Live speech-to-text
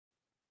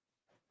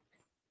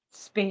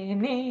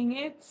Spinning,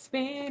 it's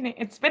spinning.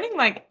 It's spinning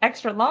like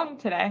extra long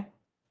today.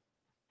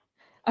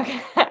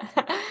 Okay.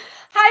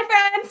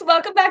 Hi, friends.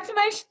 Welcome back to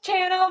my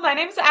channel. My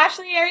name is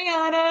Ashley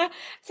Ariana.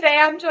 Today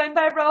I'm joined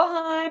by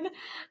Rohan.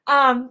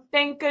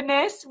 Thank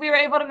goodness we were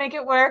able to make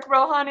it work.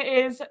 Rohan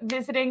is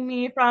visiting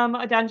me from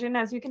a dungeon,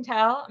 as you can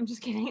tell. I'm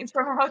just kidding. It's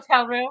from a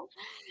hotel room.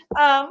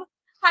 Hi,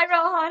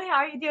 Rohan. How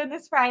are you doing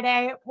this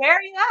Friday? Where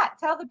are you at?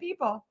 Tell the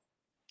people.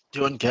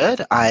 Doing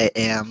good.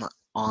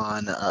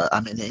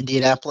 I'm in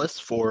Indianapolis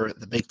for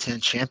the Big Ten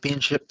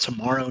Championship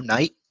tomorrow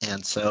night,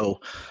 and so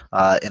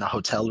in a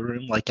hotel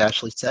room, like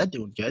Ashley said,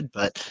 doing good.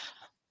 But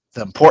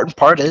the important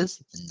part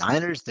is the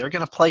Niners. They're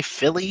going to play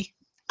Philly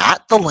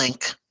at the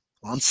Link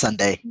on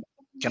Sunday.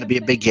 Going to be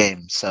a big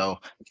game. So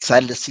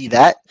excited to see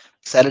that.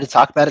 Excited to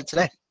talk about it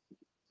today.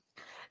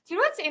 Do you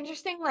know what's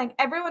interesting? Like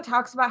everyone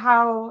talks about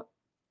how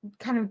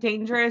kind of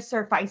dangerous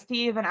or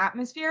feisty of an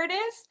atmosphere it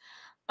is.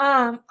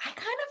 I kind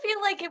of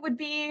feel like it would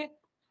be.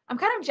 I'm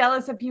kind of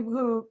jealous of people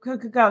who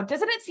could go.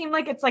 Doesn't it seem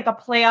like it's like a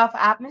playoff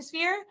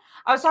atmosphere?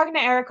 I was talking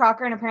to Eric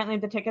Crocker, and apparently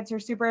the tickets are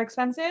super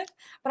expensive.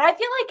 But I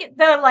feel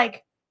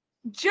like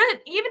just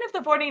even if the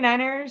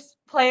 49ers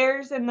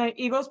players and the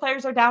Eagles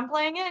players are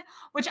downplaying it,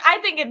 which I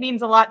think it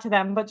means a lot to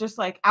them, but just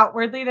like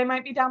outwardly they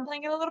might be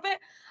downplaying it a little bit.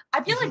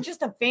 I feel Mm-hmm. like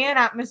just a fan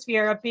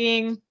atmosphere of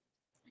being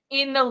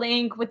in the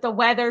link with the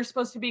weather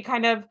supposed to be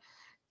kind of,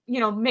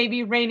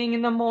 maybe raining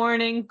in the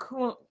morning,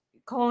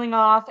 cooling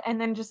off, and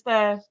then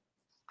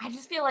I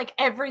just feel like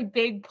every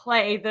big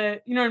play,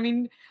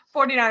 49er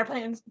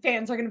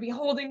fans are going to be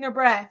holding their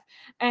breath,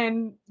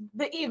 and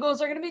the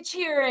Eagles are going to be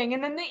cheering,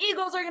 and then the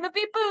Eagles are going to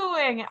be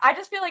booing. I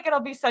just feel like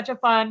it'll be such a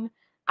fun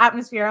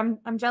atmosphere.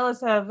 I'm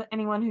jealous of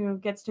anyone who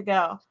gets to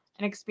go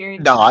and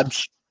experience No,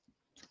 that.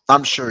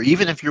 I'm sure.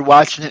 Even if you're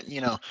watching it,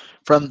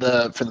 from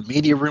the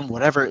media room,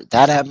 whatever,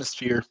 that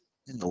atmosphere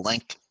in the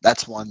link,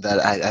 that's one that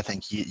I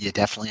think you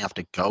definitely have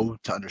to go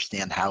to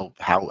understand how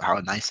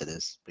nice it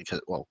is. Because,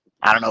 well,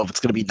 I don't know if it's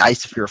going to be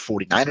nice if you're a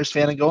 49ers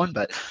fan and going,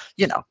 but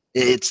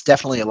it's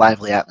definitely a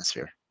lively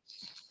atmosphere.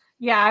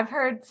 Yeah, I've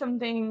heard some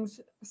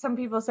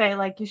people say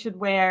like you should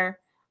wear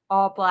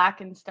all black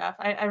and stuff.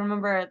 I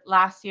remember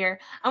last year.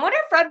 I wonder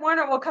if Fred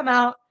Warner will come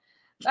out.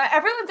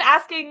 Everyone's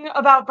asking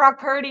about Brock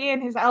Purdy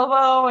and his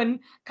elbow and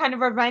kind of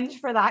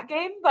revenge for that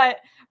game. But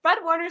Fred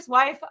Warner's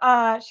wife,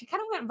 she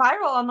kind of went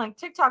viral on like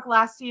TikTok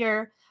last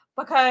year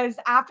because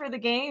after the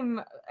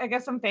game, I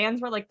guess some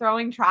fans were like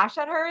throwing trash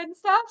at her and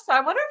stuff. So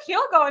I wonder if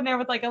he'll go in there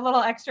with like a little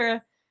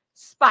extra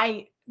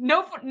spite.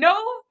 No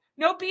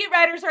beat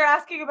writers are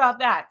asking about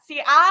that.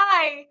 See,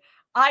 I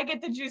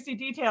get the juicy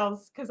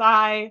details because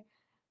I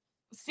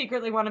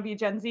secretly want to be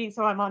Gen Z,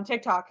 so I'm on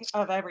TikTok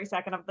of every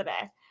second of the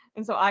day.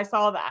 And so I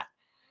saw that.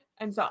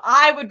 And so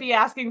I would be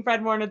asking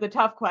Fred Warner the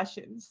tough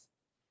questions.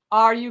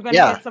 Are you going to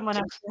Yeah, get someone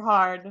extra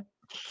hard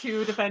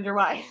to defend your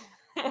wife?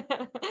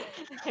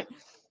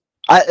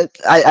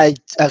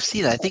 I've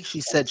seen it. I think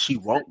she said she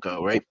won't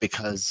go, right?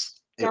 Because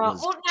it No,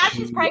 was well, now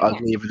she's too pregnant.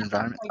 ugly of an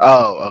environment.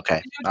 Pregnant. Oh, okay,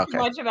 I know too okay.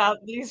 much about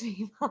these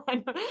people.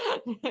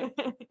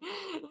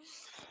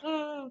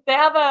 They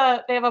have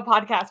a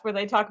podcast where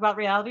they talk about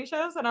reality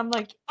shows, and I'm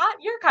like,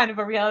 you're kind of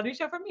a reality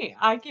show for me.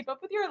 I keep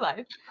up with your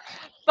life.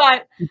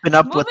 But moving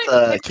away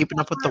from Keeping Fred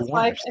up with the Warner's life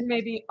Warners. and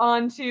maybe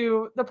on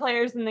to the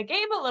players in the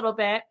game a little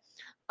bit,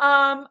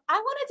 I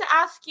wanted to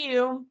ask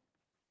you,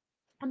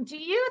 do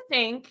you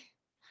think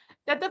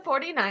that the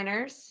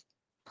 49ers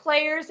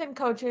players and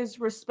coaches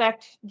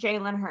respect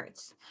Jalen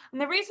Hurts?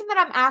 And the reason that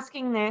I'm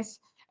asking this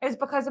is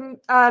because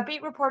a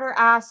beat reporter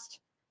asked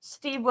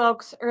Steve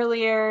Wilkes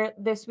earlier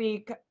this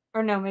week,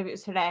 or no, maybe it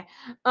was today.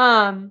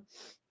 Um,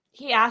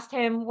 he asked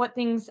him what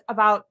things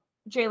about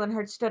Jalen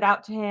Hurts stood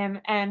out to him,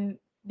 and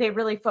they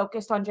really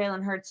focused on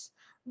Jalen Hurts'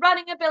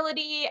 running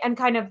ability and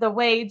kind of the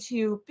way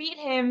to beat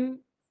him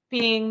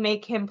being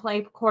make him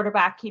play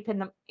quarterback, keep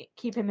him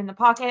in the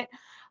pocket.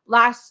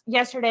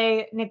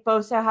 Yesterday, Nick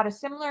Bosa had a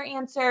similar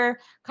answer,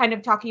 kind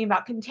of talking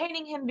about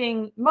containing him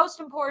being most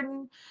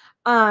important,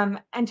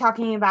 and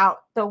talking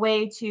about the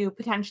way to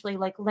potentially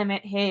like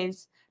limit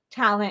his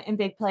talent and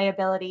big play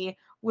ability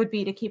would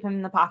be to keep him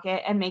in the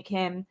pocket and make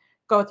him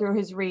go through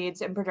his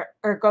reads and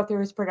or go through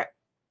his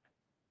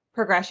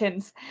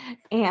progressions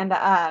and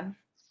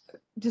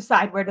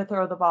decide where to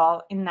throw the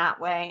ball in that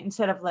way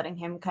instead of letting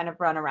him kind of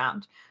run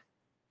around.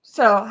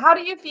 So, how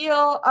do you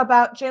feel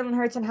about Jalen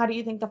Hurts, and how do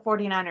you think the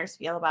 49ers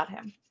feel about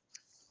him?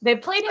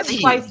 They've played I him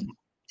think twice.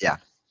 yeah,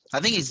 I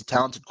think he's a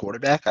talented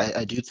quarterback.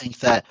 I do think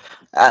that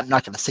I'm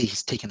not going to say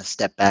he's taken a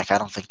step back. I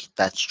don't think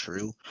that's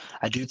true.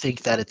 I do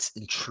think that it's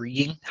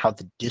intriguing how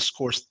the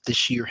discourse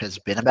this year has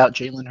been about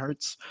Jalen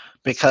Hurts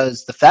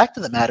because the fact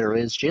of the matter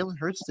is Jalen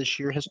Hurts this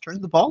year has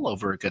turned the ball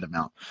over a good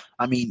amount.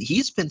 I mean,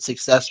 he's been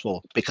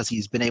successful because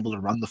he's been able to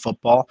run the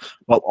football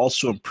while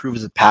also improve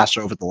as a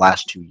passer over the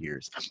last 2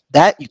 years.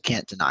 That you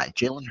can't deny.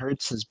 Jalen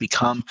Hurts has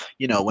become,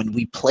 when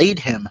we played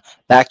him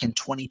back in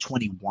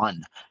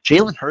 2021,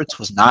 Jalen Hurts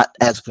was not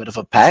as good of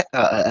a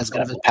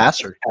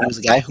passer. He was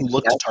a guy who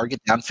looked to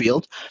target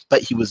downfield,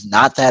 but he was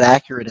not that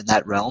accurate in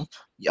that realm.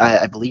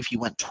 I believe he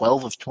went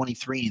 12 of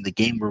 23 in the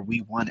game where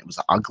we won. It was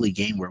an ugly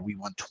game where we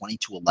won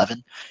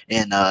 20-11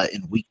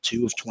 in week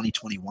 2 of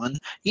 2021.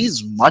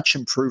 He's much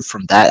improved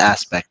from that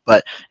aspect.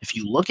 But if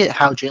you look at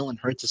how Jalen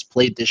Hurts has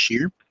played this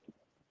year,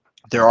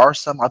 there are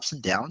some ups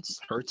and downs.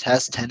 Hurts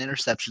has 10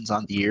 interceptions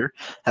on the year,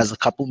 has a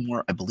couple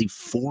more, I believe,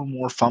 4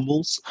 more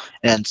fumbles,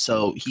 and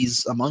so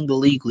he's among the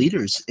league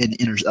leaders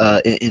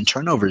in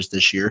turnovers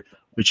this year,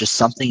 which is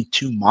something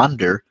to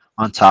monitor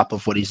on top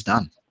of what he's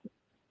done.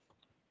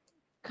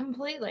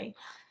 Completely.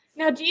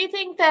 Now, do you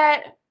think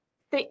that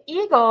the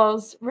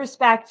Eagles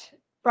respect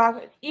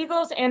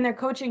Eagles and their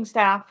coaching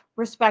staff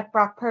respect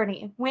Brock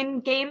Purdy when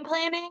game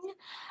planning?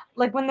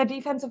 Like when the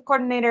defensive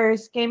coordinator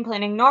is game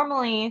planning,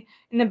 normally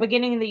in the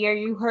beginning of the year,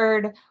 you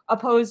heard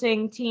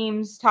opposing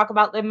teams talk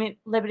about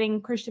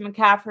limiting Christian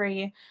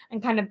McCaffrey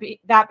and kind of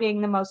that being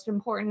the most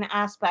important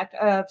aspect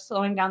of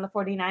slowing down the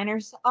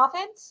 49ers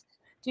offense.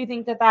 Do you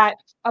think that that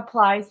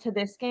applies to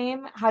this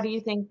game? How do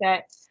you think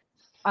that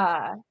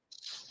uh,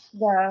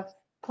 the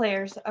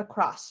players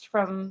across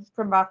from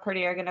Brock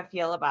Purdy are going to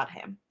feel about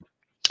him?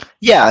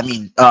 Yeah, I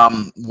mean,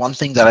 one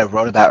thing that I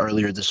wrote about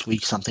earlier this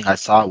week, something I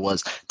saw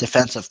was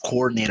defensive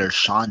coordinator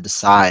Sean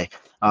Desai,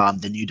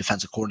 the new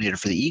defensive coordinator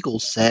for the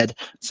Eagles, said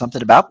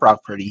something about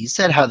Brock Purdy. He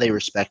said how they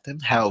respect him,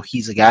 how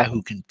he's a guy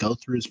who can go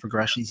through his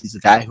progressions. He's a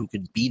guy who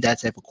can be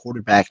that type of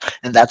quarterback,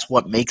 and that's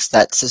what makes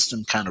that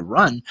system kind of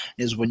run,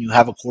 is when you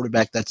have a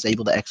quarterback that's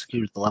able to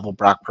execute at the level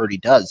Brock Purdy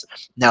does.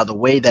 Now, the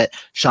way that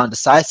Sean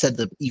Desai said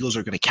the Eagles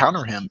are going to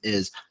counter him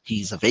is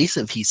he's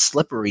evasive, he's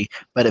slippery,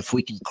 but if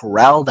we can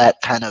corral that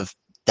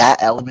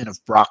element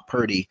of Brock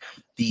Purdy,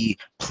 the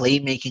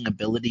playmaking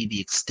ability, the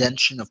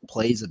extension of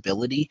plays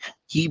ability,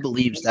 he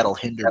believes that'll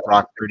hinder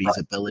Brock Purdy's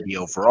ability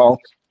overall.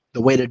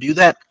 The way to do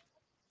that,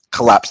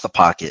 collapse the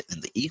pocket.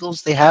 And the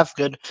Eagles, they have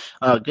good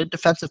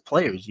defensive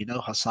players. You know,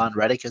 Hassan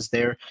Reddick is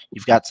there.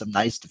 You've got some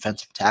nice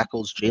defensive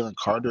tackles. Jalen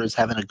Carter is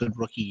having a good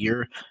rookie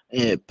year,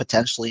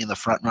 potentially in the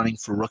front running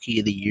for rookie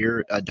of the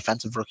year,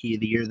 defensive rookie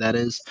of the year, that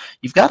is.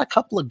 You've got a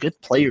couple of good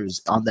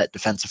players on that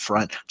defensive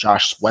front.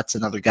 Josh Sweat's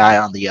another guy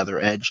on the other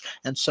edge.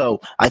 And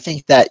so I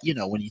think that, you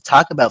know, when you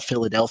talk about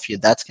Philadelphia,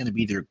 that's going to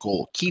be their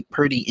goal. Keep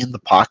Purdy in the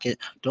pocket.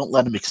 Don't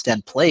let him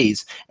extend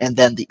plays. And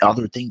then the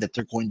other thing that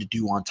they're going to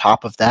do on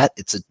top of that,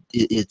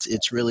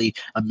 it's really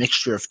a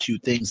mixture of two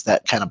things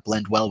that kind of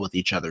blend well with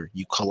each other.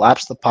 You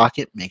collapse the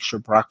pocket, make sure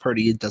Brock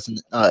Purdy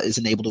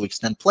isn't able to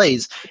extend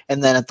plays,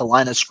 and then at the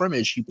line of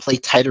scrimmage, you play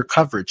tighter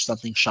coverage,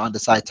 something Sean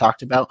Desai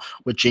talked about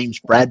with James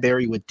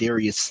Bradbury, with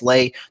Darius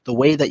Slay. The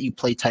way that you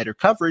play tighter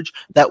coverage,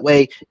 that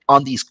way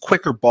on these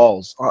quicker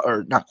balls,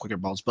 or not quicker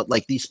balls, but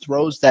like these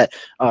throws that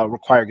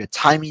require good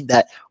timing,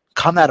 that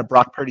come out of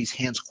Brock Purdy's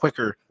hands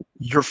quicker,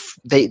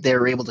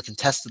 they're able to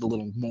contest it a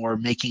little more,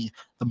 making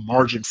the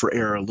margin for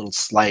error a little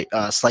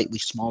slightly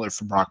smaller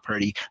for Brock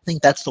Purdy. I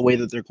think that's the way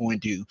that they're going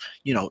to,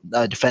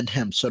 defend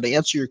him. So to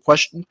answer your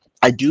question,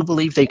 I do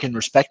believe they can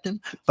respect him,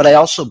 but I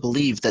also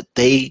believe that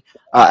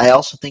I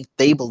also think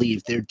they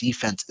believe their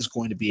defense is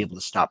going to be able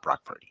to stop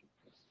Brock Purdy.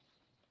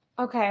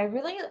 Okay,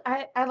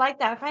 I like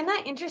that. I find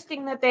that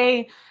interesting that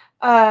they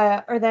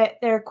or that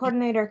their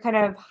coordinator kind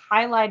of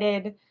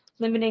highlighted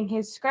limiting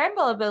his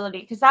scramble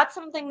ability, because that's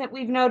something that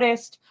we've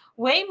noticed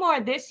way more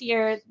this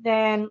year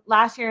than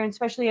last year, and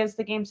especially as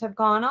the games have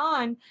gone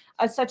on,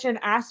 as such an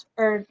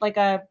or like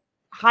a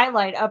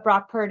highlight of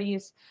Brock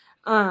Purdy's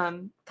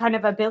kind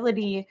of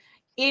ability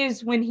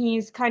is when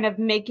he's kind of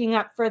making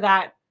up for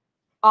that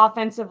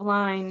offensive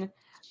line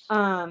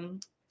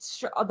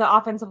the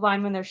offensive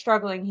line when they're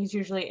struggling, he's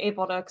usually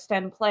able to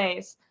extend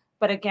plays.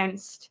 But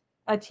against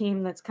a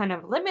team that's kind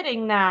of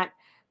limiting that,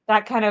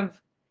 that kind of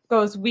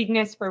goes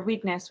weakness for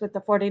weakness with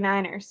the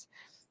 49ers.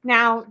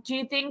 Now, do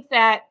you think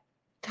that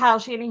Kyle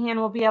Shanahan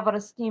will be able to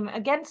scheme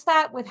against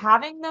that with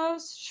having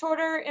those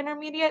shorter,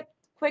 intermediate,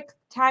 quick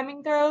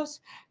timing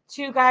throws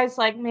to guys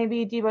like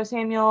maybe Deebo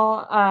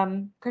Samuel,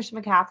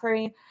 Christian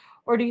McCaffrey?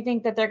 Or do you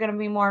think that they're going to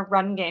be more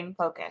run game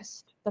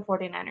focused, the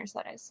 49ers,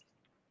 that is?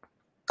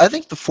 I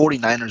think the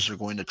 49ers are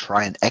going to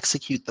try and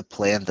execute the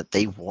plan that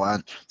they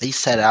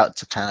set out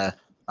to kind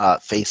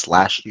of face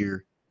last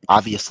year.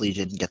 Obviously,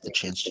 didn't get the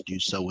chance to do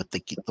so with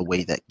the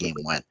way that game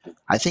went.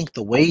 I think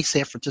the way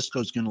San Francisco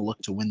is going to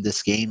look to win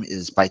this game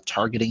is by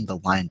targeting the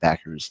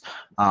linebackers.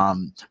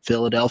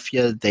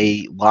 Philadelphia,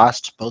 they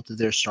lost both of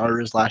their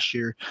starters last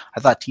year. I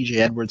thought TJ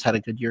Edwards had a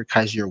good year.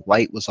 Kaiser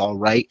White was all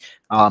right,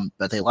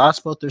 but they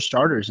lost both their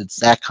starters. It's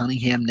Zach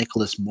Cunningham,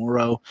 Nicholas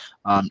Morrow.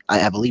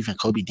 I believe in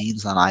Kobe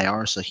Dean's on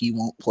IR, so he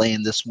won't play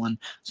in this one.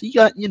 So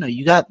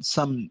you got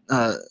some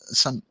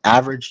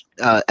average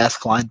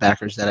esque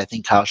linebackers that I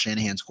think Kyle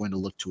Shanahan's going to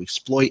look to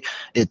exploit.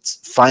 It's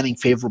finding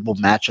favorable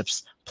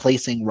matchups,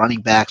 placing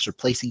running backs or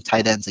placing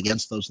tight ends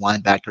against those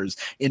linebackers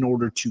in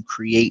order to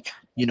create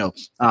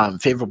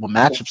favorable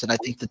matchups. And I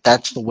think that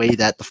that's the way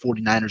that the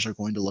 49ers are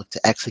going to look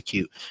to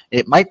execute.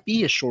 It might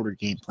be a shorter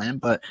game plan,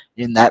 but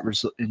in that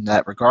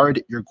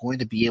regard, you're going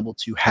to be able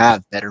to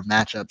have better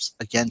matchups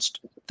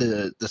against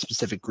the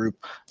specific group,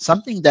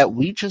 something that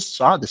we just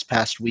saw this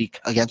past week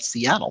against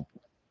Seattle.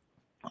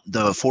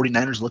 The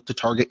 49ers look to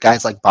target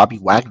guys like Bobby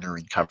Wagner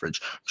in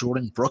coverage,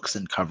 Jordan Brooks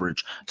in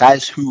coverage,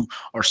 guys who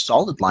are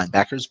solid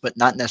linebackers, but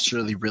not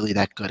necessarily really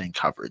that good in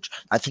coverage.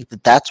 I think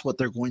that that's what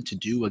they're going to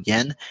do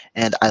again.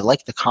 And I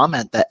like the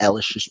comment that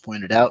Ellis just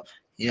pointed out.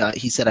 Yeah,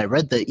 he said, I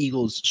read the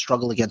Eagles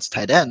struggle against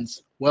tight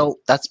ends. Well,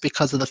 that's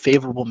because of the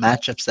favorable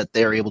matchups that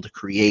they're able to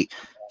create.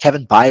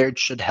 Kevin Byard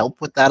should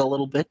help with that a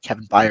little bit.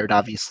 Kevin Byard,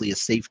 obviously, a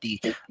safety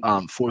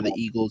for the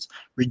Eagles.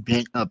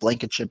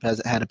 Blankenship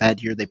has had a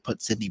bad year. They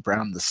put Sidney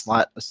Brown in the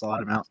slot a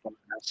solid amount.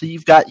 So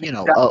you've got,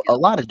 a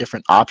lot of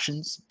different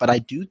options, but I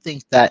do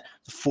think that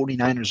the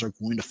 49ers are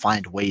going to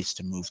find ways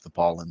to move the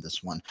ball in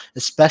this one,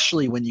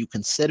 especially when you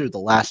consider the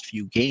last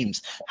few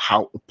games,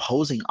 how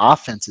opposing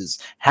offenses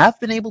have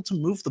been able to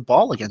move the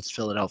ball against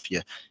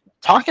Philadelphia.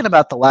 Talking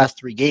about the last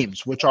 3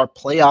 games, which are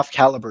playoff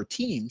caliber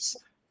teams,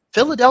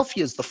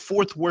 Philadelphia is the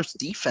fourth worst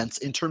defense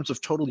in terms of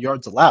total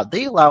yards allowed.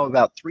 They allow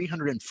about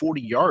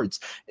 340 yards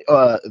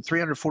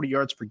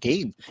per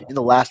game in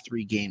the last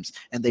 3 games.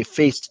 And they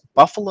faced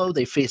Buffalo,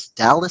 they faced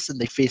Dallas,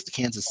 and they faced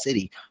Kansas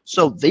City.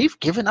 So they've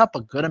given up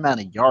a good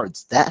amount of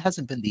yards. That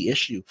hasn't been the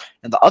issue.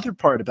 And the other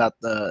part about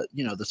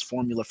this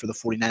formula for the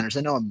 49ers,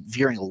 I know I'm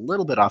veering a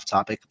little bit off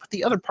topic, but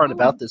the other part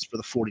about this for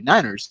the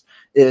 49ers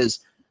is,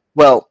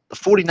 well, the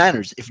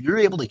 49ers, if you're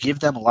able to give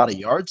them a lot of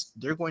yards,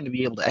 they're going to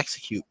be able to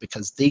execute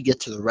because they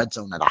get to the red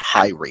zone at a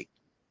high rate.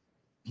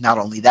 Not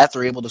only that,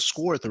 they're able to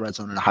score at the red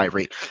zone at a high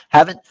rate.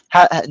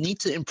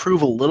 Need to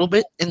improve a little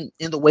bit in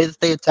the way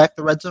that they attack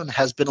the red zone.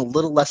 Has been a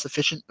little less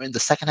efficient in the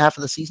second half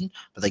of the season,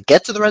 but they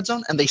get to the red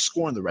zone and they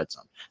score in the red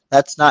zone.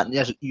 That's not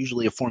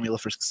usually a formula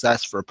for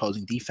success for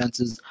opposing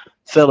defenses.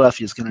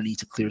 Philadelphia is going to need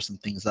to clear some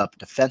things up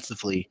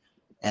defensively,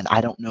 and I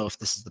don't know if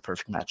this is the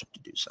perfect matchup to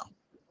do so.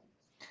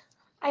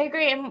 I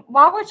agree. And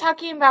while we're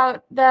talking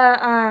about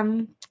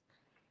the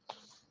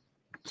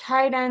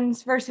tight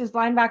ends versus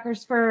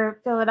linebackers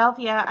for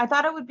Philadelphia, I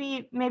thought it would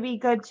be maybe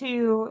good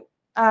to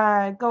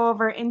go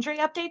over injury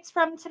updates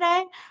from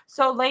today.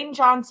 So Lane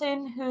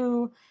Johnson,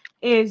 who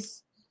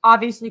is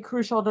obviously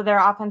crucial to their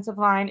offensive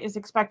line, is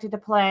expected to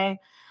play.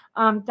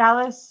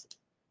 Dallas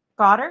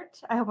Goddard,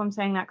 I hope I'm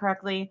saying that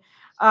correctly,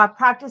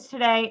 practiced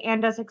today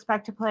and does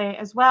expect to play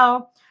as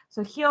well.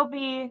 So he'll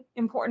be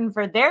important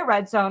for their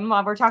red zone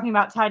while we're talking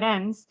about tight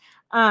ends.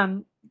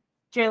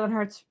 Jalen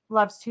Hurts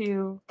loves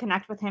to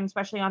connect with him,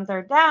 especially on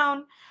third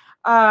down.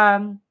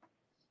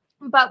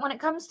 But when it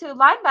comes to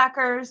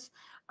linebackers,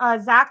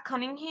 Zach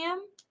Cunningham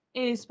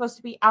is supposed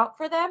to be out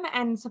for them,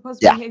 and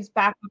supposedly his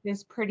backup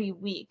is pretty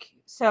weak.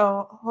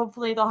 So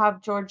hopefully they'll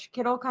have George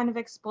Kittle kind of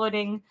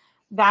exploiting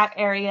that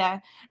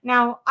area.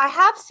 Now, I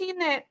have seen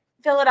that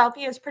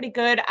Philadelphia is pretty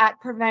good at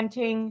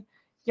preventing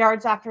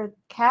yards after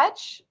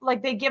catch.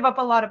 Like they give up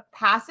a lot of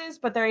passes,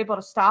 but they're able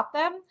to stop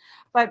them.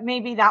 But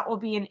maybe that will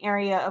be an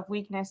area of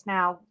weakness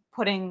now,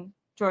 putting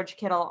George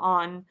Kittle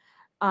on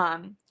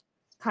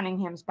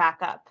Cunningham's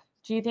backup.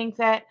 Do you think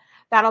that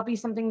that'll be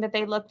something that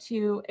they look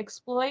to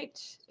exploit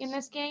in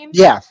this game?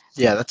 Yeah,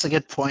 that's a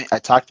good point. I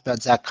talked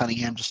about Zach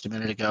Cunningham just a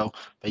minute ago,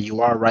 but you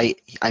are right.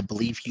 I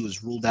believe he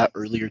was ruled out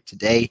earlier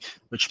today,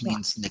 which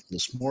means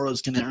Nicholas Morrow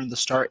is going to earn the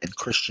start and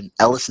Christian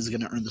Ellis is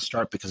going to earn the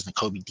start because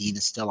Nakobe Dean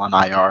is still on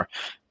IR.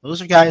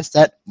 Those are guys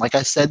that, like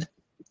I said,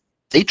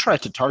 they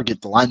tried to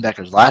target the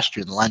linebackers last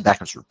year, and the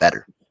linebackers were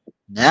better.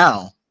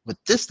 Now, with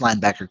this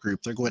linebacker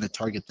group, they're going to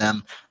target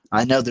them.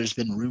 I know there's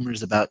been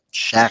rumors about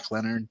Shaq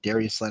Leonard,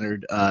 Darius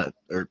Leonard,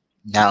 or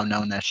now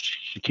known as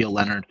Shaquille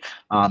Leonard,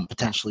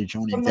 potentially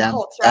joining them.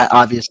 Colts, right?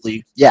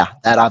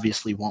 That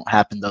obviously won't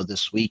happen though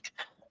this week.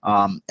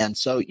 And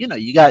so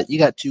you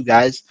got 2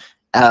 guys,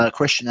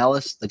 Christian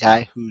Ellis, the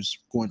guy who's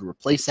going to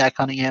replace Zach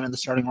Cunningham in the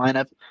starting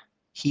lineup.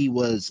 He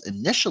was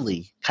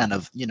initially kind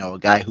of a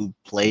guy who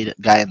played a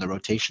guy in the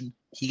rotation.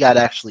 He got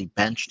actually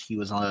benched.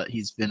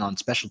 He's been on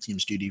special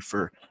teams duty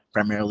for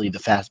primarily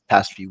the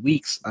past few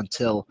weeks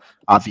until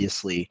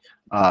obviously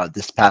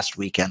this past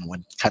weekend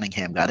when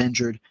Cunningham got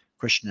injured.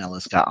 Christian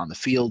Ellis got on the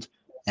field,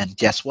 and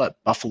guess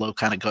what? Buffalo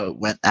kind of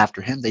went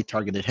after him. They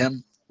targeted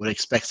him. Would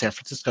expect San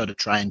Francisco to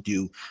try and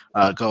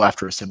go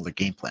after a similar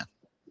game plan.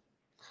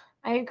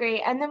 I agree.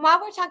 And then while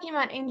we're talking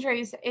about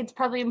injuries, it's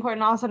probably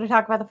important also to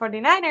talk about the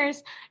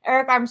 49ers.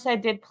 Eric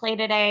Armstead did play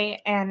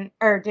today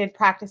did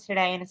practice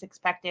today and is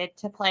expected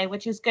to play,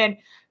 which is good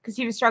because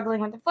he was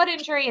struggling with a foot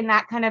injury, and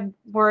that kind of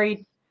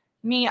worried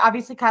me.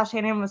 Obviously, Kyle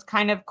Shanahan was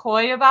kind of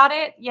coy about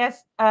it.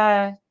 Yes,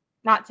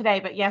 not today,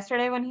 but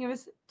yesterday when he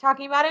was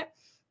talking about it.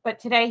 But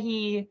today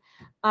he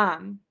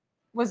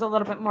was a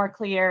little bit more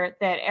clear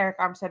that Eric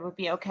Armstead would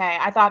be okay.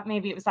 I thought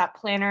maybe it was that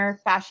plantar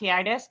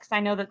fasciitis because I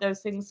know that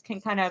those things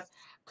can kind of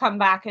come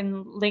back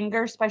and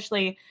linger,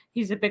 especially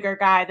he's a bigger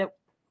guy that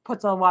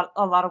puts a lot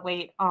of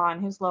weight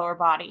on his lower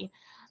body.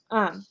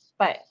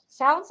 But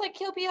sounds like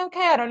he'll be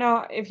okay. I don't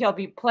know if he'll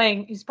be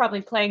playing. He's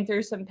probably playing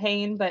through some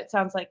pain, but it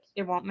sounds like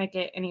it won't make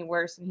it any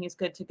worse and he's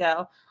good to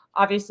go.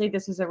 Obviously,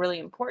 this is a really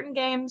important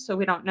game, so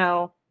we don't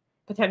know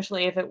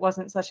potentially if it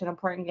wasn't such an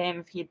important game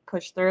if he'd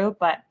push through,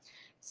 but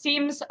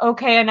seems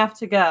okay enough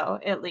to go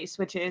at least,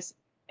 which is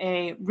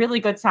a really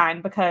good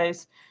sign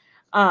because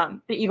the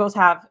Eagles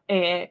have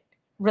a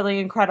really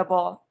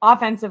incredible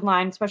offensive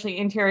line, especially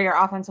interior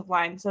offensive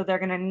line. So they're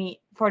going to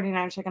need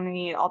 49ers are going to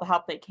need all the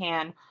help they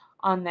can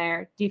on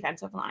their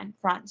defensive line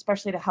front,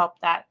 especially to help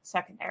that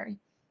secondary.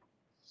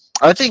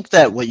 I think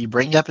that what you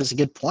bring up is a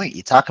good point.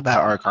 You talk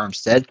about Arik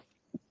Armstead,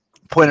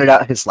 pointed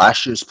out his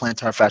last year's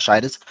plantar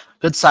fasciitis.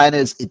 Good sign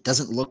is it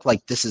doesn't look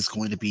like this is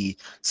going to be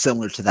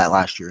similar to that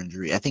last year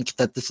injury. I think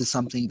that this is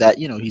something that,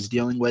 he's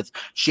dealing with.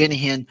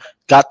 Shanahan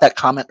got that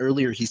comment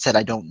earlier. He said,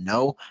 I don't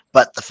know.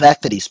 But the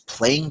fact that he's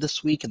playing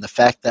this week and the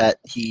fact that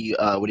he,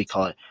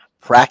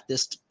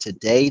 practiced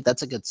today,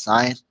 that's a good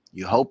sign.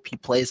 You hope he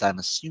plays. I'm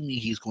assuming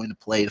he's going to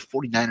play. The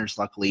 49ers,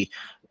 luckily,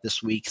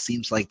 this week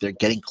seems like they're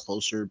getting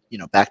closer,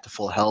 back to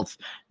full health.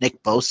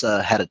 Nick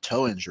Bosa had a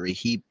toe injury.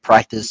 He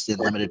practiced in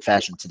limited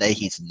fashion today.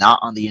 He's not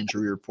on the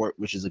injury report,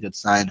 which is a good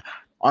sign.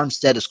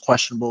 Armstead is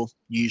questionable.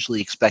 You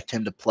usually expect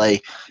him to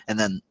play. And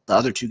then the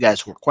other two guys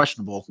who are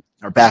questionable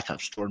are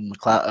backups,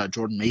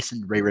 Jordan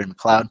Mason, Ray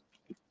McLeod.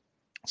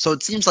 So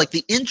it seems like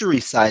the injury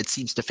side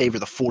seems to favor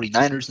the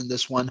 49ers in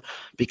this one,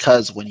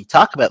 because when you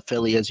talk about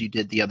Philly, as you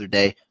did the other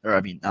day,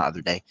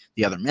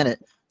 the other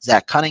minute,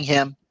 Zach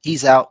Cunningham,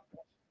 he's out.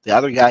 The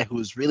other guy who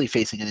was really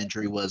facing an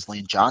injury was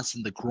Lane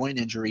Johnson, the groin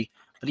injury,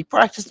 but he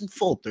practiced in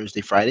full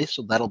Thursday, Friday,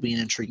 so that'll be an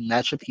intriguing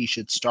matchup. He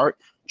should start.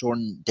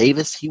 Jordan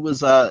Davis, he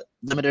was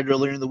limited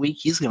earlier in the week.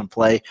 He's going to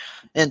play.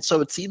 And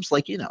so it seems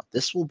like,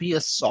 this will be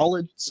a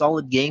solid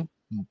game.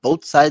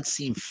 Both sides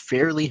seem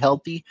fairly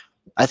healthy.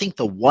 I think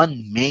the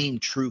one main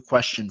true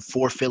question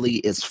for Philly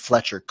is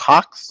Fletcher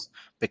Cox,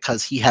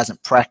 because he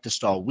hasn't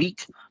practiced all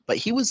week, but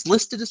he was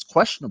listed as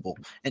questionable.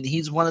 And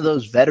he's one of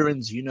those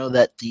veterans,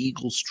 that the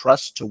Eagles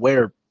trust, to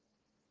where,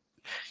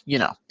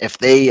 if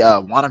they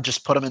want to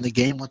just put him in the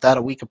game without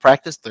a week of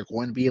practice, they're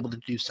going to be able to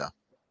do so.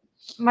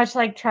 Much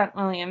like Trent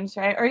Williams,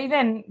 right? Or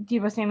even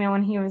Deebo Samuel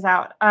when he was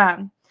out.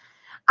 I'm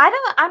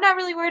not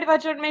really worried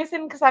about Jordan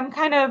Mason, because I'm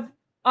kind of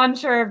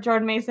unsure if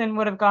Jordan Mason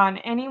would have gone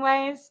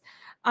anyways.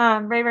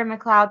 Ray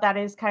McLeod, that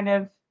is kind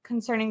of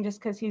concerning just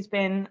because he's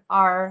been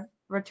our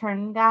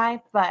return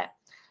guy. But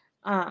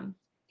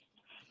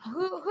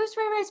who's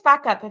Ray's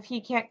backup if he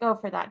can't go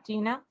for that? Do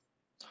you know?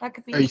 That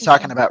could be. Are you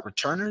talking about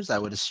returners? I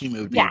would assume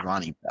it would be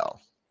Ronnie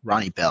Bell.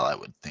 Ronnie Bell, I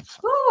would think so.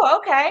 Oh,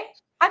 okay.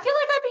 I feel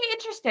like I'd be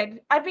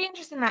interested. I'd be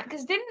interested in that,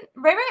 because didn't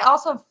Ray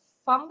also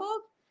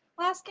fumbled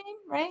last game,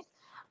 right?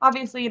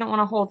 Obviously, you don't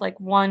want to hold like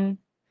one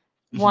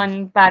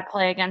bad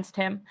play against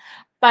him,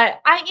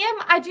 but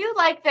I do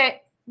like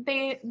that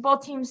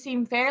both teams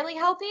seem fairly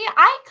healthy.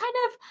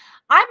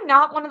 I'm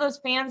not one of those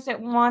fans that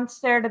wants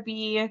there to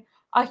be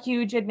a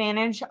huge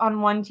advantage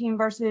on one team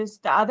versus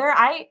the other.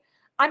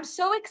 I'm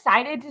so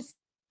excited to see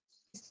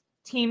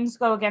teams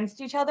go against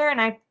each other, and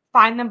I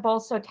find them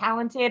both so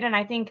talented, and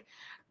I think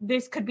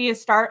this could be a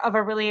start of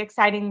a really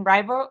exciting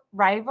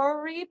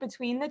rivalry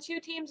between the two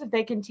teams if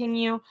they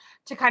continue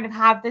to kind of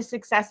have the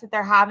success that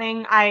they're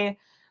having. I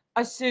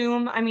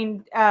assume,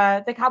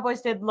 the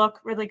Cowboys did look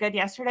really good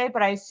yesterday,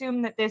 but I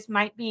assume that this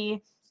might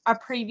be a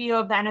preview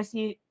of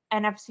the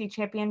NFC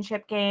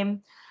Championship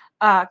game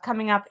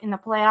coming up in the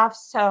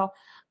playoffs. So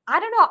I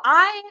don't know.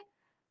 I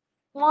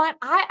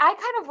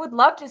kind of would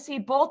love to see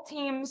both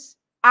teams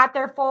at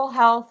their full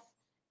health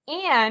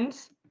and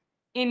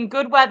in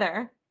good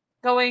weather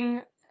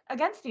going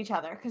against each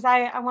other, because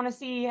I want to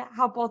see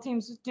how both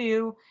teams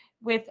do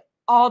with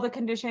all the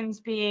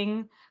conditions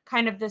being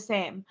kind of the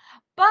same.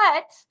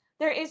 But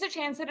there is a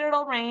chance that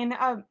it'll rain.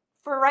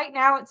 For right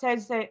now, it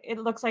says that it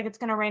looks like it's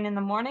going to rain in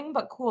the morning,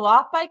 but cool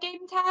off by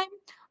game time.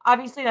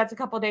 Obviously, that's a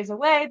couple days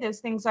away. Those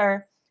things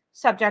are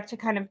subject to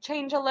kind of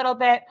change a little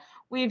bit.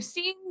 We've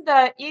seen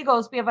the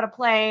Eagles be able to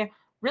play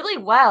really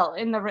well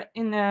in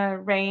the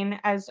rain,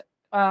 as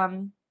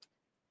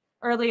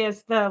early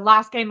as the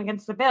last game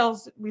against the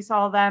Bills. We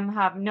saw them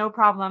have no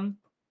problem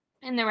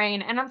in the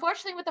rain. And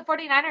unfortunately, with the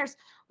 49ers,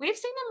 we've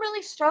seen them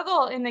really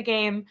struggle in the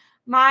game.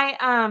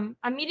 My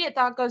immediate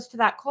thought goes to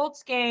that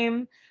Colts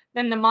game,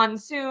 then the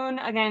monsoon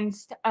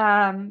against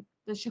the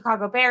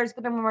Chicago Bears.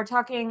 But then when we're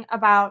talking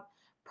about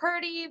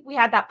Purdy, we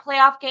had that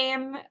playoff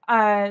game.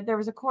 There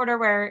was a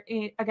quarter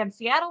against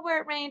Seattle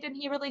where it rained and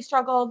he really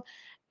struggled.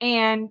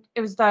 And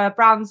it was the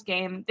Browns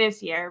game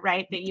this year,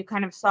 right, that you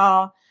kind of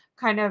saw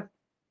kind of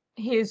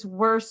his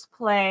worst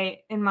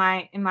play in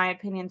my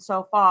opinion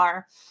so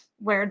far,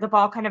 where the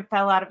ball kind of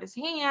fell out of his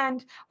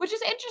hand, which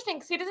is interesting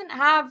because he doesn't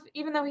have,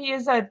 even though he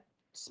is a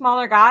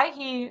smaller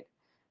guy,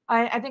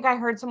 I think I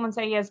heard someone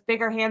say he has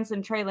bigger hands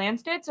than Trey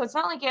Lance did. So it's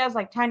not like he has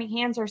like tiny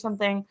hands or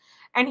something.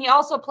 And he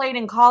also played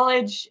in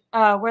college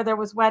where there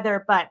was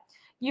weather, but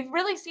you've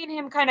really seen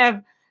him kind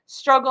of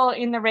struggle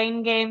in the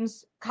rain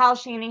games. Kyle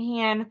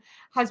Shanahan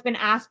has been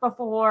asked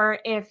before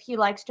if he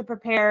likes to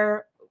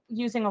prepare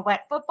using a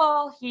wet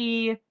football.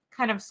 He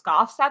kind of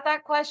scoffs at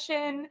that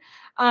question.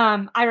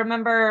 I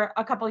remember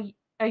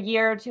a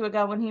year or two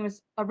ago when he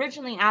was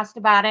originally asked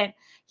about it,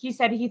 he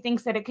said he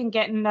thinks that it can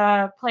get in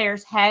the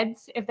players'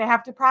 heads if they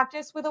have to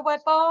practice with a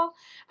wet ball,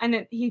 and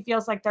that he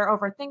feels like they're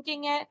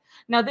overthinking it.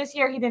 Now, this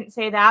year he didn't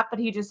say that, but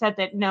he just said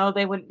that no,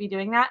 they wouldn't be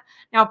doing that.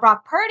 Now,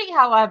 Brock Purdy,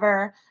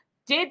 however,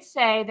 did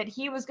say that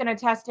he was going to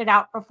test it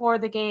out before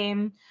the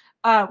game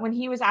when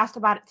he was asked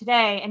about it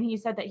today. And he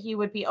said that he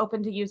would be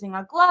open to using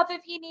a glove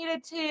if he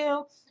needed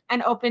to,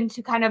 and open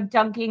to kind of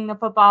dunking the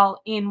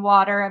football in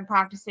water and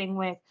practicing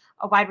with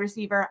a wide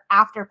receiver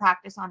after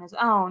practice on his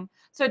own.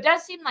 So it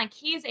does seem like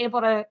he's able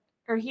to,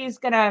 or he's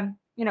going to,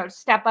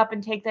 step up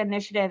and take the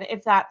initiative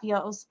if that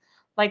feels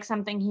like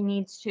something he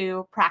needs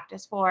to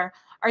practice for.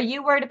 Are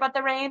you worried about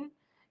the rain,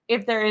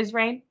 if there is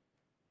rain?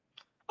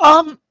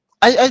 Um,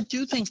 I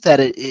do think that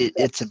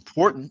it's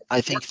important. I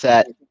think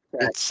that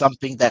it's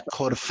something that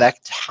could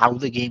affect how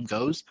the game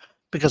goes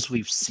because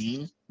we've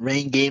seen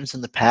rain games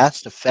in the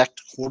past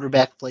affect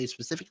quarterback play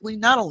specifically,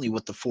 not only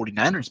with the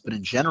 49ers, but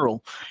in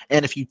general.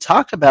 And if you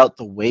talk about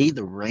the way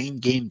the rain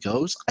game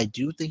goes, I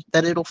do think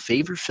that it'll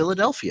favor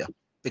Philadelphia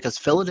because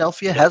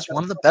Philadelphia has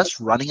one of the best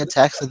running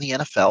attacks in the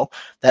NFL.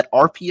 That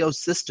RPO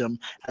system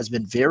has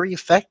been very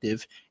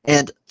effective.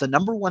 And the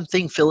number one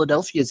thing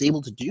Philadelphia is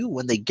able to do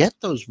when they get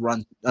those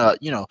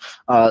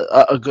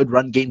a good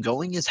run game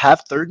going is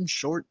have third and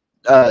short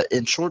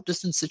in short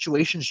distance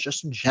situations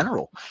just in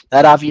general.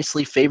 That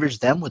obviously favors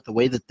them with the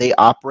way that they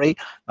operate,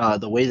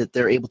 the way that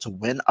they're able to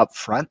win up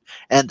front.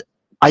 And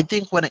I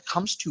think when it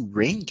comes to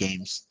rain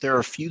games, there are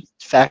a few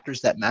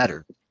factors that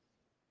matter.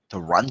 The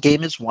run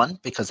game is one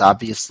because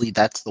obviously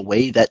that's the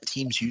way that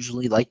teams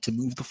usually like to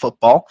move the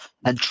football,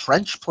 and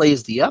trench play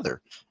is the other.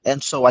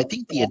 And so I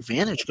think the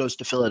advantage goes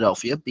to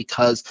Philadelphia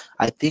because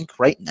I think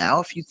right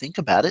now, if you think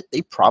about it,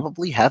 they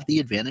probably have the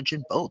advantage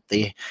in both.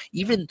 They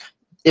even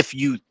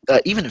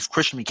even if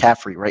Christian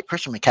McCaffrey, right?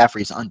 Christian McCaffrey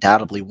is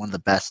undoubtedly one of the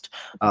best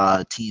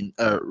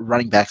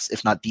running backs,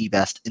 if not the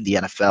best in the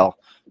NFL.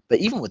 But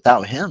even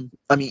without him,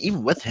 I mean,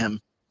 even with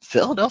him,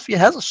 Philadelphia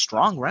has a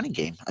strong running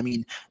game. I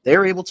mean,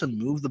 they're able to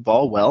move the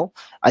ball well.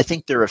 I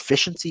think their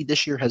efficiency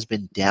this year has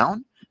been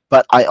down,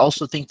 but I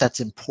also think that's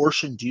in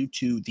portion due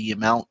to the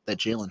amount that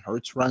Jalen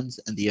Hurts runs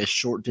and the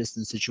short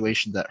distance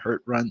situation that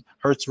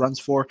Hurts runs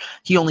for.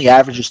 He only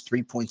averages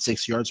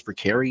 3.6 yards per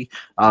carry.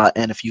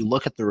 And if you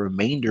look at the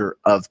remainder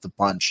of the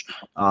bunch,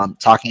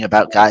 talking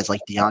about guys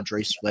like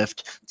DeAndre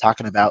Swift,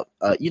 talking about,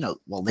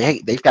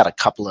 they've got a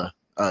couple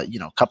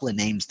of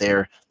names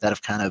there that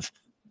have kind of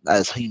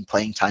as seen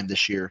playing time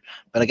this year.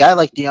 But a guy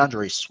like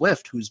DeAndre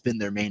Swift, who's been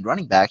their main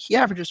running back, he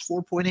averages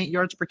 4.8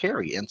 yards per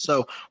carry. And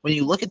so when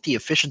you look at the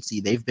efficiency,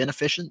 they've been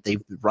efficient.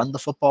 They've run the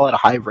football at a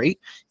high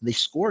rate. And they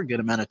score a good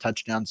amount of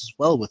touchdowns as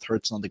well with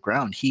Hurts on the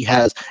ground. He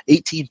has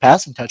 18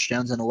 passing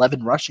touchdowns and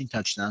 11 rushing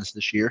touchdowns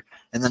this year.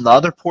 And then the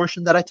other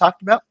portion that I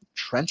talked about,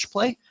 trench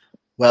play,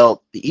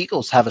 well, the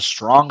Eagles have a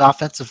strong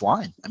offensive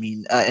line. I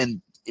mean, and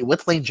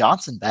with Lane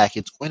Johnson back,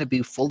 it's going to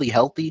be fully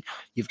healthy.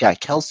 You've got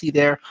Kelsey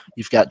there.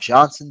 You've got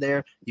Johnson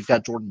there. You've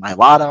got Jordan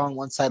Mailata on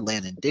one side,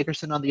 Landon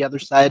Dickerson on the other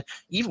side.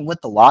 Even with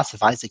the loss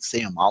of Isaac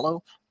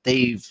Seumalo,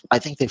 I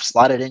think they've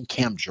slotted in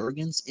Cam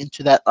Jurgens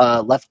into that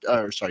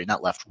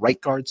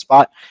right guard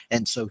spot,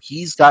 and so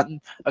he's gotten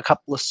a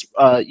couple of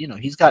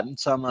he's gotten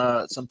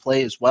some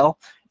play as well.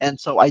 And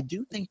so I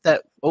do think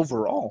that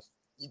overall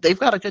they've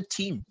got a good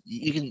team.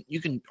 You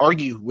can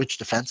argue which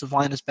defensive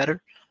line is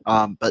better,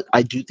 but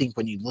I do think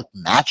when you look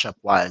matchup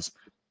wise,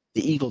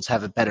 the Eagles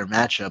have a better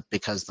matchup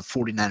because the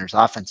 49ers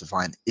offensive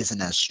line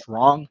isn't as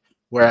strong,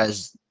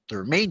 whereas the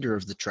remainder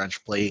of the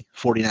trench play,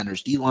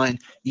 49ers D line,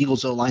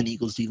 Eagles O line,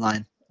 Eagles D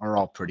line are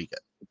all pretty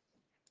good.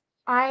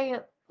 I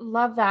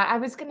love that. I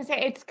was going to say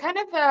it's kind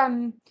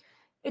of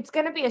it's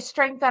going to be a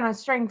strength on a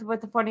strength with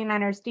the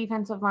 49ers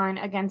defensive line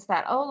against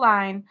that O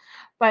line,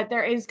 but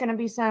there is going to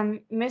be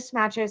some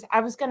mismatches.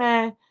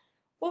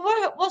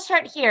 We'll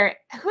start here.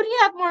 Who do you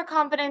have more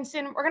confidence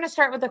in? We're going to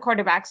start with the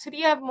quarterbacks. Who do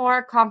you have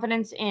more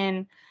confidence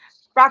in,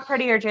 Brock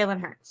Purdy or Jalen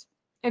Hurts?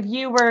 If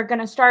you were going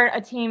to start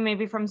a team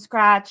maybe from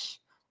scratch,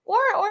 or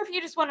if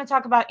you just want to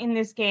talk about in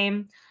this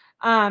game,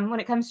 when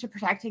it comes to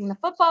protecting the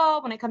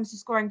football, when it comes to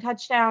scoring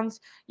touchdowns,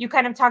 you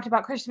kind of talked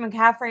about Christian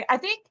McCaffrey. I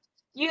think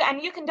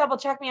you can double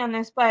check me on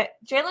this, but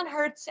Jalen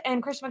Hurts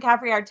and Christian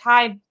McCaffrey are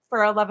tied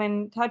for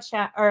 11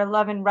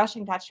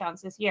 rushing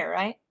touchdowns this year,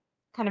 right?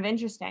 Kind of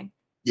interesting.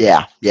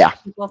 Yeah.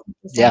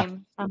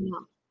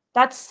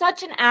 That's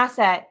such an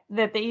asset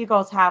that the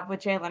Eagles have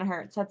with Jalen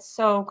Hurts. That's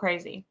so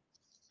crazy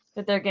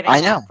that they're getting. I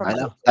know.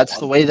 That's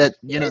the way that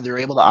they're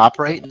able to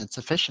operate, and it's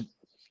efficient.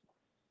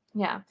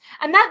 Yeah,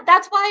 and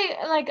that's why,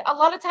 like, a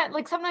lot of times,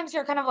 like, sometimes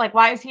you're kind of like,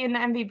 why is he in the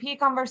MVP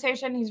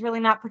conversation? He's really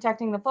not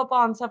protecting the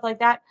football and stuff like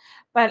that.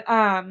 But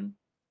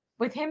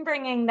with him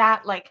bringing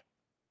that like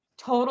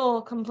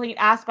total complete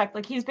aspect,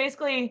 like he's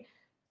basically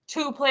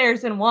two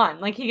players in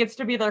one. Like he gets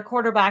to be their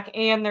quarterback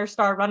and their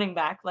star running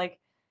back. Like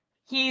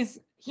he's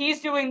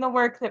doing the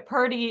work that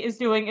Purdy is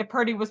doing if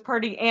Purdy was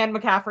Purdy and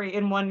McCaffrey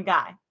in one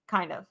guy,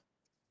 kind of.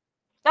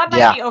 That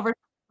might be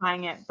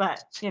oversimplifying it,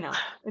 but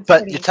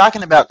But you're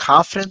talking about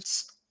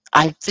confidence.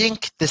 I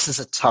think this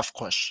is a tough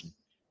question.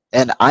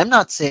 And I'm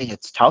not saying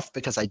it's tough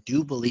because I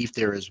do believe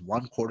there is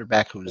one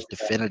quarterback who is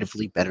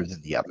definitively better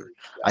than the other.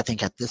 I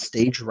think at this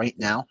stage right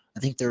now, I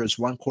think there is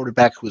one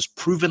quarterback who has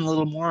proven a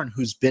little more and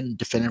who's been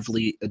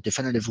definitively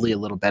a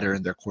little better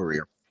in their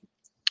career.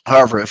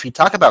 However, if you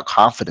talk about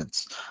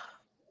confidence,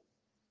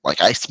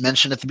 like I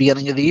mentioned at the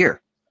beginning of the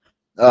year.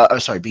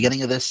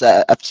 Beginning of this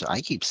episode.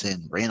 I keep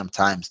saying random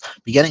times.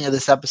 Beginning of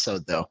this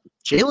episode, though,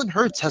 Jalen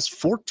Hurts has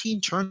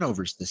 14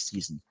 turnovers this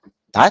season.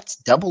 That's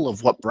double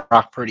of what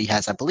Brock Purdy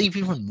has. I believe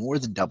even more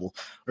than double,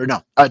 or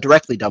no,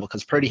 directly double,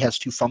 because Purdy has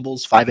 2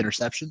 fumbles, 5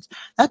 interceptions.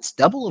 That's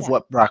double of Yeah.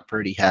 what Brock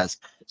Purdy has.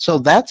 So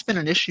that's been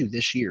an issue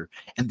this year.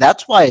 And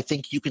that's why I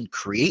think you can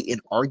create an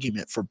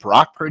argument for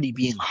Brock Purdy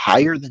being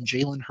higher than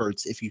Jalen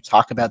Hurts if you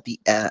talk about the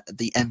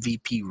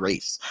MVP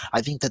race. I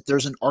think that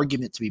there's an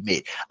argument to be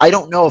made. I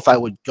don't know if I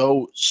would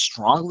go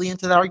strongly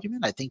into that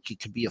argument. I think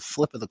it could be a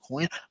flip of the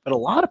coin, but a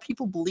lot of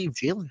people believe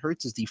Jalen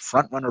Hurts is the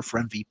front runner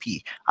for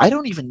MVP. I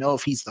don't even know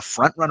if he's the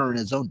front runner in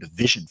his own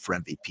division for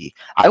MVP.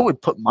 I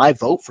would put my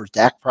vote for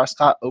Dak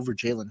Prescott over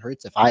Jalen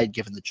Hurts if I had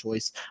given the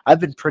choice. I've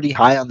been pretty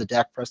high on the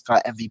Dak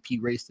Prescott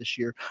MVP race this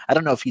year. I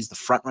don't know if he's the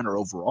front runner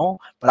overall,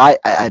 but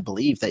I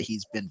believe that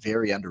he's been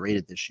very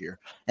underrated this year.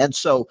 And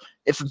so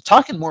if I'm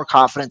talking more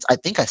confidence, I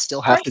think I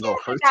still have to go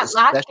Especially Hurts,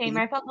 that last game,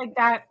 especially. I felt like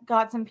that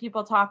got some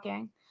people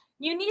talking.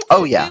 You need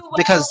Oh to yeah, do well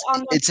because on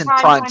those it's in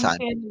prime primetime time.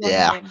 standalone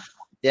Yeah, games.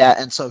 yeah,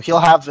 and so he'll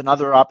have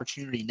another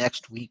opportunity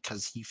next week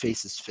because he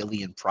faces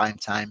Philly in prime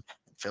time.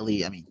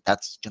 Philly, I mean,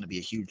 that's going to be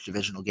a huge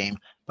divisional game.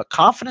 But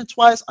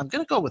confidence-wise, I'm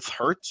going to go with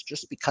Hurts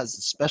just because,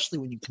 especially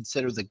when you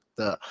consider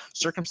the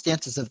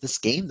circumstances of this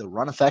game, the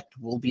run effect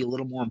will be a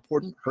little more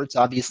important. Hurts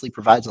obviously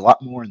provides a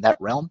lot more in that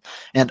realm.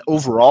 And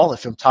overall,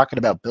 if I'm talking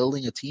about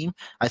building a team,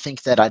 I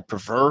think that I'd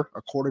prefer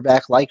a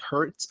quarterback like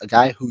Hurts, a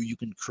guy who you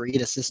can create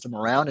a system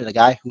around, and a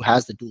guy who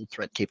has the dual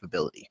threat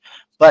capability.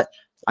 But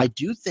I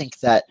do think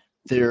that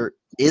there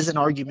is an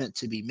argument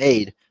to be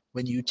made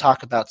when you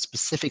talk about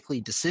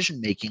specifically decision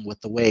making with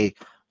the way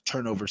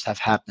turnovers have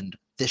happened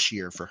this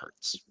year for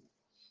Hurts.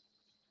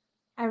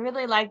 I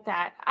really like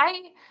that.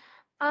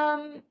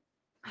 Um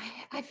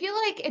I feel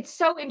like it's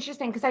so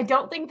interesting because I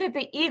don't think that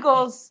the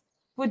Eagles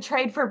would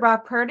trade for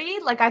Brock Purdy.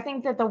 Like I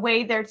think that the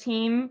way their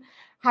team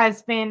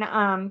has been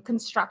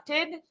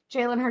constructed,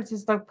 Jalen Hurts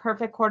is the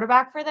perfect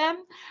quarterback for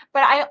them.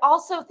 But I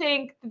also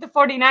think that the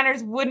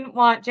 49ers wouldn't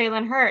want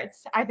Jalen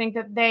Hurts. I think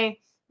that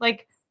they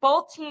like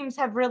both teams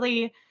have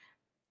really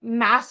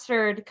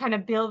mastered kind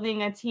of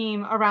building a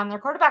team around their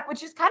quarterback,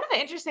 which is kind of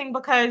interesting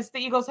because the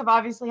Eagles have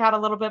obviously had a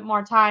little bit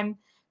more time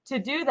to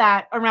do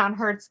that around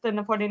Hurts than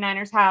the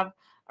 49ers have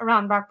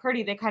around Brock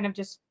Purdy. They kind of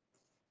just,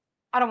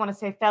 I don't want to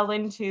say fell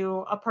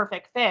into a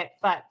perfect fit,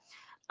 but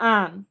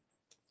um,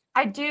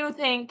 I do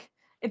think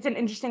it's an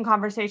interesting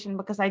conversation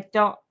because I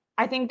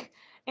think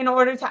in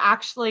order to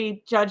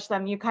actually judge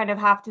them, you kind of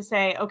have to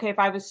say, okay, if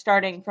I was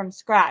starting from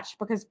scratch,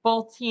 because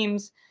both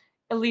teams,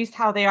 at least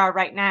how they are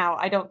right now,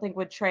 I don't think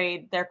would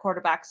trade their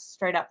quarterbacks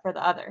straight up for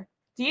the other.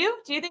 Do you?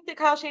 Do you think that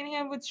Kyle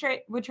Shanahan would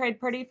trade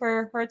Purdy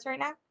for Hurts right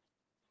now?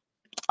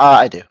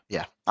 I do.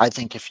 Yeah, I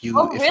think Oh, if you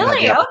had the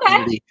really? Okay.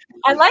 opportunity,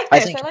 I like I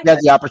this. think I if like you had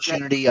this. the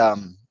opportunity,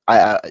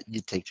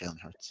 you'd take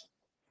Jalen Hurts.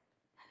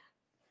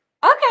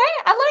 Okay,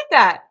 I like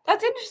that.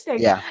 That's interesting.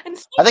 Yeah, And I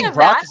speaking think of that,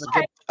 Brock is a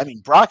good. I mean,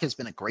 Brock has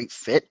been a great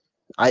fit.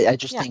 I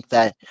just yeah, think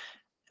that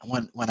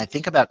when I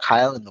think about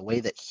Kyle and the way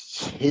that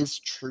his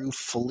true,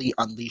 fully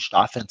unleashed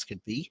offense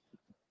could be,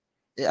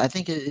 I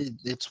think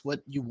it's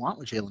what you want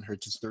with Jalen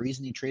Hurts. It's the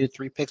reason he traded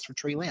 3 picks for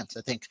Trey Lance.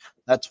 I think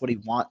that's what he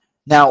want.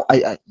 Now,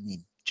 I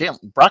mean,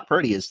 Brock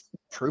Purdy has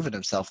proven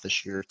himself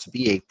this year to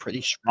be a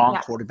pretty strong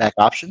yeah, quarterback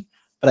option.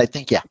 But I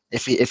think, yeah,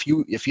 if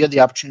you had the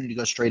opportunity to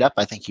go straight up,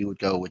 I think you would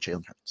go with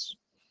Jalen Hurts.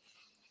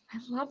 I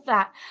love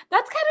that.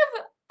 That's kind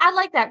of I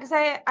like that because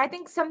I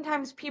think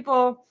sometimes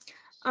people,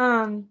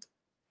 um,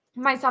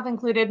 myself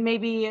included,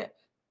 maybe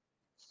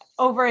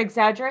over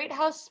exaggerate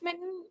how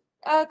smitten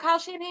Kyle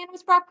Shanahan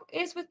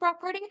is with Brock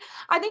Purdy.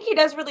 I think he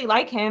does really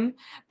like him,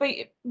 but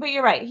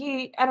you're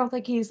right. I don't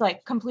think he's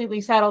like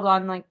completely settled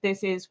on like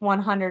this is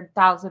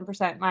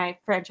 100,000% my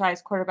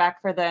franchise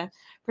quarterback for the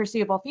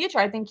foreseeable future.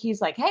 I think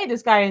he's like, hey,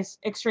 this guy is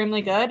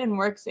extremely good and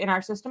works in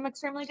our system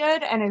extremely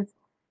good and is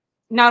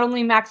not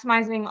only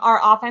maximizing our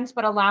offense,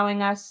 but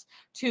allowing us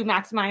to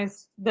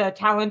maximize the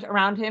talent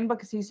around him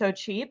because he's so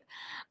cheap.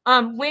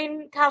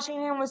 When Kyle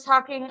Shanahan was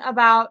talking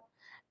about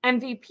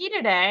MVP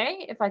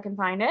today, if I can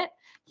find it,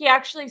 he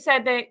actually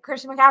said that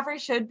Christian McCaffrey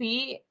should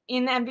be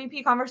in the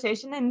MVP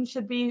conversation and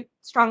should be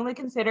strongly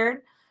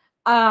considered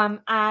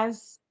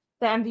as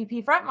the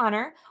MVP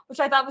frontrunner, which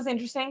I thought was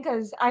interesting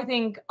because I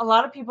think a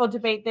lot of people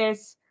debate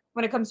this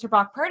when it comes to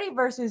Brock Purdy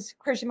versus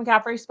Christian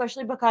McCaffrey,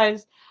 especially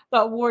because the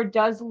award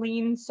does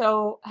lean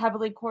so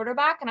heavily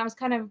quarterback. And I was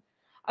going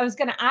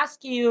to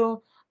ask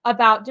you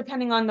about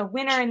depending on the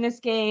winner in this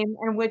game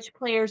and which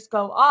players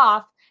go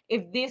off,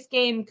 if this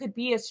game could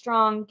be a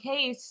strong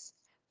case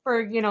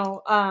for,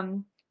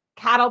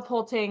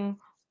 catapulting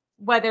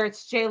whether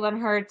it's Jalen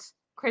Hurts,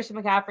 Christian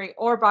McCaffrey,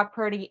 or Brock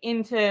Purdy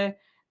into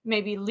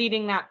maybe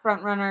leading that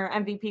front runner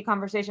MVP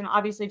conversation.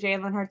 Obviously,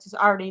 Jalen Hurts is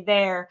already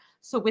there.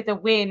 So with a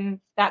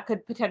win, that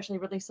could potentially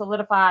really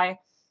solidify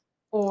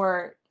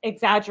or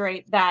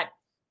exaggerate that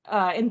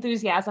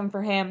enthusiasm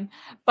for him.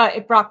 But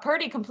if Brock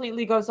Purdy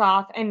completely goes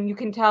off, and you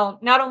can tell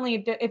not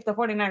only if the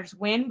 49ers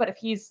win, but if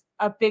he's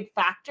a big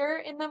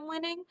factor in them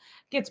winning,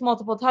 gets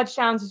multiple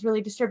touchdowns, is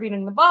really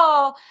distributing the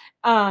ball,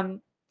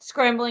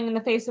 scrambling in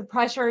the face of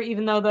pressure,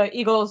 even though the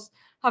Eagles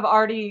have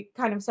already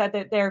kind of said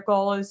that their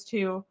goal is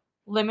to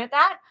limit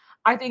that.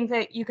 I think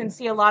that you can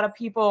see a lot of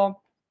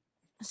people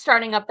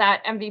starting up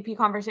that MVP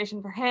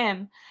conversation for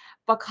him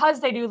because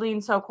they do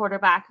lean so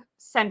quarterback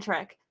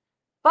centric.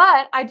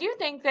 But I do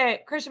think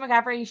that Christian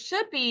McCaffrey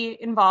should be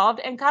involved.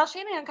 And Kyle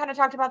Shanahan kind of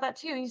talked about that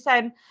too. He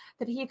said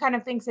that he kind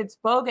of thinks it's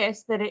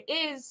bogus that it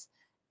is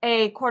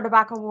a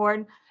quarterback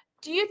award.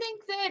 Do you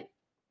think that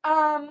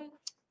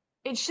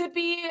it should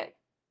be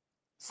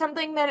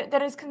something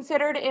that is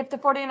considered if the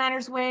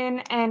 49ers win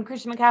and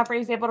Christian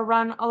McCaffrey is able to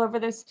run all over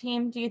this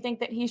team? Do you think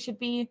that he should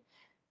be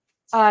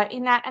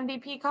in that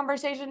MVP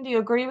conversation? Do you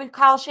agree with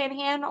Kyle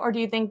Shanahan, or do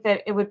you think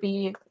that it would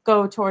be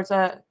go towards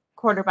a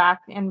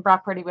quarterback and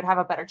Brock Purdy would have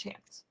a better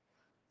chance?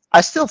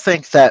 I still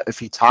think that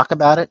if you talk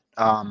about it,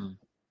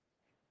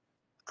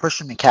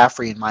 Christian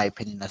McCaffrey, in my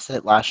opinion, I said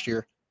it last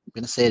year. I'm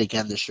going to say it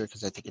again this year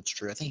because I think it's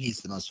true. I think he's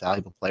the most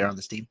valuable player on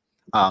this team.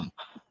 And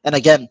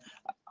again,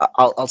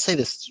 I'll say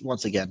this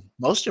once again.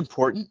 Most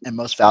important and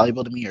most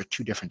valuable to me are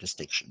two different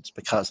distinctions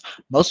because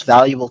most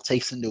valuable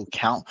takes into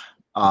account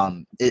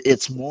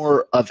it's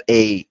more of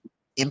a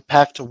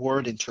impact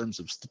award in terms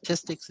of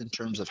statistics, in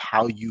terms of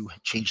how you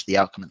change the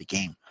outcome of the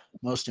game.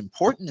 Most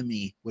important to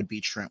me would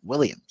be Trent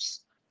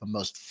Williams, but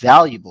most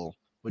valuable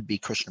would be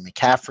Christian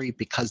McCaffrey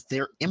because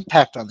their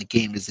impact on the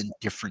game is in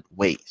different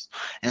ways.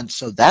 And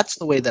so that's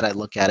the way that I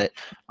look at it.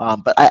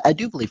 But I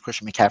do believe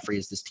Christian McCaffrey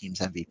is this team's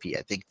MVP.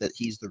 I think that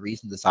he's the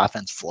reason this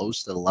offense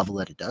flows to the level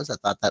that it does. I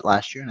thought that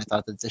last year, and I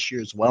thought that this year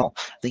as well.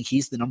 I think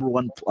he's the number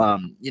one,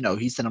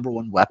 he's the number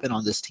one weapon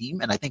on this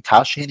team. And I think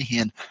Kyle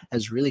Shanahan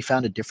has really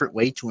found a different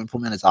way to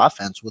implement his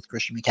offense with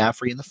Christian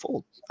McCaffrey in the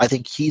fold. I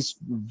think he's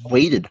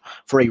waited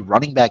for a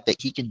running back that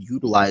he can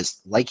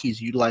utilize like he's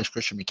utilized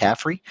Christian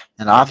McCaffrey.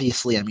 And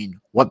obviously, I mean,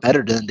 what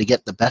better than to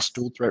get the best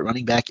dual threat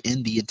running back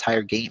in the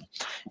entire game?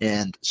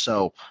 And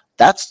so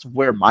that's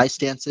where my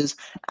stance is.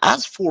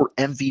 As for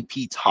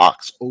MVP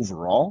talks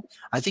overall,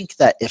 I think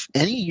that if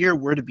any year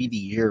were to be the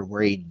year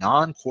where a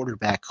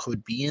non-quarterback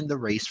could be in the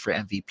race for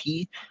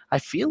MVP, I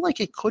feel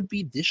like it could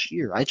be this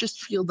year. I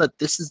just feel that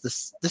this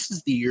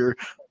is the year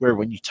where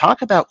when you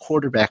talk about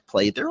quarterback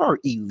play, there are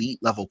elite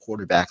level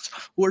quarterbacks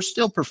who are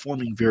still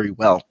performing very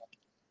well.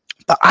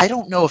 But I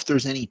don't know if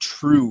there's any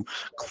true,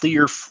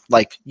 clear,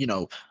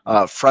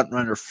 front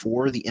runner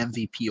for the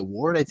MVP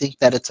award. I think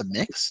that it's a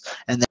mix,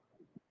 and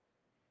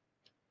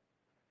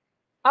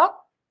Oh,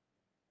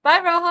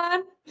 bye,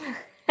 Rohan.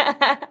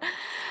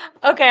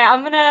 Okay,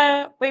 I'm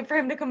gonna wait for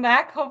him to come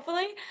back,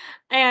 hopefully,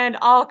 and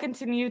I'll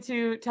continue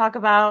to talk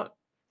about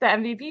the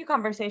MVP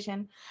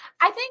conversation.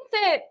 I think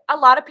that a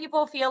lot of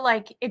people feel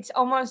like it's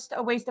almost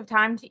a waste of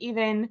time to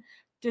even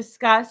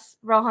discuss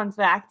Rohan's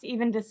back, to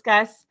even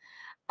discuss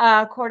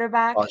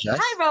quarterback. Hi, apologize.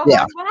 Yeah,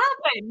 Rohan. What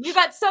happened? You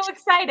got so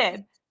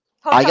excited.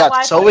 I Hotel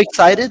got so Wi-Fi.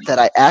 excited that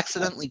I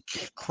accidentally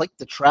clicked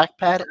the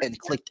trackpad and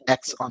clicked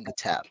X on the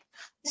tab.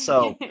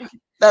 So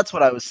that's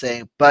what I was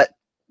saying. But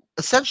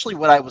essentially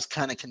what I was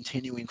kind of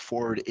continuing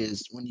forward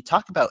is when you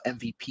talk about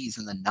MVPs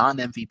in the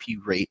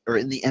non-MVP rate or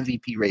in the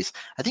MVP race,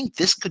 I think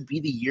this could be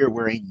the year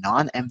where a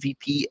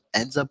non-MVP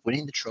ends up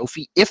winning the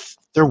trophy if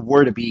there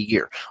were to be a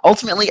year.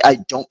 Ultimately, I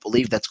don't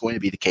believe that's going to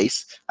be the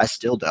case. I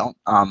still don't.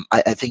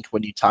 I think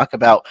when you talk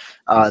about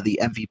the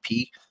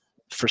MVP,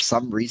 for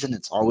some reason,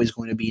 it's always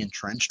going to be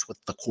entrenched with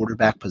the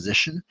quarterback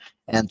position.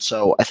 And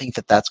so I think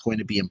that that's going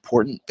to be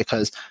important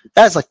because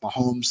guys like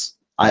Mahomes,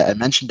 I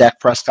mentioned Dak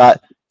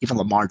Prescott, even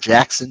Lamar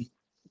Jackson.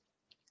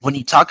 When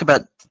you talk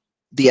about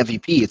the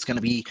MVP, it's going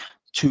to be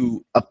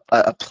to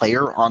a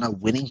player on a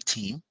winning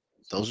team.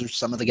 Those are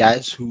some of the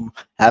guys who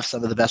have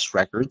some of the best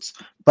records.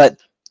 But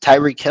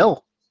Tyreek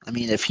Hill, I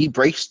mean, if he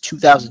breaks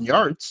 2,000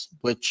 yards,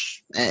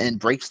 and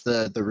breaks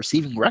the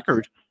receiving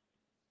record,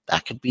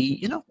 that could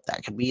be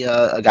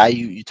a guy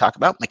you talk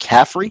about.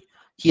 McCaffrey,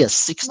 he has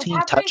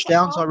 16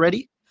 touchdowns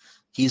already.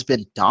 He's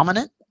been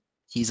dominant.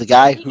 He's a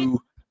guy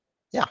who,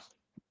 yeah.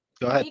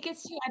 Go ahead. He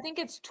gets to, I think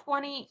it's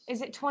 20,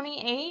 is it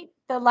 28?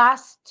 The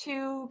last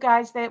two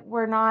guys that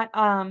were not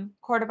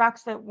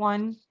quarterbacks that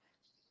won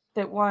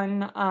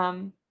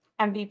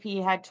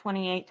MVP had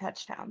 28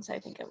 touchdowns, I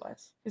think it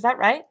was. Is that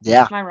right?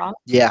 Yeah. Am I wrong?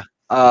 Yeah.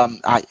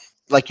 I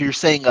like you're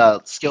saying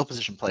skill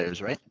position players,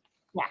 right?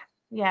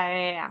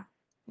 Yeah.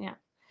 Yeah.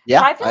 So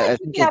I feel I like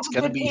think you have it's a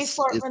gonna good be case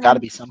for it it's for gotta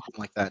them. be something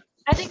like that.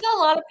 I think a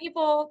lot of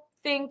people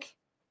think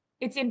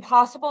it's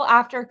impossible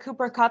after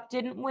Cooper Kupp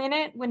didn't win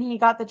it when he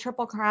got the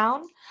Triple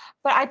Crown.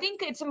 But I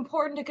think it's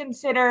important to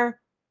consider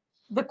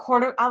the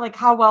like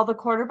how well the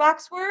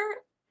quarterbacks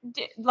were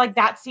like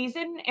that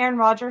season. Aaron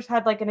Rodgers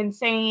had like an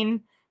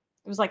insane,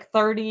 it was like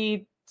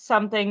 30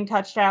 something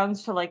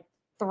touchdowns to like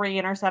 3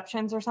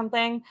 interceptions or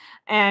something.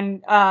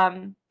 And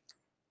the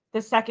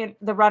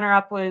runner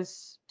up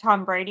was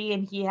Tom Brady,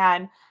 and he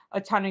had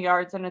a ton of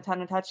yards and a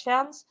ton of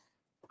touchdowns.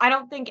 I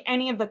don't think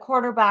any of the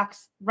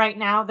quarterbacks right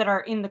now that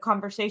are in the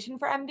conversation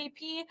for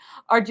MVP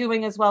are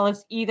doing as well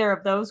as either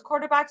of those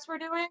quarterbacks were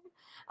doing.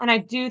 And I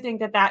do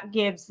think that that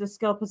gives the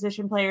skill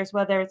position players,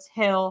 whether it's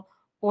Hill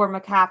or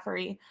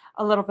McCaffrey,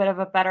 a little bit of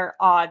a better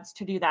odds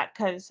to do that.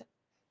 Because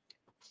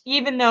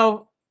even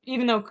though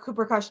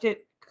Cooper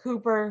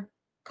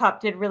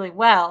Kupp did really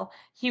well,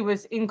 he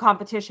was in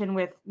competition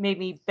with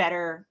maybe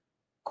better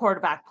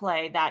quarterback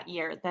play that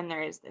year than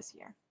there is this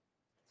year.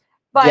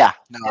 But yeah,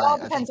 no, it all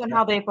depends on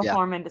how they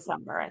perform in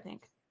December, I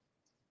think.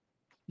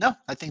 No,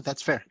 I think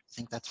that's fair.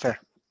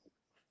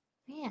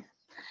 Yeah.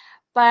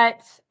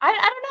 But I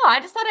don't know. I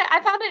just thought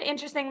I found it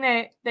interesting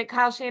that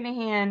Kyle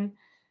Shanahan,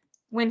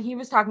 when he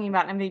was talking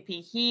about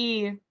MVP,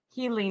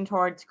 he leaned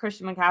towards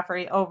Christian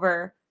McCaffrey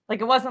over,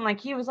 like, it wasn't like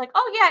he was like,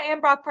 oh yeah, and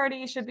Brock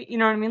Purdy should be, you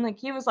know what I mean? Like,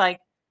 he was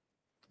like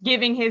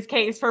giving his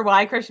case for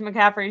why Christian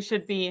McCaffrey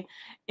should be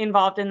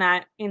involved in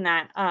that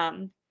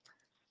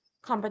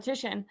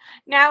competition.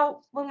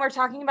 Now, when we're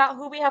talking about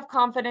who we have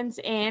confidence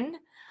in,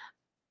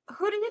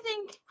 who do you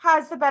think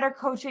has the better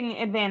coaching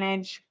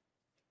advantage?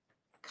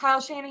 Kyle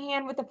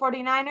Shanahan with the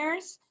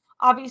 49ers.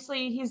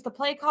 Obviously, he's the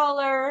play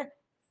caller,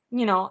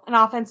 an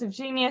offensive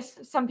genius,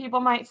 some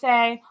people might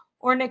say,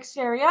 or Nick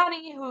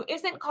Sirianni, who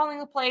isn't calling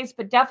the plays,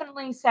 but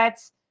definitely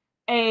sets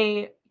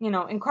a,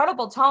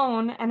 incredible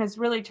tone and has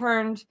really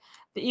turned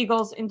the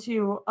Eagles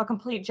into a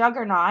complete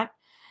juggernaut.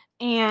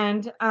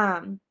 And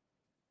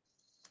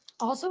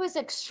also is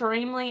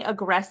extremely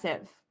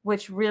aggressive,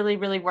 which really,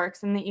 really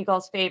works in the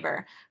Eagles'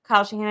 favor.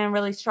 Kyle Shanahan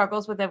really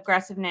struggles with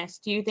aggressiveness.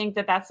 Do you think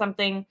that that's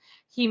something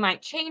he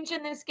might change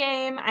in this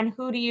game? And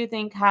who do you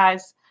think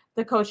has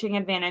the coaching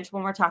advantage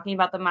when we're talking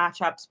about the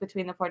matchups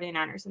between the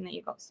 49ers and the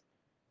Eagles?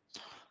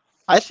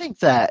 I think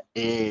that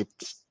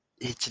it's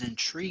an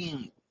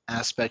intriguing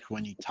aspect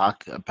when you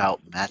talk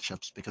about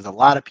matchups, because a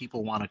lot of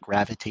people want to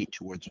gravitate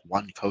towards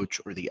one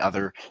coach or the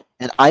other.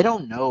 And I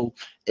don't know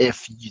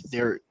if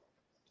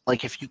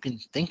if you can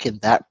think in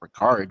that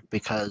regard,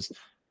 because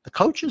the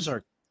coaches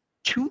are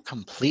two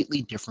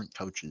completely different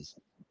coaches.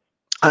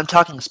 I'm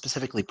talking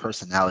specifically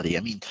personality.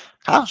 I mean,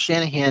 Kyle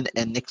Shanahan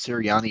and Nick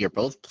Sirianni are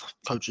both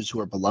coaches who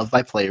are beloved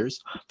by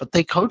players, but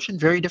they coach in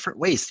very different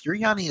ways.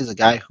 Sirianni is a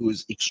guy who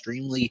is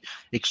extremely,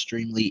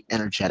 extremely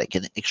energetic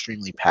and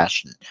extremely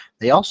passionate.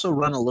 They also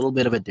run a little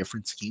bit of a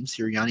different scheme.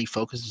 Sirianni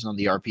focuses on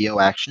the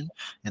RPO action,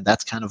 and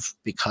that's kind of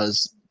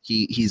because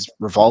he's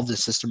revolved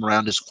his system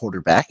around his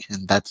quarterback,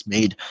 and that's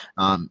made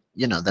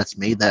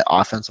that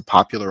offense a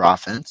popular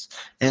offense.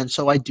 And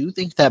so I do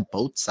think that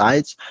both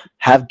sides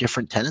have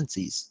different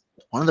tendencies.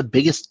 One of the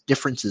biggest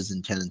differences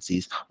in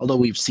tendencies, although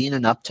we've seen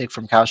an uptick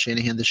from Kyle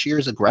Shanahan this year,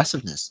 is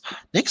aggressiveness.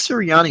 Nick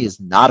Sirianni is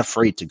not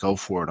afraid to go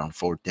for it on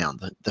fourth down.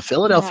 The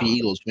Philadelphia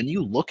Eagles, when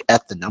you look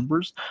at the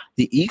numbers,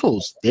 the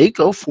Eagles, they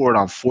go for it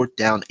on fourth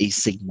down a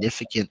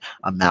significant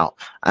amount.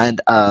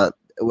 And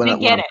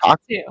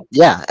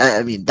yeah,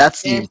 I mean,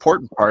 that's the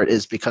important part,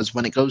 is because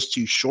when it goes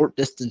to short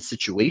distance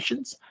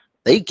situations,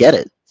 they get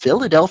it.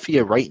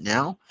 Philadelphia right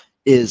now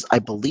is, I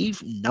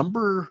believe,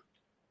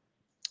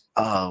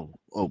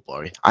 oh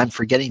boy, I'm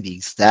forgetting the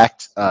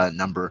exact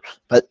number,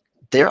 but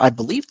I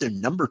believe they're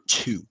number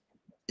 2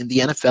 in the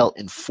NFL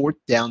in fourth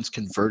downs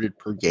converted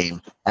per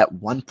game at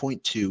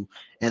 1.2,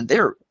 and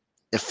their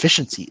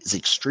efficiency is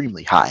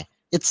extremely high.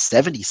 It's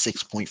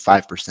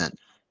 76.5%.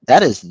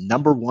 That is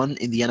number 1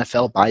 in the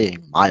NFL by a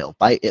mile,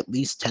 by at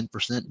least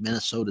 10%.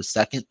 Minnesota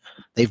second.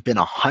 They've been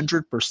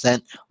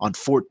 100% on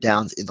fourth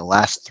downs in the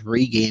last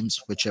 3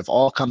 games, which have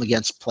all come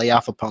against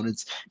playoff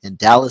opponents in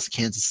Dallas,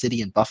 Kansas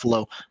City, and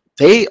Buffalo.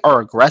 They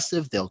are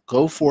aggressive. They'll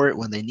go for it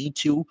when they need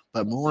to,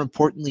 but more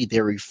importantly,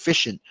 they're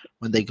efficient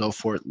when they go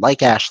for it.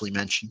 Like Ashley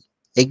mentioned,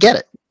 they get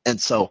it. And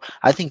so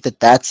I think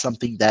that that's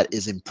something that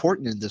is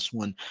important in this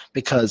one,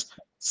 because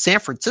San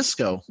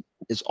Francisco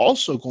is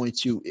also going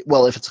to,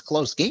 well, if it's a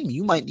close game,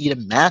 you might need to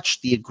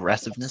match the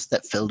aggressiveness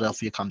that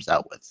Philadelphia comes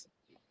out with.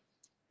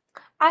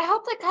 I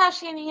hope that Kyle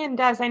Shanahan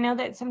does. I know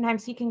that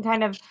sometimes he can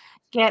kind of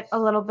get a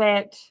little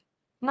bit,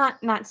 not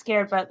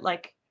scared, but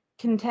like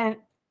content,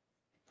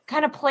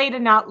 kind of play to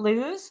not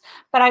lose.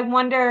 But I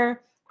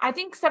wonder, I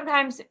think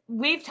sometimes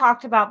we've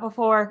talked about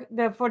before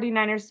the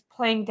 49ers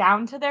playing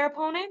down to their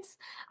opponents.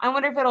 I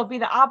wonder if it'll be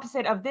the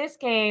opposite of this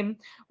game,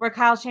 where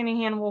Kyle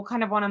Shanahan will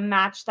kind of want to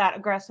match that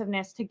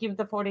aggressiveness to give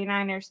the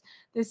 49ers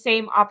the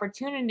same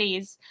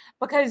opportunities,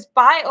 because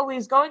by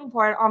always going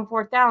for it on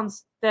fourth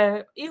downs,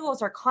 the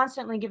Eagles are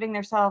constantly giving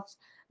themselves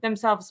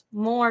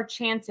more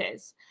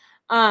chances.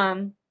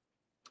 Sirianni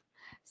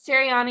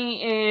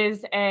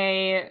is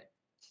a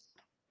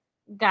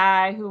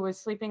guy who was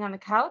sleeping on the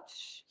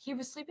couch. He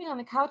was sleeping on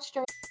the couch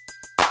during.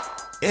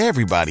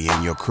 Everybody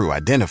in your crew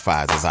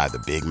identifies as either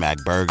Big Mac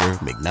Burger,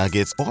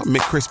 McNuggets, or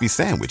McCrispy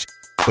Sandwich.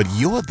 But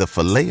you're the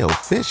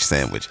Filet-O-Fish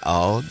Sandwich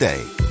all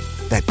day.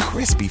 That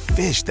crispy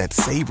fish, that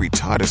savory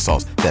tartar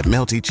sauce, that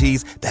melty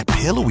cheese, that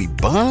pillowy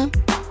bun.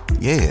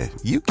 Yeah,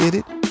 you get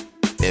it.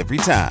 Every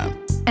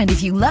time. And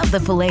if you love the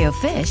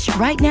Filet-O-Fish,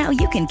 right now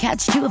you can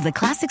catch 2 of the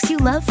classics you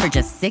love for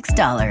just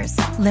 $6.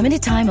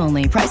 Limited time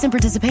only. Price and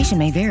participation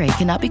may vary.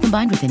 Cannot be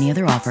combined with any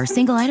other offer.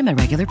 Single item at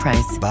regular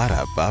price.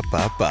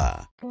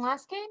 Ba-da-ba-ba-ba.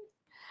 Last game?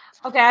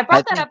 Okay, I I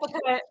brought that think up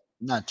because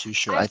not too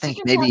sure. I I think think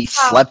it maybe he was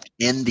about slept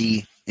in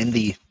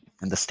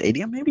the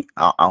stadium. Maybe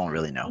I don't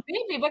really know.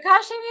 maybe, but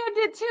Kyle Shanahan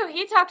did too.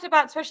 He talked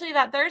about, especially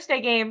that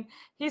Thursday game.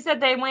 He said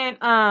they went,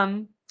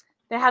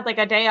 they had like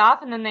a day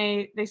off and then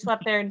they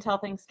slept there until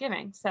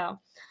Thanksgiving. So,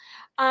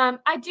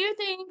 I do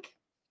think,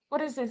 what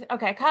is this?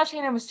 Okay, Kyle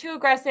Shanahan was too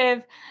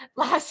aggressive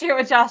last year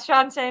with Josh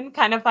Johnson.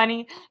 Kind of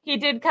funny. He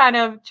did kind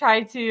of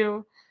try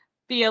to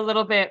be a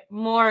little bit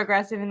more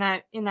aggressive in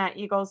that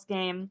Eagles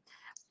game,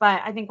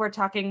 but I think we're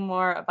talking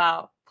more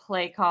about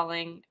play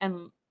calling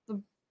and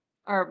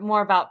or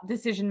more about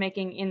decision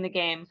making in the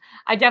game.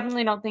 I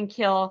definitely don't think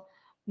he'll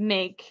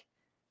make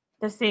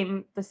the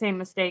same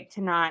mistake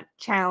to not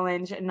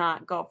challenge and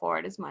not go for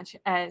it as much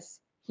as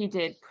he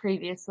did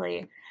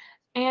previously.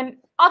 And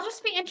I'll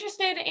just be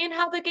interested in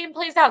how the game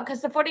plays out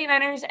because the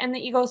 49ers and the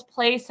Eagles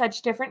play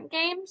such different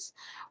games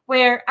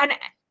where and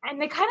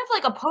they kind of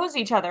like oppose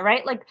each other,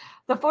 right? Like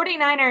the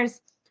 49ers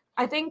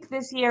I think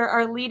this year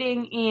are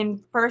leading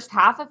in first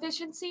half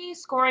efficiency,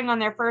 scoring on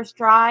their first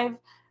drive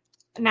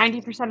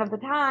 90% of the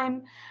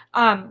time,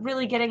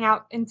 really getting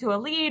out into a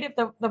lead. If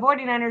the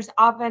 49ers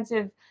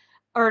offensive,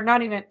 or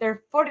not even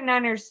their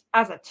 49ers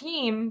as a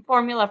team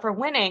formula for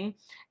winning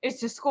is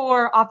to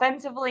score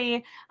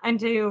offensively and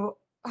to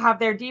have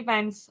their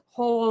defense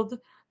hold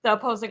the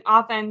opposing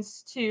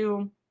offense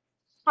to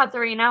a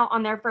 3 and out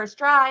on their first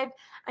drive.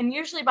 And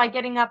usually by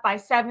getting up by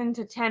 7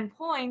 to 10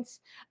 points,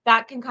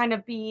 that can kind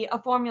of be a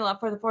formula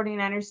for the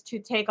 49ers to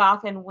take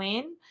off and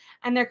win.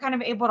 And they're kind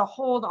of able to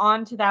hold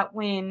on to that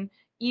win,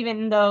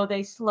 even though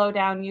they slow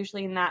down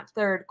usually in that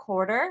third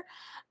quarter,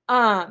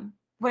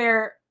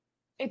 where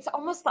it's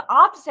almost the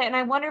opposite. And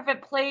I wonder if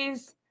it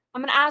plays,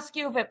 I'm going to ask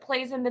you if it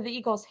plays into the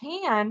Eagles'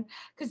 hand,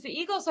 because the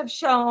Eagles have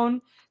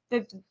shown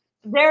that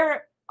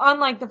they're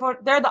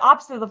they're the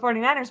opposite of the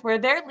 49ers, where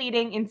they're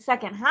leading in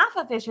second half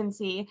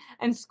efficiency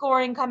and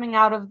scoring coming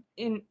out of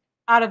the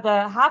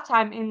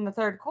halftime in the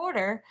third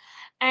quarter.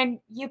 And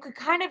you could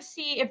kind of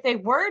see if they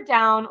were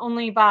down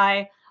only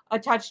by a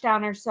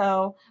touchdown or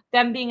so,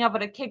 them being able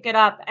to kick it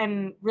up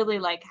and really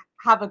like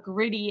have a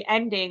gritty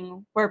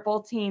ending where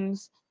both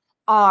teams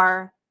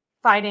are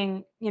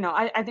fighting.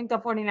 I think the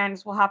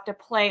 49ers will have to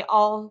play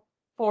all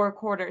 4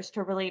 quarters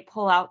to really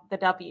pull out the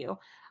W.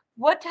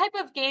 What type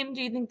of game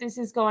do you think this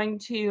is going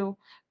to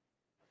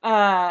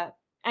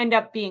end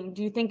up being?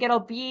 Do you think it'll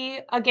be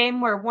a game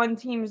where one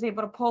team is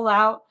able to pull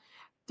out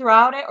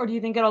throughout it, or do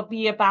you think it'll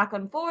be a back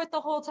and forth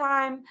the whole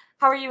time?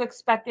 How are you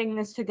expecting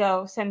this to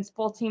go since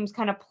both teams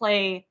kind of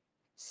play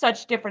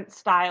such different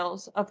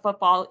styles of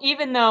football,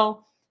 even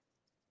though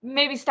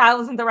maybe style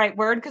isn't the right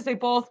word because they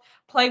both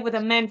play with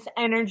immense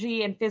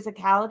energy and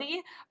physicality,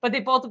 but they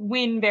both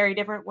win very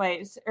different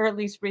ways, or at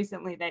least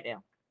recently they do.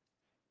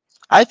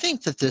 I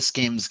think that this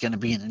game is going to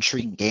be an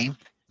intriguing game.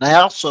 And I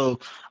also,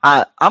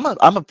 I'm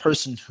a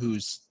person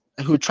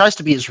who tries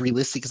to be as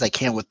realistic as I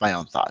can with my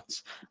own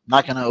thoughts. I'm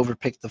not going to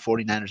overpick the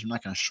 49ers. I'm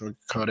not going to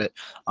sugarcoat it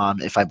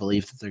if I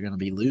believe that they're going to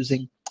be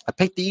losing. I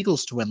picked the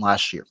Eagles to win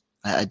last year.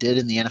 I did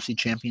in the NFC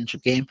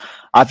Championship game.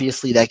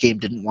 Obviously, that game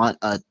didn't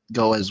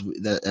go as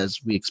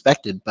we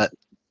expected, but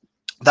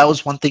that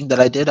was one thing that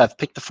I did. I've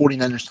picked the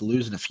 49ers to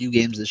lose in a few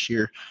games this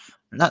year.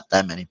 Not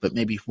that many, but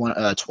maybe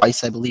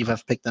twice, I believe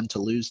I've picked them to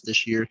lose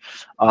this year.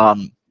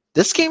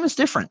 This game is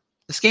different.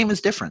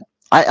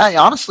 I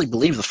honestly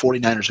believe the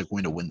 49ers are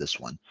going to win this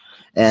one.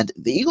 And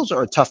the Eagles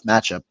are a tough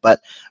matchup,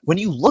 but when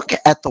you look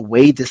at the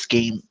way this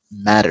game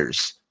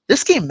matters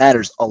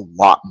a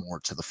lot more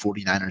to the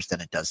 49ers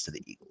than it does to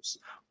the Eagles.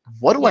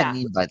 What do I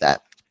mean by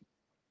that?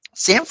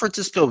 San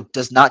Francisco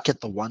does not get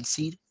the 1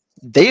 seed.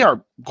 They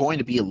are going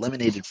to be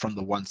eliminated from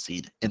the 1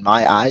 seed, in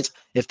my eyes,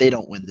 if they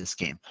don't win this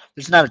game.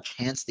 There's not a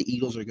chance the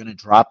Eagles are going to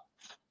drop,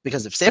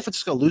 because if San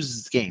Francisco loses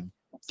this game,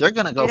 they're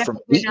going to go from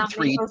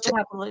 8-3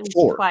 to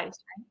 4. Twice,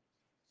 right?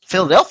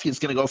 Philadelphia is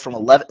going to go from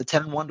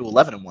 10-1 to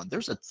 11-1.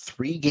 There's a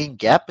 3-game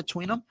gap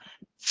between them.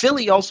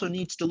 Philly also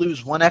needs to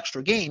lose 1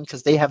 extra game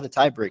because they have the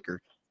tiebreaker.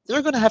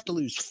 They're going to have to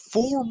lose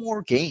 4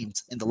 more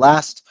games in the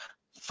last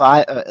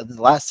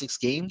 6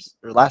 games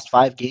or last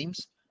 5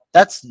 games.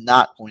 That's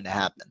not going to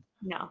happen.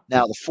 No.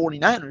 Now, the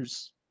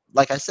 49ers,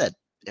 like I said,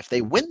 if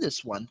they win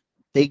this one,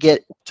 they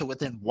get to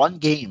within 1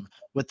 game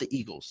with the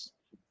Eagles,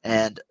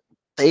 and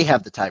they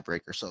have the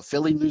tiebreaker. So if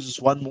Philly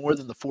loses 1 more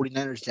than the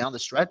 49ers down the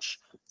stretch,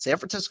 San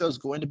Francisco is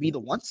going to be the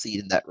 1 seed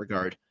in that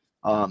regard.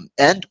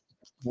 And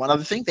one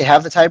other thing, they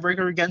have the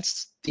tiebreaker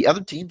against the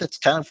other team that's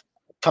kind of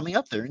coming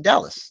up there in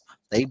Dallas.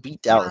 They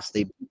beat Dallas.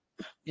 They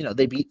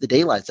beat the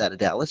daylights out of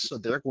Dallas, so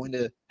they're going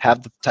to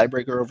have the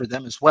tiebreaker over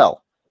them as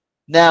well.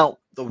 Now,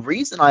 the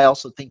reason I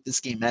also think this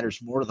game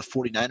matters more to the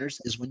 49ers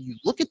is when you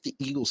look at the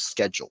Eagles'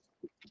 schedule.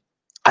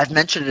 I've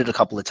mentioned it a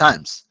couple of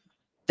times.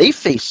 They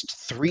faced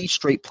 3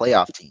 straight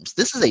playoff teams.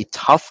 This is a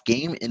tough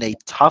game and a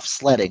tough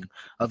sledding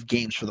of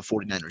games for the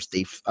 49ers.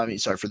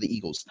 For the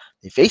Eagles.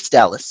 They faced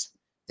Dallas.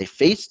 They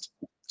faced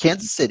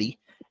Kansas City,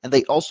 and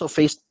they also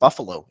faced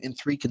Buffalo in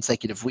 3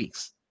 consecutive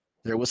weeks.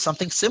 There was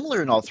something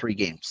similar in all 3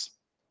 games.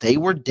 They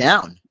were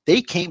down.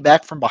 They came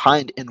back from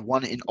behind and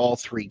won in all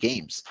 3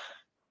 games.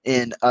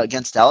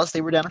 Against Dallas,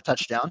 they were down a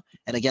touchdown,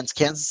 and against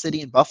Kansas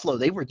City and Buffalo,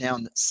 they were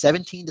down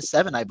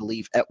 17-7, I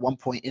believe, at one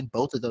point in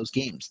both of those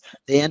games.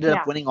 They ended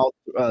up winning all.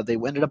 They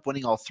ended up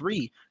winning all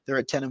 3. They're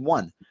at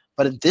 10-1.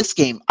 But in this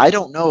game, I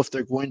don't know if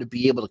they're going to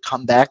be able to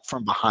come back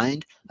from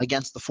behind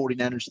against the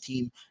 49ers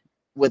team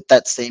with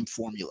that same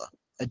formula.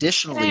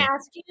 Additionally, can I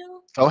ask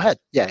you? Go ahead.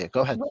 Yeah,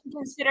 go ahead. When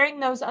considering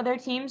those other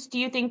teams, do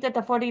you think that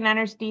the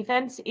 49ers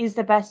defense is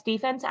the best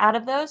defense out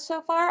of those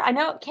so far? I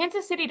know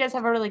Kansas City does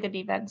have a really good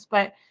defense,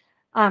 but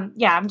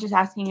yeah, I'm just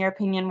asking your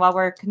opinion while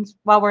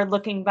we're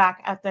looking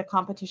back at the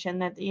competition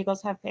that the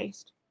Eagles have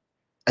faced.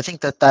 I think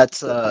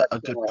that's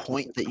a good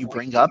point that you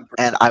bring up,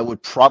 and I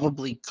would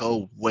probably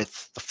go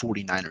with the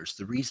 49ers.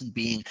 The reason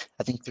being,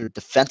 I think their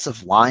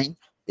defensive line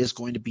is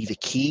going to be the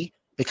key,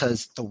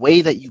 because the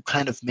way that you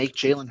kind of make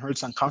Jalen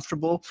Hurts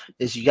uncomfortable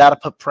is you got to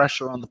put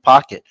pressure on the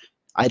pocket.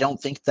 I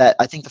think the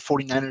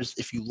 49ers,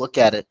 if you look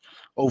at it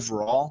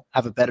overall,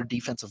 have a better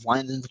defensive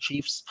line than the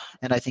Chiefs,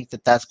 and I think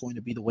that's going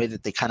to be the way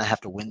that they kind of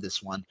have to win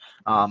this one.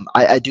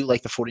 I do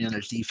like the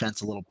 49ers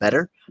defense a little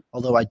better,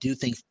 although I do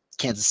think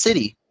Kansas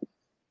City,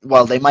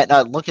 while they might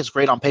not look as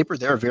great on paper,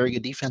 they're a very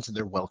good defense and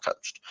they're well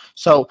coached.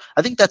 So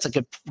I think that's a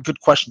good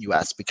question you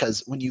asked,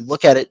 because when you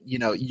look at it,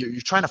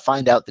 you're trying to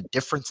find out the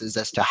differences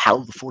as to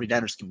how the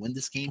 49ers can win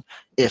this game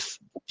if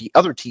the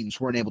other teams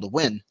weren't able to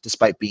win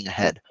despite being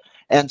ahead.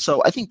 And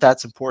so I think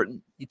that's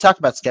important. You talk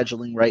about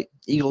scheduling, right?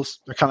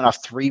 Eagles, they're coming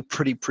off 3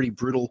 pretty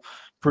brutal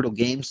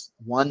games.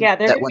 One that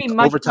went to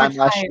overtime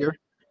last year,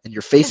 and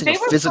you're facing a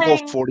physical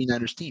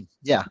 49ers team.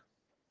 Yeah.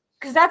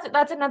 Because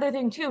that's another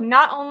thing too.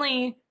 Not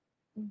only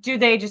do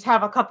they just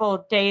have a couple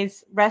of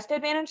days rest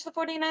advantage, the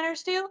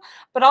 49ers do,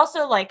 but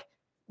also like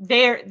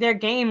their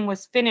game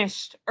was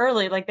finished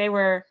early. Like they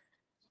were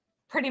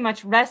pretty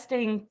much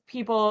resting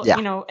people,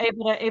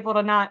 able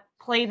to not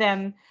play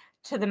them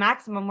to the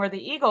maximum, where the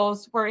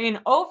Eagles were in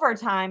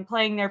overtime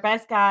playing their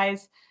best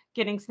guys,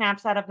 getting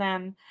snaps out of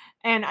them.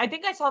 And I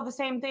think I saw the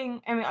same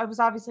thing. I mean, I was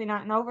obviously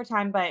not in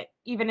overtime, but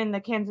even in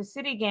the Kansas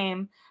City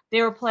game,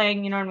 they were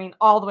playing,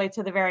 all the way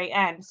to the very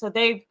end. So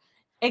they've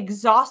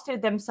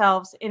exhausted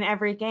themselves in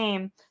every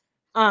game.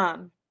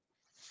 And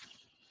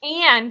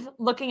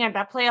looking at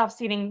that playoff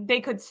seeding,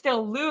 they could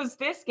still lose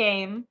this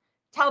game,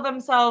 tell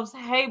themselves,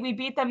 hey, we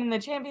beat them in the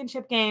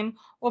championship game.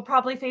 We'll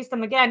probably face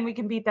them again. We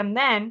can beat them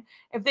then.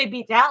 If they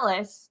beat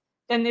Dallas,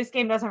 then this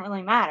game doesn't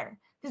really matter.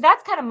 Because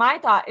that's kind of my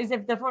thought, is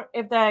if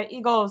the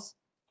Eagles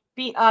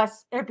beat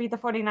us or beat the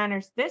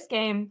 49ers this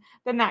game,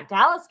 then that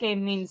Dallas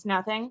game means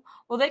nothing.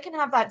 Well, they can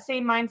have that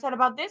same mindset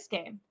about this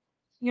game.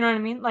 You know what I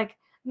mean? Like,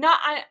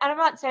 I'm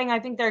not saying I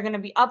think they're going to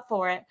be up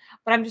for it,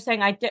 but I'm just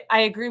saying I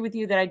agree with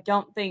you that I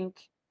don't think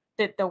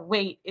that the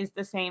weight is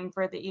the same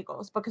for the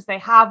Eagles, because they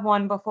have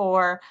won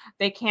before.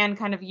 They can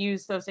kind of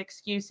use those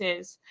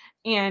excuses,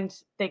 and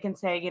they can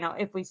say,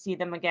 if we see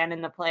them again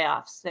in the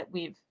playoffs, that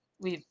we've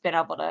been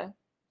able to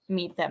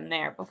meet them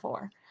there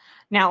before.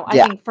 Now,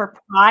 I think for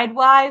pride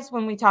wise,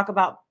 when we talk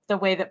about the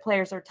way that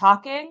players are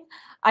talking,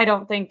 I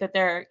don't think that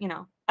they're,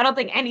 I don't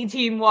think any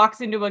team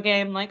walks into a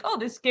game like, oh,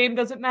 this game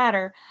doesn't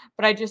matter.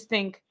 But I just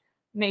think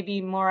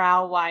maybe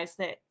morale-wise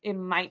that it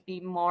might be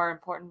more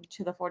important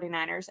to the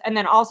 49ers. And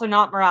then also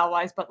not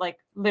morale-wise, but like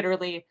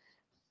literally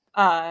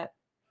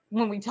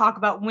when we talk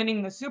about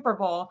winning the Super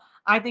Bowl,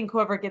 I think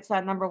whoever gets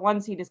that number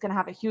 1 seed is going to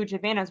have a huge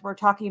advantage. We're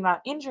talking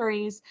about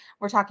injuries.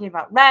 We're talking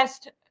about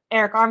rest.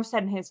 Eric Armstead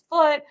and his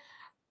foot.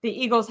 The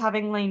Eagles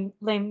having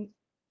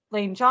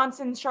Lane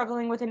Johnson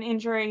struggling with an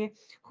injury.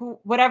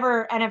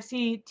 Whatever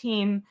NFC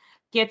team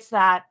gets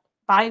that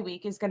bye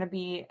week is going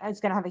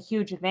to have a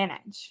huge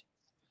advantage.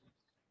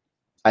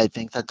 I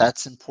think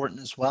that's important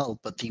as well.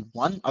 But the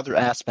one other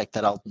aspect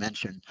that I'll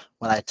mention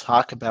when I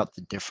talk about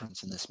the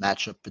difference in this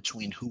matchup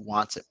between who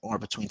wants it, or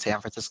between San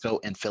Francisco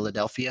and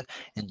Philadelphia,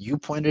 and you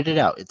pointed it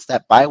out, it's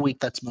that bye week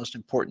that's most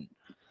important.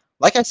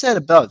 Like I said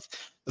above,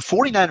 the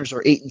 49ers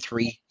are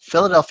 8-3.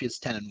 Philadelphia is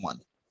 10-1.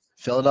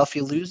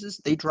 Philadelphia loses,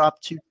 they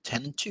drop to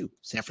 10-2.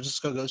 San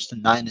Francisco goes to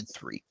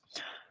 9-3.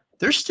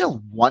 There's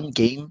still 1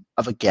 game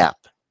of a gap.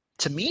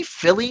 To me,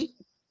 Philly,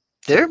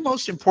 their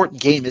most important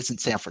game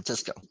isn't San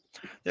Francisco.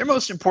 Their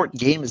most important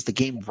game is the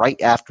game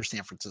right after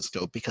San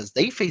Francisco, because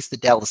they face the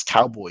Dallas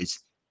Cowboys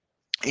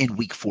in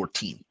Week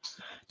 14.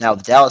 Now,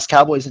 the Dallas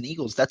Cowboys and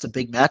Eagles, that's a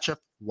big matchup.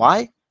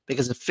 Why?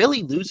 Because if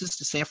Philly loses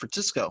to San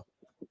Francisco,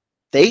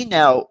 they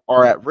now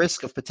are at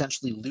risk of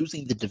potentially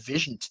losing the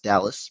division to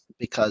Dallas,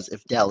 because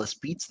if Dallas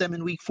beats them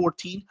in Week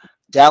 14,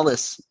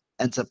 Dallas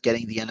ends up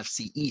getting the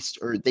NFC East,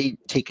 or they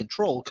take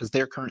control, because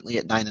they're currently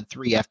at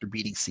 9-3 after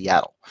beating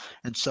Seattle.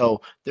 And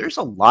so there's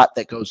a lot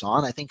that goes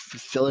on. I think for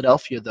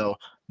Philadelphia, though,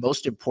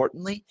 most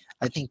importantly,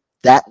 I think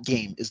that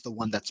game is the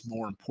one that's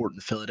more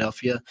important to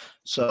Philadelphia.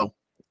 So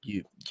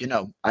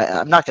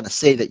I'm not going to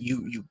say that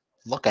you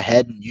look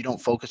ahead and you don't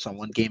focus on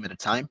 1 game at a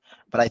time,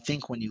 but I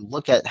think when you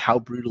look at how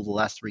brutal the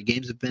last 3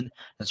 games have been,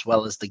 as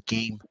well as the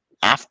game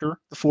after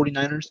the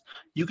 49ers,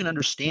 you can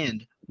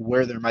understand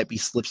where there might be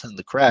slips in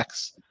the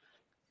cracks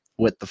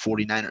with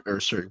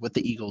with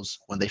the Eagles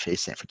when they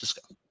face San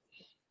Francisco.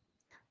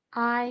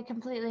 I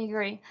completely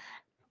agree.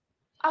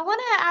 I want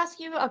to ask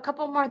you a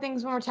couple more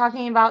things when we're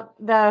talking about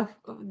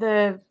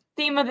the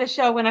theme of the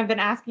show, when I've been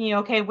asking you,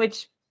 okay,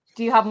 which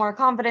do you have more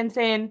confidence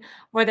in,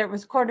 whether it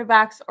was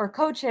quarterbacks or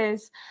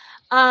coaches?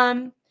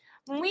 When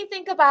we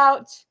think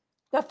about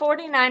the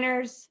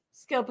 49ers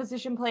skill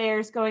position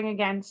players going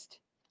against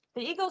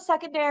the Eagles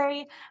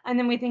secondary, and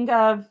then we think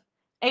of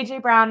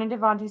AJ Brown and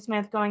Devontae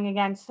Smith going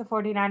against the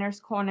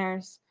 49ers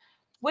corners,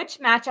 which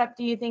matchup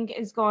do you think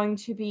is going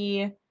to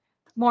be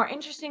more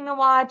interesting to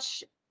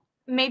watch?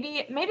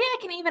 Maybe I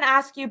can even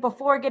ask you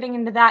before getting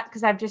into that,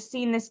 because I've just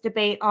seen this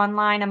debate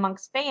online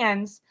amongst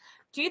fans.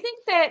 Do you think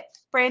that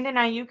Brandon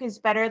Ayuk is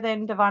better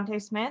than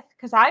Devontae Smith?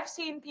 Because I've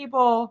seen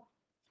people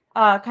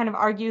kind of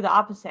argue the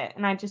opposite,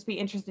 and I'd just be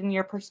interested in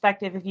your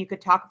perspective if you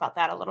could talk about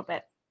that a little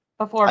bit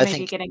before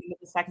getting into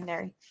the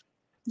secondary.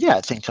 Yeah,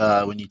 I think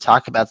when you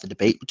talk about the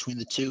debate between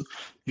the two,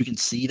 you can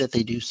see that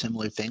they do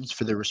similar things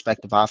for their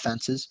respective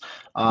offenses.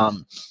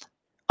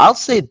 I'll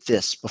say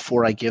this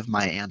before I give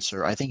my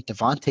answer. I think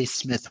Devontae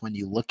Smith, when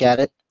you look at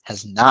it,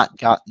 has not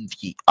gotten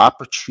the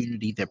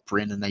opportunity that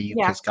Brandon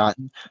Ayuk has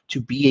gotten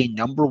to be a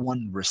number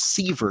one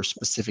receiver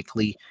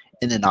specifically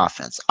in an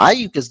offense.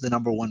 Ayuk is the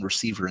number one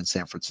receiver in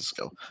San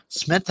Francisco.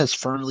 Smith has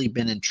firmly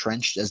been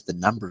entrenched as the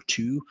number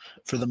two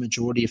for the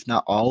majority, if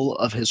not all,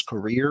 of his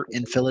career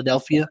in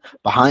Philadelphia,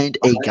 behind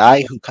a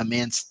guy who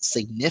commands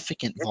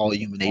significant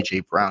volume in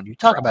A.J. Brown. You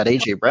talk about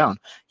A.J. Brown,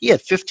 he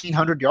had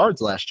 1,500 yards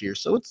last year,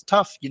 so it's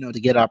tough, to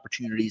get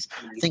opportunities.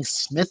 I think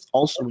Smith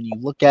also, when you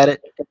look at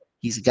it,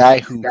 he's a guy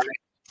who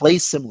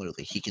plays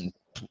similarly.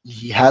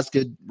 He has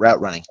good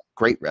route running,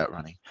 great route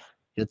running,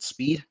 good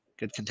speed,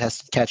 good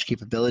contested catch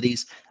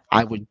capabilities.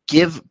 I would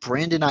give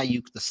Brandon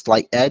Ayuk the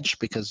slight edge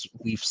because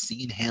we've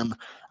seen him.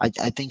 I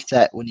think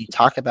that when you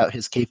talk about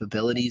his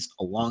capabilities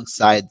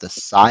alongside the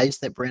size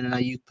that Brandon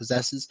Ayuk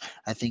possesses,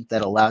 I think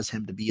that allows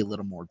him to be a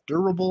little more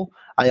durable.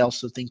 I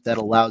also think that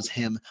allows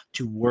him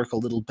to work a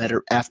little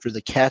better after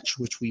the catch,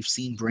 which we've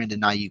seen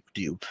Brandon Ayuk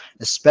do,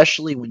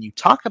 especially when you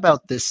talk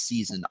about this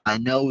season. I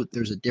know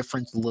there's a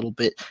difference a little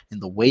bit in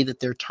the way that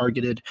they're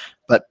targeted,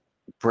 but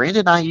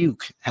Brandon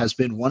Ayuk has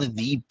been one of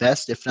the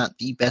best, if not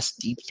the best,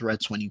 deep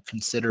threats when you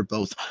consider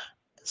both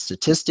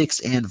statistics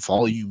and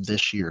volume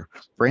this year.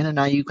 Brandon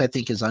Ayuk, I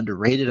think, is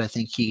underrated. I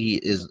think he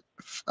is,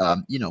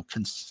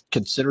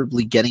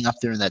 considerably getting up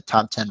there in that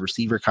top 10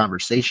 receiver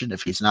conversation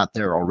if he's not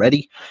there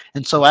already.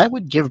 And so I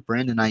would give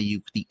Brandon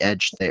Ayuk the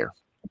edge there.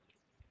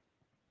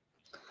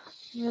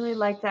 Really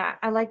like that.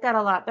 I like that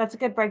a lot. That's a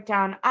good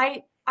breakdown.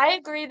 I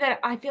agree that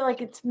I feel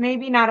like it's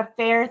maybe not a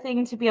fair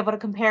thing to be able to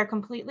compare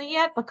completely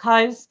yet,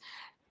 because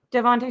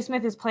Devontae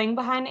Smith is playing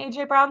behind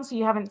AJ Brown, so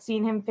you haven't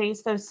seen him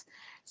face those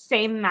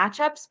same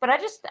matchups. But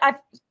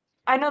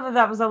I know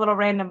that was a little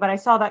random, but I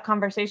saw that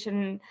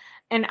conversation,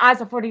 and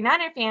as a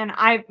 49er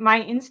fan,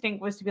 my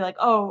instinct was to be like,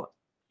 oh,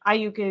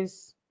 Ayuk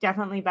is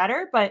definitely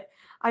better, but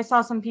I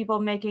saw some people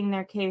making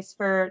their case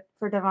for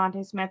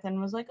Devontae Smith and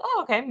was like, oh,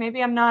 okay,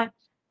 maybe I'm not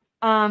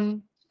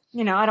I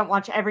don't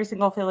watch every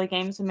single Philly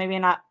game, so maybe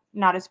I'm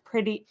not as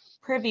privy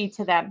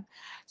to them.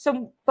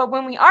 So, but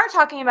when we are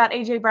talking about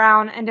AJ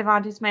Brown and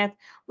Devontae Smith,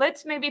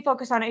 let's maybe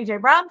focus on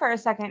AJ Brown for a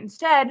second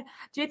instead.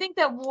 Do you think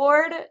that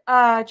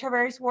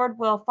Charvarius Ward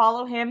will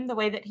follow him the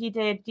way that he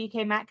did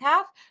DK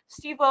Metcalf?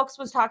 Steve Wilks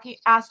was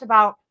asked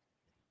about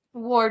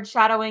Ward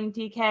shadowing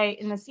DK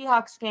in the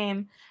Seahawks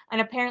game,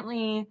 and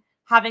apparently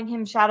having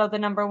him shadow the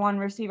number one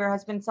receiver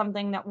has been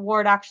something that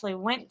Ward actually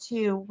went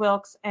to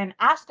Wilks and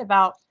asked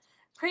about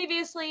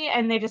previously,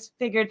 and they just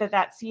figured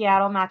that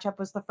Seattle matchup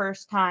was the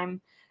first time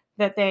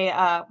that they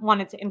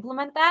wanted to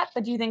implement that.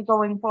 But do you think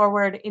going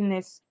forward in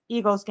this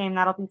Eagles game,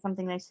 that'll be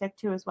something they stick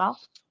to as well?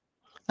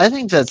 I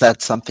think that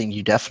that's something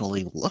you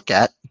definitely look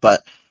at,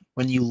 but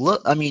when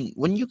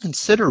you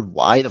consider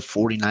why the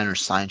 49ers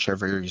signed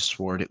Charvarius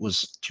Ward, it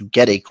was to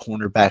get a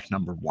cornerback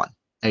number one,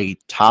 a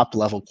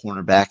top-level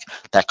cornerback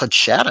that could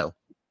shadow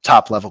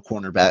top-level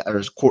cornerback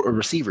or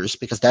receivers,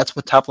 because that's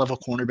what top-level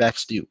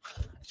cornerbacks do.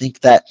 I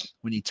think that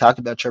when you talk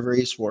about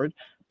Charvarius Ward,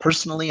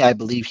 personally, I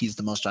believe he's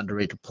the most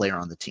underrated player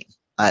on the team.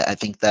 I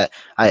think that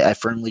I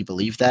firmly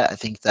believe that. I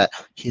think that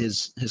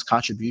his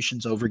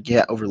contributions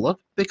get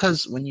overlooked,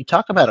 because when you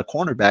talk about a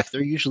cornerback,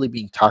 they're usually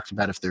being talked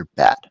about if they're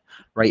bad,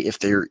 right? If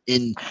they're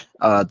in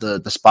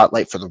the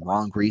spotlight for the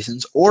wrong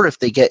reasons, or if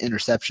they get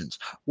interceptions.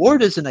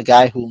 Ward isn't a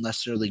guy who will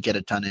necessarily get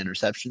a ton of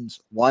interceptions.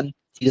 One,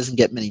 he doesn't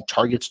get many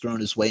targets thrown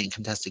his way in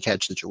contested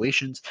catch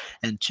situations,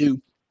 and two,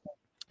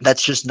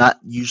 that's just not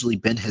usually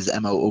been his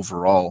MO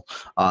overall,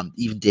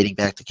 even dating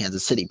back to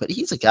Kansas City. But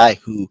he's a guy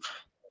who,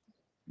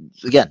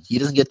 again, he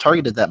doesn't get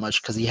targeted that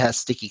much because he has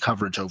sticky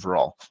coverage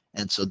overall.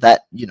 And so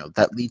that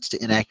leads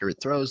to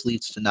inaccurate throws,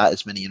 leads to not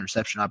as many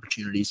interception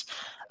opportunities.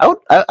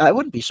 I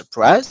wouldn't be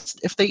surprised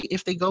if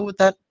they go with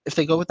that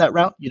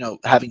route,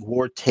 having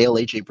Ward tail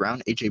AJ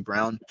Brown. AJ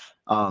Brown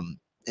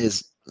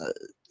is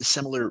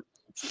similar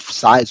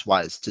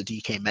size-wise to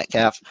DK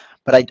Metcalf,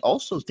 but I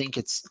also think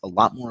it's a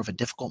lot more of a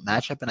difficult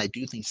matchup, and I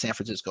do think San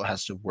Francisco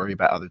has to worry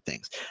about other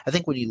things. I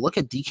think when you look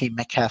at DK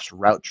Metcalf's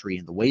route tree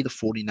and the way the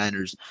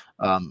 49ers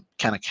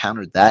kind of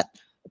countered that,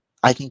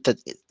 I think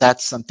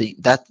that's something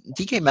that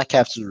DK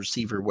Metcalf's a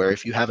receiver where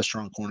if you have a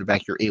strong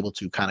cornerback, you're able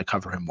to kind of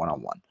cover him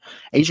one-on-one.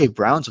 AJ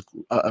Brown's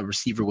a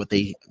receiver with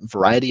a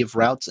variety of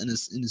routes in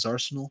his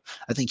arsenal.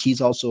 I think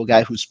he's also a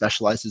guy who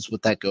specializes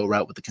with that go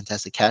route with the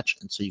contested catch,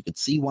 and so you could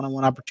see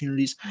one-on-one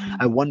opportunities.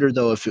 I wonder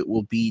though if it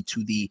will be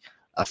to the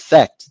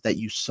effect that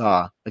you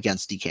saw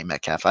against DK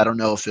Metcalf. I don't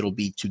know if it'll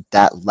be to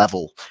that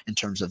level in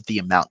terms of the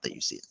amount that you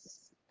see it.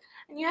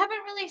 And you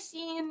haven't really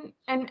seen,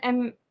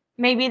 and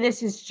maybe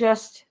this is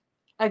just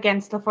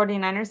against the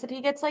 49ers that he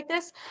gets like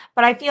this,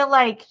 but I feel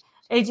like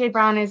AJ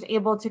Brown is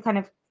able to kind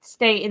of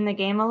stay in the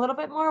game a little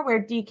bit more,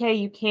 where DK,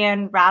 you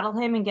can rattle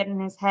him and get in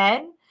his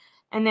head,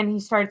 and then he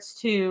starts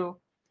to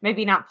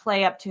maybe not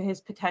play up to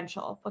his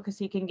potential because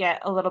he can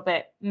get a little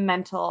bit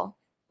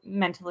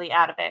mentally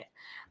out of it.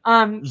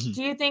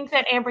 Do you think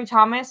that Ambry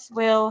Thomas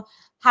will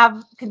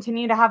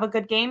continue to have a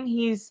good game?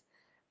 He's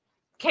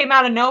came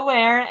out of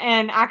nowhere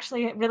and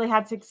actually really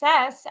had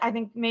success. I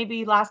think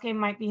maybe last game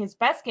might be his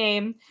best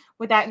game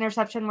with that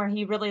interception where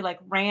he really like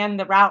ran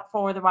the route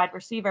for the wide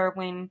receiver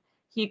when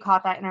he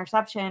caught that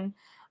interception.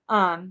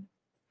 I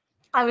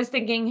was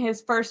thinking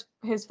his first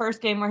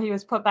game where he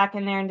was put back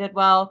in there and did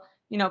well.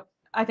 You know,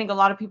 I think a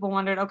lot of people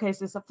wondered, okay, is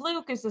this a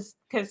fluke? Is this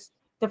because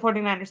the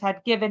 49ers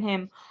had given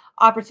him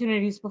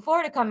opportunities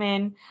before to come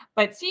in?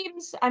 But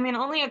seems, I mean,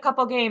 only a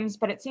couple games,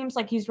 but it seems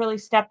like he's really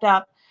stepped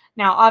up.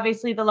 Now,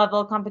 obviously, the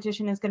level of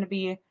competition is going to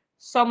be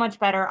so much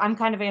better. I'm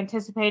kind of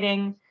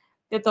anticipating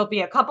that there'll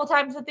be a couple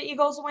times that the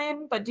Eagles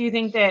win, but do you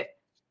think that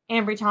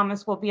Ambry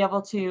Thomas will be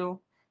able to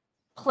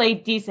play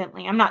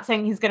decently? I'm not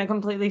saying he's going to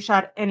completely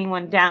shut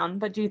anyone down,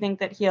 but do you think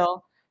that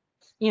he'll,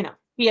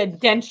 be a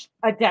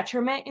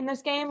detriment in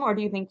this game, or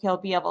do you think he'll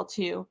be able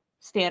to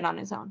stand on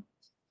his own?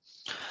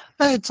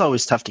 It's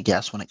always tough to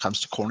guess when it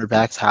comes to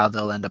cornerbacks how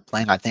they'll end up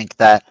playing. I think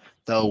that,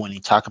 though, when you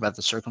talk about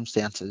the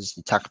circumstances,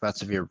 you talk about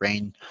severe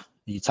rain,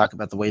 you talk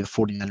about the way the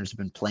 49ers have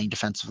been playing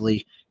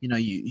defensively,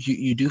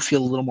 you do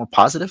feel a little more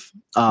positive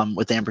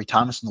with Ambry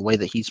Thomas and the way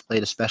that he's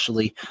played,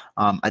 especially.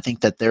 I think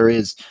that there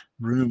is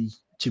room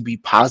to be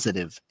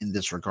positive in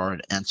this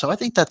regard. And so I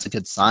think that's a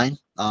good sign.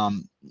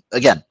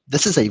 Again,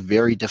 this is a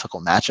very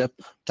difficult matchup.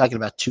 I'm talking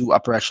about two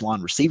upper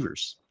echelon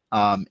receivers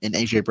in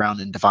AJ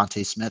Brown and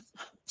Devontae Smith.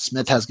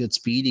 Smith has good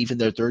speed. Even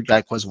their third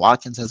guy, Quez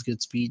Watkins, has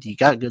good speed. You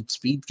got good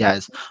speed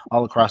guys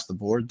all across the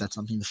board. That's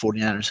something the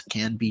 49ers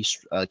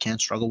can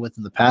struggle with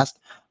in the past.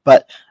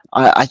 But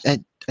I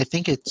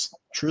think it's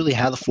truly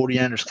how the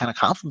 49ers kind of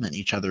complement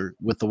each other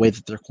with the way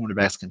that their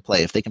cornerbacks can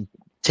play. If they can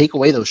take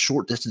away those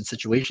short distance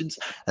situations,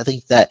 I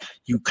think that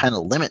you kind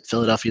of limit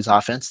Philadelphia's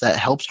offense. That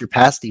helps your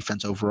pass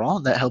defense overall,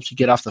 and that helps you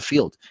get off the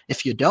field.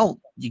 If you don't,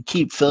 you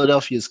keep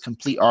Philadelphia's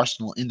complete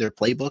arsenal in their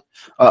playbook,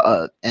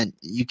 and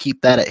you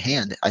keep that at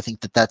hand. I think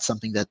that that's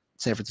something that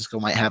San Francisco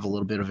might have a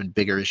little bit of a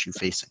bigger issue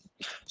facing.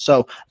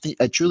 So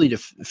I truly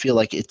feel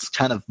like it's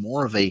kind of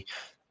more of a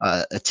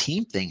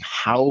team thing.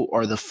 How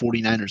are the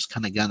 49ers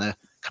kind of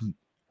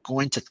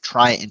going to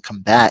try and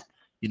combat,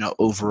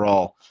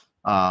 overall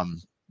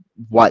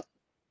what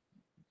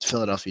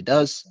Philadelphia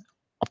does?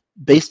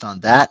 Based on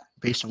that,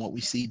 based on what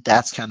we see,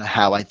 that's kind of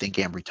how I think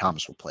Ambry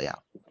Thomas will play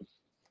out.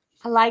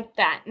 I like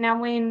that. Now,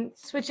 when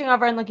switching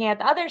over and looking at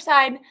the other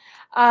side,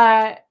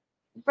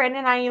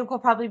 Brandon Aiyuk will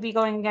probably be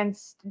going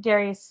against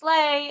Darius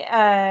Slay,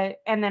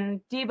 and then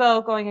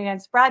Debo going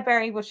against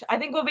Bradbury, which I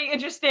think will be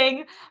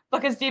interesting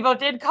because Debo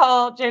did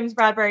call James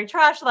Bradbury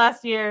trash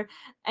last year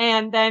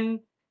and then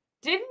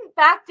didn't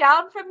back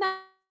down from that.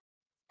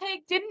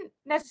 Didn't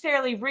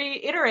necessarily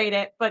reiterate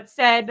it, but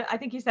said, I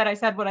think he said, I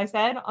said what I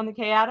said on the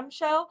Kay Adams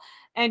show.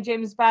 And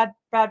James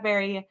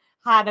Bradbury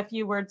had a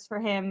few words for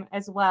him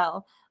as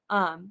well,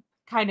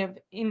 kind of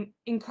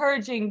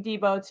encouraging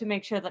Debo to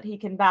make sure that he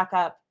can back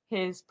up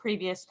his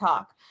previous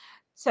talk.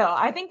 So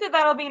I think that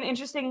that'll be an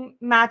interesting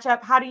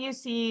matchup. Do you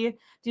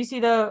see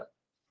the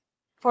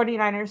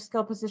 49ers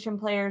skill position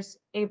players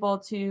able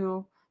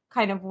to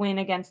kind of win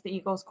against the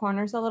Eagles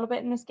corners a little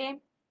bit in this game?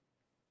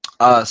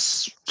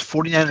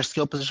 49ers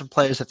skill position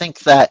players, I think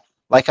that,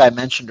 like I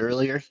mentioned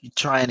earlier, you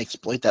try and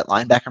exploit that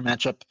linebacker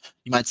matchup.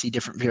 You might see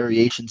different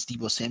variations.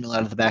 Debo Samuel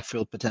out of the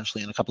backfield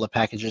potentially in a couple of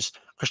packages.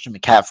 Christian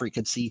McCaffrey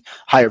could see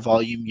higher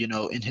volume,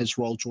 in his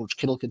role. George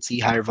Kittle could see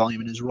higher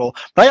volume in his role.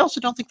 But I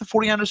also don't think the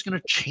 49ers are going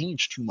to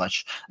change too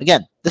much.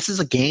 Again, this is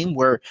a game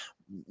where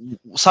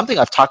something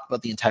I've talked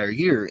about the entire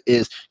year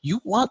is you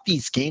want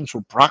these games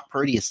where Brock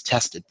Purdy is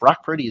tested.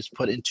 Brock Purdy is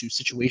put into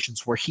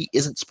situations where he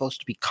isn't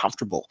supposed to be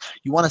comfortable.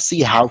 You want to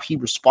see how he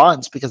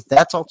responds because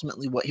that's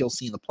ultimately what he'll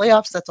see in the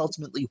playoffs. That's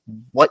ultimately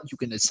what you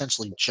can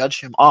essentially judge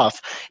him off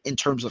in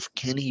terms of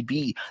can he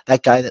be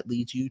that guy that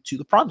leads you to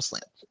the promised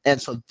land. And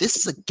so this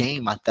is a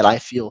game that I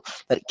feel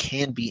that it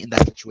can be in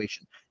that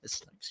situation.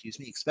 excuse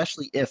me,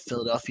 especially if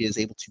Philadelphia is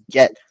able to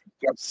get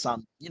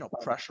some,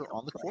 pressure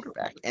on the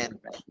quarterback and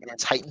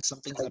tighten some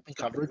things up in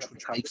coverage,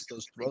 which makes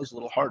those throws a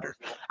little harder.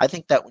 I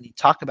think that when you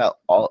talk about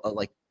all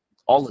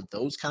of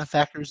those kind of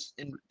factors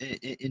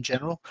in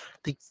general, I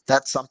think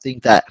that's something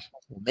that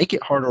will make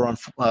it harder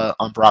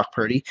on Brock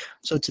Purdy.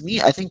 So to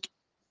me, I think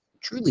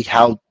truly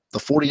how the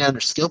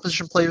 49ers skill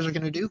position players are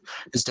going to do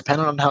is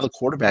dependent on how the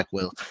quarterback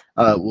will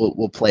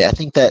play. I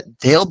think that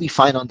they'll be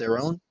fine on their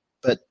own,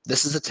 but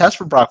this is a test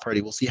for Brock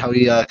Purdy. We'll see how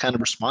he kind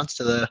of responds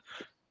to the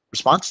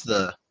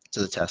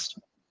test.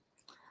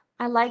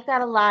 I like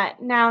that a lot.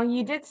 Now,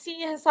 you did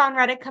see Hassan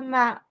Reddick come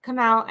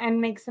out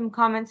and make some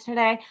comments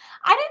today.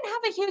 I didn't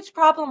have a huge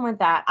problem with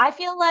that. I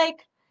feel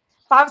like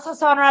if I was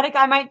Hassan Reddick,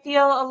 I might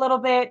feel a little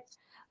bit,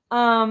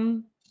 I'd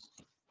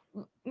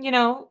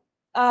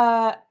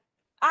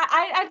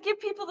give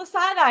people the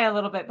side eye a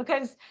little bit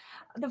because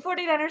the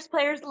 49ers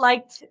players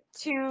liked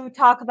to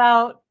talk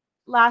about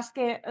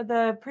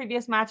the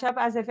previous matchup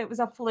as if it was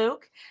a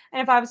fluke. And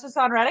if I was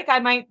Hassan Reddick, I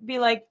might be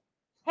like,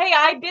 hey,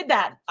 I did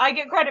that. I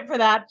get credit for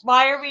that.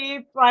 Why are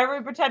we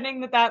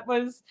pretending that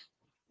was,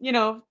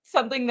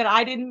 something that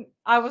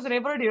I wasn't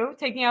able to do?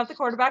 Taking out the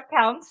quarterback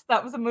counts.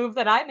 That was a move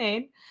that I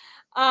made.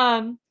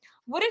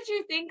 What did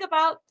you think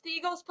about the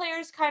Eagles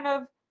players kind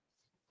of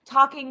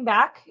talking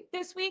back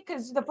this week?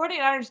 Because the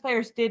 49ers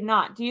players did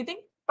not. Do you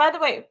think, by the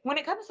way, when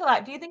it comes to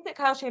that, do you think that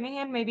Kyle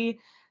Shanahan maybe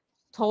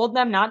told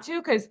them not to?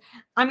 Because,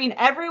 I mean,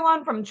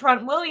 everyone from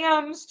Trent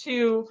Williams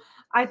to,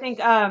 I think,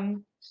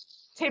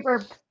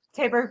 Taper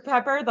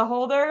Pepper, the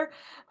holder,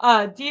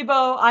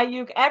 Debo,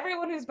 Ayuk,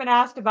 everyone who's been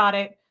asked about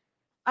it.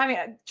 I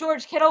mean,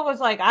 George Kittle was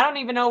like, I don't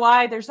even know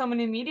why there's so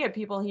many media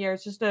people here.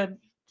 It's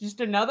just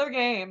another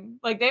game.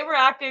 Like, they were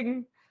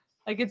acting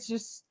like it's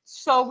just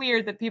so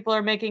weird that people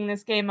are making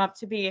this game up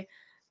to be,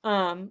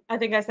 I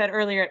think I said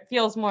earlier, it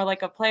feels more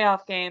like a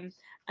playoff game,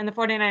 and the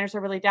 49ers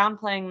are really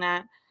downplaying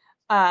that.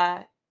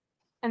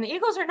 And the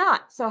Eagles are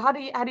not. So how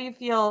do you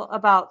feel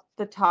about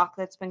the talk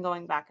that's been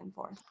going back and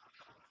forth?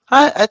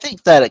 I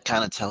think that it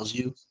kind of tells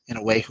you in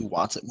a way who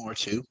wants it more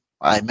too.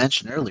 I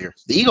mentioned earlier,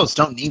 the Eagles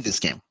don't need this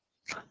game.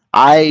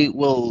 I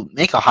will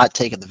make a hot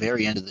take at the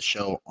very end of the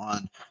show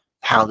on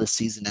how this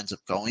season ends up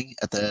going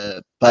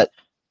but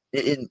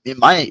in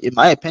my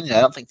opinion,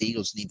 I don't think the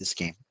Eagles need this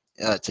game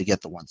to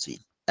get the 1 seed.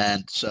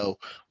 And so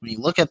when you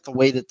look at the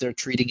way that they're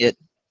treating it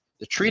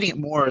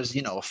more as,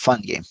 a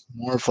fun game,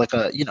 more of like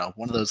a,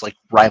 one of those like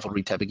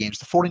rivalry type of games.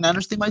 The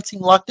 49ers, they might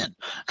seem locked in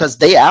because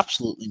they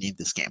absolutely need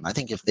this game. I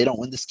think if they don't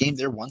win this game,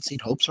 their 1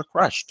 seed hopes are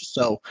crushed.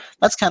 So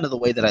that's kind of the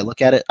way that I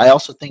look at it. I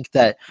also think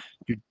that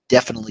you're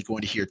definitely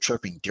going to hear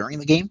chirping during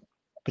the game,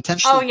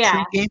 potentially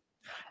pre-game,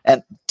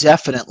 and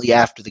definitely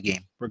after the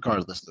game,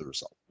 regardless of the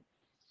result.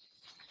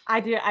 I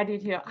do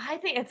too. I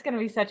think it's going to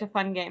be such a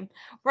fun game.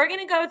 We're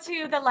going to go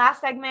to the last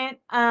segment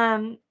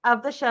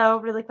of the show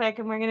really quick,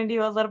 and we're going to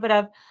do a little bit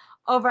of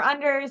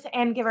over-unders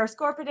and give our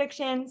score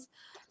predictions.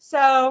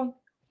 So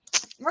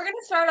we're going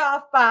to start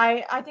off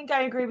by, I think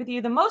I agree with you,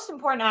 the most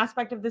important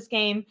aspect of this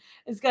game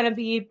is going to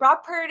be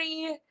Brock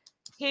Purdy,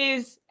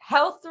 his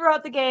health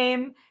throughout the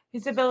game,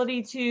 his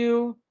ability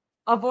to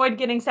avoid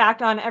getting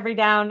sacked on every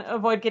down,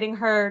 avoid getting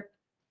hurt,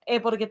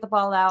 able to get the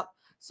ball out.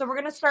 So we're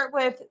going to start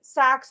with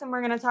sacks, and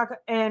we're going to talk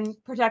and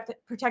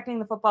protecting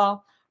the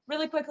football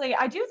really quickly.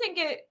 I do think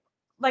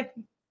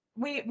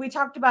we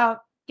talked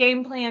about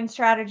game plan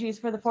strategies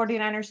for the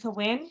 49ers to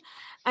win.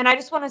 And I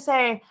just want to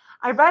say,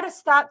 I read a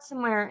stat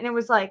somewhere, and it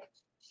was like,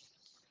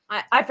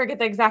 I forget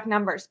the exact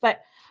numbers, but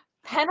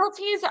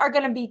penalties are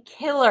going to be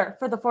killer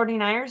for the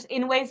 49ers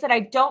in ways that I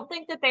don't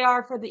think that they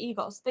are for the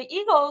Eagles. The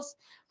Eagles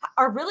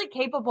are really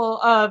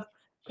capable of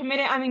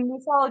committing. I mean, we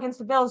saw against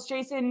the Bills,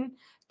 Jason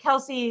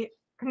Kelce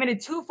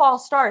committed 2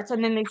 false starts,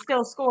 and then they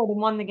still scored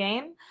and won the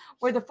game,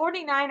 where the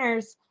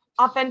 49ers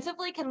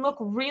offensively can look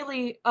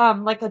really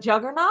like a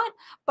juggernaut,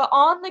 but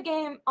on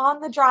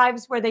the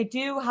drives where they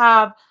do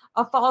have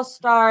a false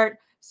start,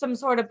 some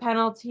sort of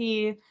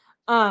penalty,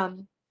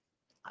 some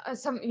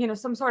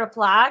sort of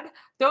flag,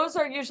 those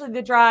are usually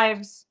the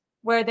drives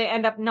where they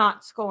end up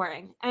not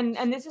scoring.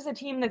 And this is a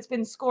team that's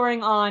been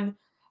scoring on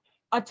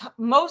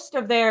most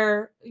of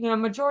their,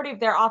 majority of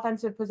their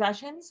offensive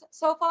possessions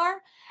so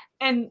far.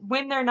 And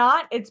when they're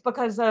not, it's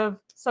because of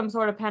some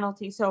sort of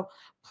penalty. So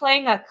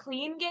playing a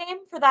clean game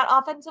for that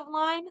offensive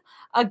line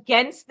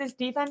against this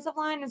defensive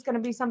line is going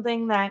to be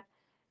something that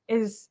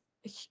is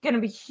going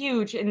to be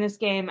huge in this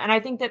game. And I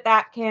think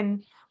that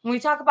can, when we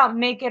talk about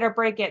make it or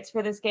break it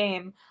for this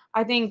game,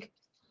 I think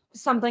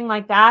something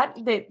like that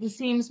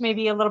seems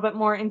maybe a little bit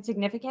more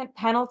insignificant.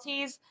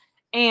 Penalties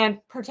and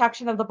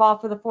protection of the ball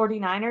for the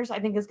 49ers, I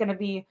think, is going to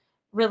be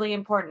really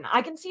important.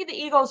 I can see the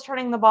Eagles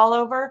turning the ball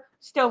over,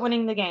 still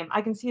winning the game.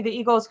 I can see the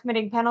Eagles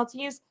committing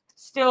penalties,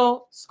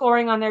 still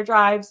scoring on their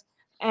drives.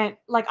 And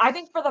I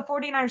think for the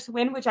 49ers to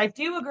win, which I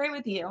do agree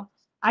with you,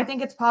 I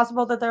think it's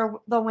possible that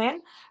they'll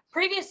win.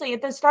 Previously,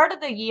 at the start of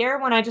the year,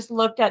 when I just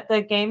looked at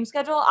the game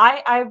schedule,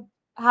 I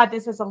had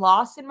this as a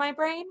loss in my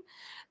brain.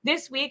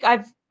 This week,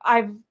 I've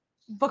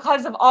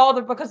because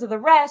of the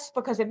rest,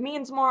 because it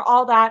means more,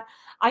 all that,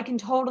 I can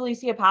totally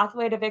see a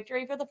pathway to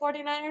victory for the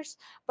 49ers.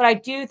 But I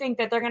do think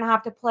that they're going to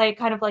have to play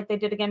kind of like they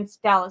did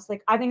against Dallas.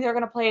 Like, I think they're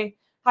going to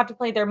have to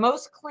play their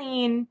most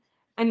clean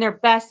and their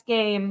best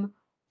game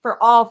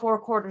for all 4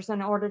 quarters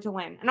in order to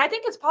win. And I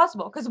think it's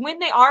possible, because when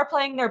they are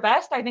playing their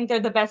best, I think they're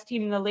the best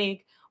team in the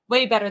league,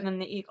 way better than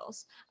the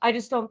Eagles. I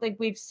just don't think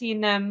we've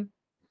seen them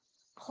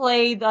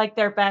play like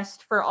their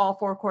best for all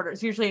 4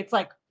 quarters. Usually it's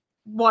like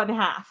one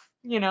half,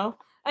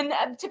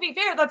 And to be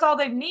fair, that's all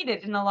they've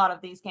needed in a lot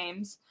of these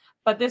games.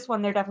 But this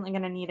one, they're definitely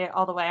going to need it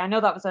all the way. I know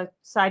that was a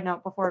side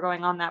note before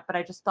going on that, but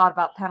I just thought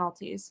about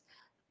penalties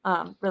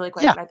really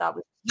quick. Yeah. And I thought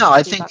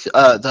I think,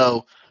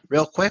 though,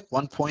 real quick,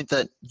 one point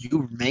that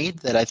you made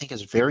that I think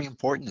is very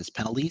important is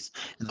penalties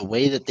and the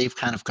way that they've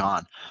kind of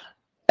gone.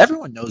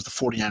 Everyone knows the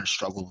 49ers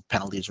struggled with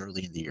penalties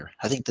early in the year.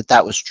 I think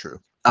that was true.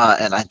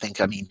 And I think,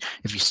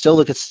 if you still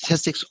look at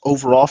statistics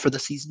overall for the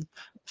season,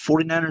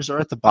 49ers are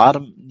at the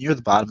bottom, near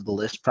the bottom of the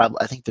list. Probably,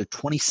 I think they're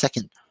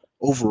 22nd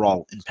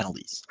overall in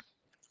penalties.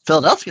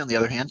 Philadelphia, on the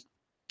other hand,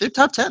 they're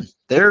top 10.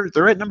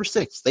 They're at number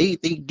 6. They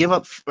give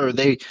up, or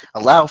they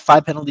allow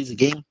 5 penalties a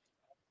game,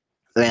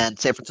 and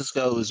San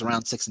Francisco is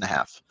around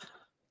 6.5.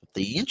 But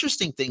the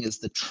interesting thing is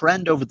the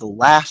trend over the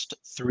last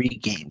 3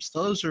 games.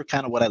 Those are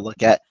kind of what I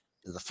look at.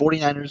 The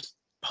 49ers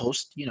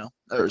post,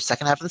 or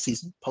second half of the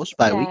season, post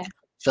bye week,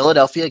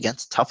 Philadelphia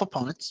against tough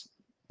opponents.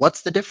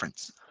 What's the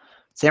difference?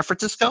 San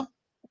Francisco,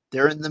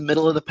 they're in the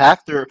middle of the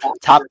pack. They're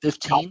top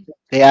 15.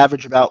 They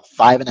average about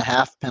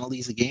 5.5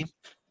 penalties a game.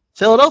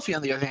 Philadelphia,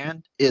 on the other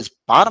hand, is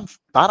bottom.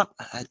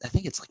 I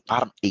think it's like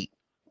bottom 8.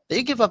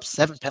 They give up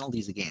 7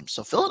 penalties a game.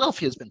 So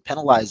Philadelphia has been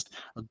penalized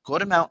a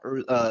good amount,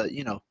 over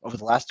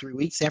the last 3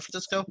 weeks. San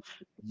Francisco,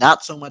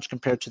 not so much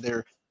compared to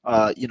their,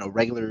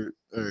 regular,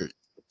 or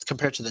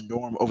compared to the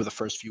norm over the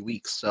first few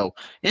weeks. So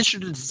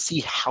interested to see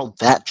how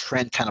that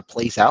trend kind of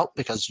plays out,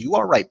 because you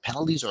are right.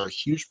 Penalties are a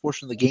huge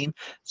portion of the game,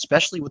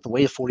 especially with the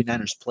way the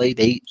 49ers play.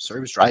 They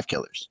serve as drive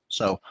killers.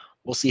 So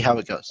we'll see how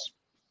it goes.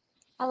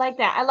 I like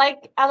that.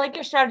 I like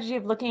your strategy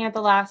of looking at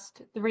the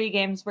last 3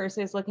 games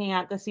versus looking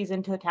at the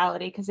season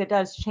totality, because it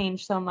does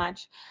change so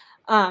much.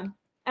 And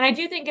I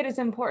do think it is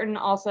important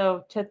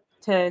also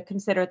to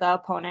consider the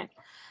opponent.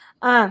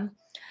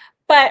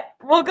 But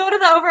we'll go to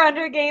the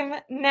over-under game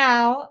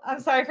now. I'm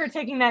sorry for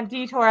taking that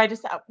detour.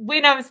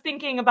 When I was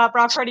thinking about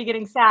Brock Purdy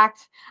getting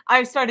sacked,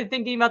 I started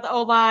thinking about the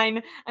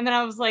O-line, and then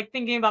I was like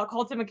thinking about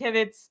Colton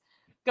McKivitz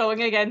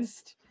going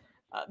against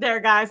their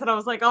guys, and I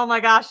was like, oh my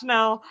gosh,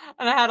 no.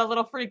 And I had a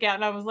little freak out,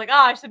 and I was like,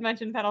 I should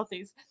mention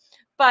penalties.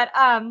 But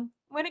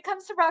when it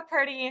comes to Brock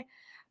Purdy,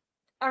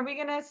 are we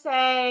going to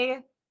say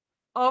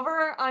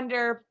over or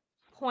under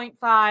 0.5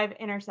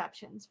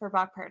 interceptions for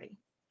Brock Purdy?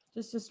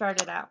 Just to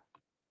start it out.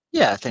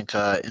 Yeah, I think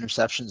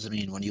interceptions,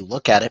 when you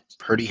look at it,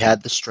 Purdy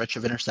had the stretch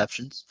of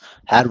interceptions,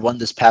 had one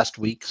this past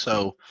week.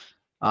 So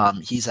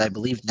he's, I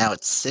believe, now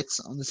at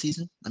 6 on the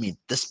season.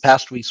 This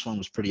past week's one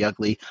was pretty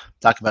ugly.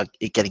 Talk about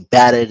it getting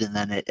batted, and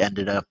then it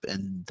ended up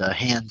in the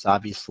hands,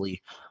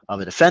 obviously, of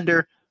a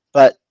defender.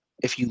 But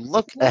if you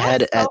look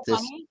ahead at this.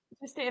 Funny,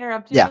 just to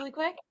interrupt you really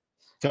quick.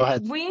 Go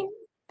ahead. When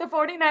the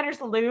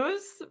 49ers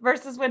lose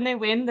versus when they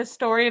win, the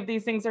story of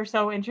these things are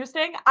so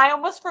interesting. I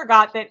almost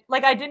forgot that,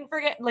 I didn't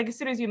forget, as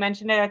soon as you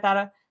mentioned it, I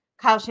thought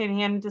Kyle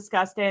Shanahan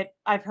discussed it.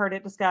 I've heard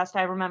it discussed.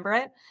 I remember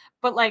it.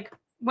 But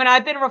when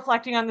I've been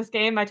reflecting on this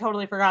game, I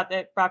totally forgot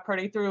that Brock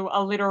Purdy threw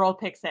a literal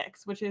pick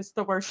 6, which is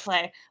the worst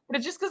play. But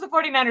it's just because the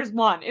 49ers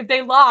won. If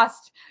they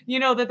lost,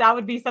 that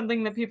would be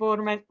something that people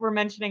were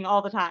mentioning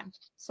all the time.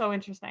 So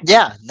interesting.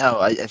 Yeah, no,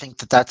 I think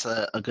that's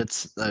a good,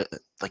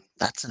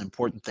 that's an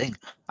important thing.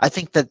 I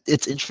think that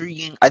it's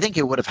intriguing. I think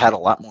it would have had a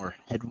lot more,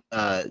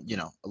 a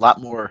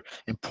lot more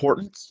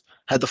importance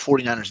had the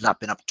 49ers not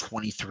been up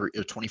 23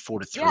 or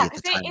 24-3 at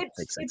the time.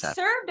 It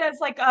served as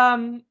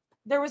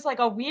there was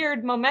a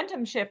weird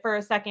momentum shift for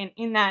a second,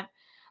 in that,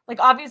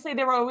 obviously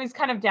they were always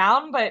kind of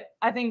down, but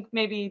I think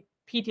maybe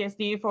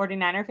PTSD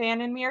 49er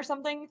fan in me or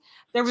something.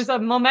 There was a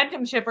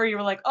momentum shift where you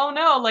were like, oh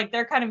no,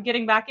 they're kind of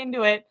getting back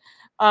into it.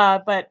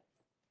 But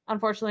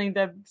unfortunately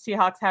the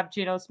Seahawks have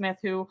Geno Smith,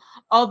 who,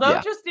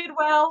 although just did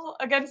well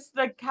against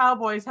the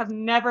Cowboys,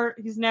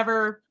 he's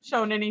never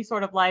shown any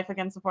sort of life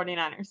against the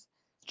 49ers.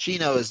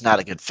 Geno is not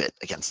a good fit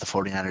against the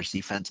 49ers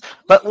defense.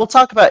 But we'll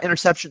talk about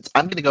interceptions.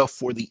 I'm going to go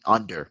for the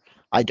under.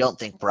 I don't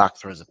think Brock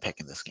throws a pick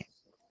in this game.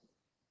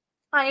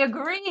 I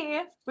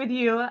agree with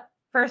you,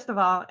 first of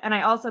all. And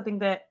I also think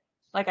that,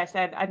 like I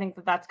said, I think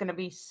that that's going to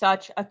be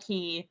such a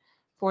key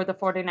for the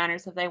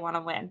 49ers if they want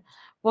to win.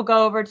 We'll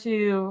go over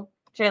to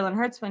Jalen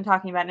Hurts when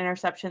talking about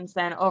interceptions,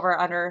 then over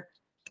under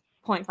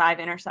 0.5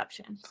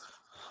 interceptions.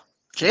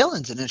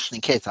 Jalen's an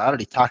interesting case. I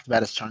already talked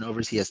about his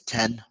turnovers. He has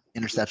 10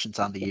 interceptions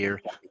on the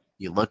year.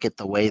 You look at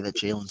the way that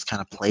Jalen's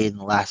kind of played in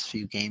the last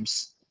few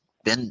games,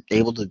 been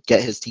able to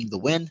get his team to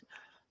win.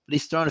 But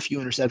he's thrown a few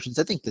interceptions.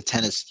 I think the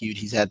 10 is skewed.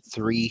 He had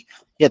 3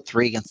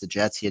 against the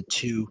Jets. He had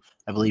 2,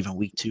 I believe, in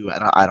week 2.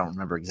 I don't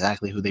remember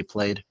exactly who they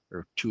played,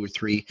 or 2 or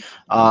 3.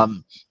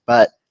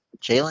 But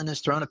Jalen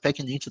has thrown a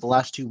pick in each of the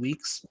last 2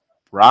 weeks.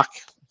 Brock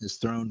has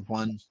thrown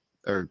one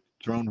or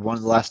thrown one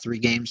of the last 3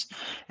 games.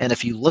 And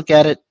if you look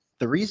at it,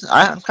 the reason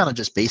I'm kind of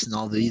just basing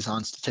all of these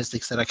on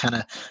statistics that I kind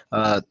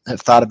of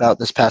have thought about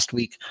this past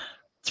week.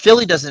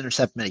 Philly doesn't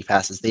intercept many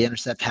passes. They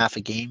intercept half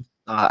a game.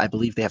 I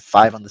believe they have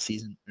 5 on the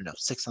season, or no,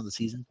 6 on the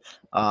season.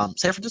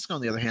 San Francisco,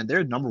 on the other hand,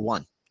 they're number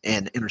 1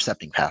 in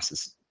intercepting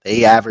passes.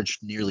 They average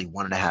nearly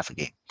 1.5 a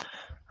game.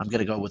 I'm going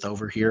to go with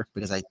over here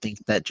because I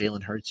think that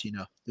Jalen Hurts,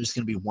 there's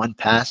going to be one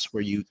pass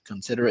where you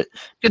consider it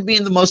could be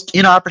in the most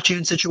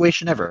inopportune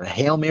situation ever, a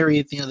Hail Mary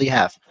at the end of the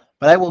half.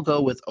 But I will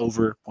go with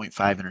over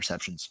 0.5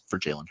 interceptions for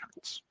Jalen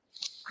Hurts.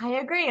 I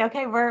agree.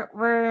 Okay,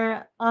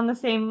 we're on the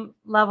same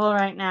level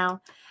right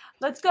now.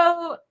 Let's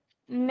go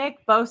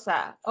Nick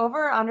Bosa,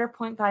 over or under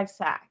 0.5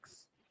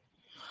 sacks.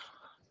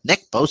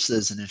 Nick Bosa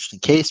is an interesting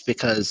case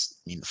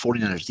because the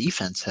 49ers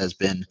defense has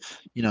been,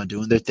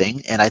 doing their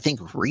thing. And I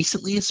think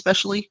recently,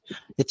 especially,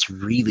 it's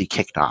really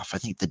kicked off. I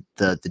think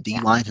the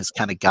D-line has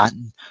kind of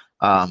gotten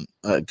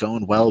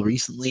going well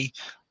recently.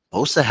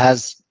 Bosa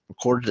has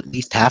recorded at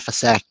least half a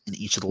sack in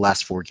each of the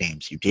last 4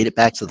 games. You date it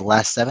back to the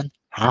last 7,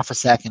 half a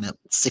sack in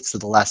 6 of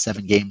the last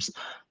 7 games,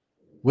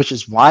 which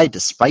is why,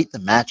 despite the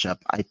matchup,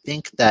 I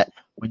think that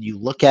when you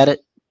look at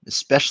it,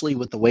 especially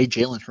with the way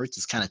Jalen Hurts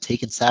has kind of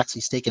taken sacks,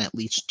 he's taken at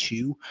least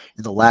 2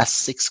 in the last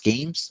 6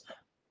 games,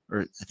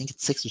 or I think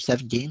it's 6 or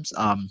 7 games.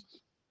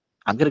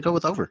 I'm going to go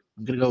with over.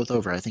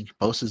 I think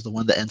Bosa is the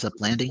one that ends up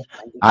landing.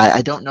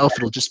 I don't know if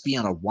it'll just be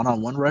on a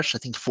one-on-one rush. I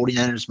think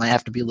 49ers might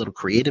have to be a little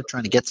creative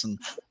trying to get some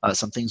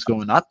things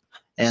going up.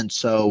 And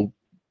so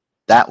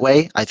that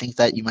way, I think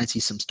that you might see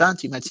some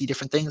stunts, you might see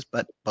different things,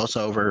 but Bosa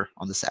over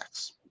on the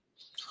sacks.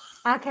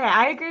 Okay,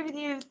 I agree with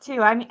you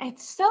too. I mean,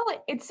 it's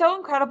so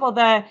incredible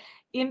the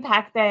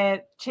impact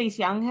that Chase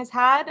Young has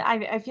had.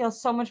 I feel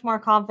so much more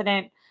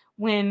confident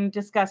when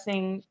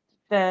discussing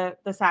the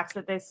sacks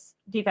that this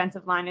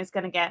defensive line is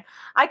going to get.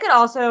 I could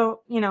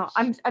also,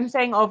 I'm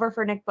saying over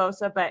for Nick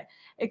Bosa, but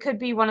it could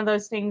be one of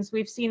those things.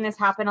 We've seen this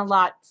happen a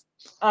lot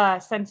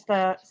since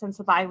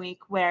the bye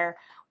week, where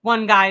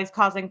one guy is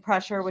causing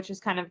pressure, which is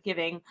kind of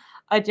giving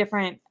a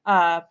different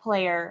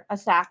player a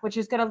sack, which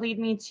is going to lead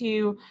me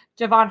to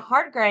Javon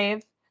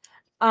Hargrave.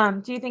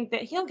 Do you think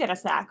that he'll get a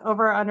sack,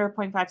 over or under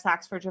 0.5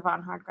 sacks for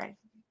Javon Hargrave?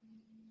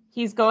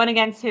 He's going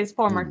against his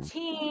former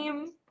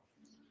team.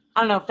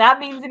 I don't know if that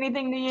means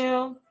anything to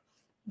you.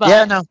 But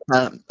yeah, no.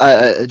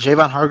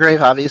 Javon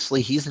Hargrave,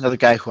 obviously, he's another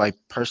guy who I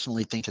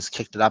personally think has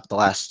kicked it up the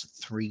last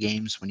 3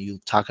 games. When you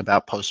talk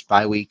about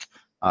post-bye week,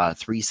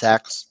 3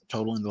 sacks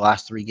total in the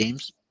last 3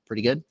 games.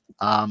 Pretty good.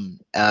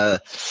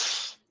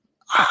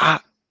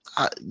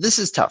 This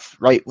is tough,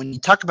 right? When you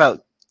talk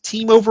about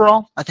team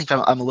overall, I think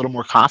I'm a little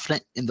more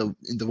confident in the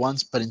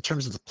ones, but in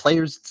terms of the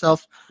players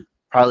itself,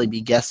 probably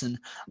be guessing.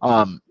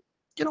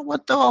 You know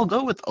what, though? I'll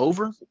go with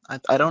over.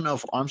 I don't know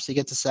if Armstead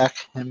gets a sack,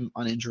 him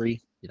on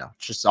injury.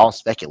 It's just all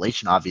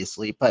speculation,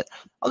 obviously. But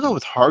I'll go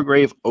with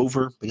Hargrave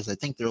over because I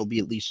think there will be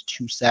at least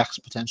 2 sacks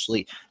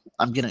potentially.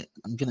 I'm gonna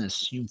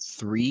assume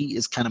 3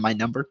 is kind of my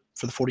number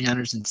for the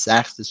 49ers in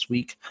sacks this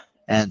week.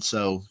 And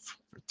so,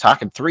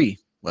 talking 3,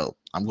 well,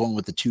 I'm going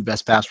with the 2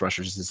 best pass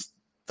rushers is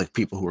the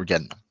people who are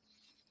getting them.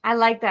 I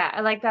like that.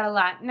 I like that a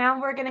lot.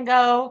 Now we're gonna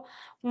go,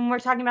 when we're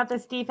talking about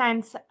this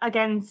defense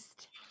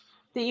against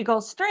the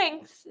Eagles'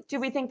 strengths, do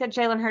we think that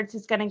Jalen Hurts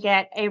is going to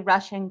get a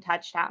rushing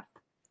touchdown,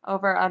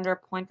 over under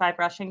 0.5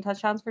 rushing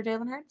touchdowns for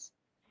Jalen Hurts?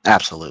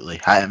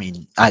 Absolutely. I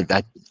mean, I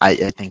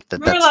think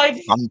that that's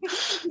like,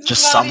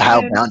 just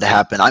somehow bound to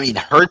happen. I mean,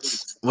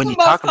 Hurts, when you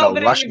talk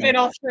about rushing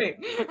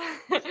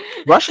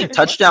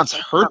touchdowns,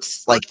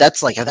 Hurts,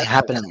 that's I think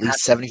happened in at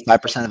least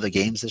 75% of the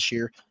games this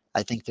year.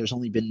 I think there's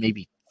only been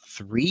maybe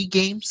 3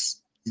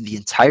 games in the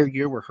entire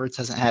year where Hurts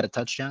hasn't had a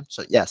touchdown.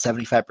 So yeah,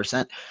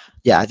 75%.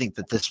 Yeah, I think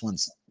that this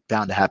one's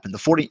bound to happen. I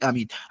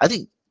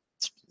think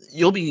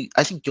you'll be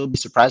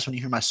surprised when you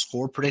hear my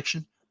score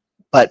prediction,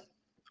 but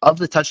of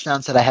the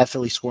touchdowns that I have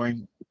Philly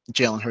scoring,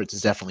 Jalen Hurts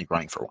is definitely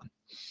running for one.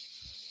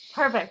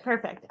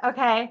 Perfect.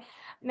 Okay.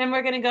 And then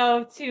we're going to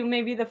go to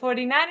maybe the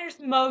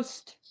 49ers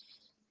most,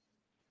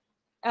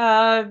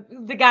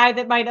 the guy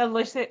that might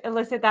elicit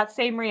that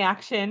same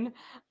reaction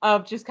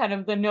of just kind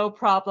of the no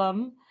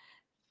problem,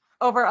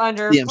 over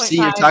under CMC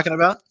you're talking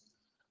about?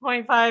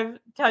 0.5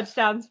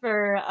 touchdowns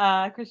for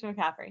Christian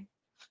McCaffrey.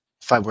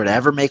 If I were to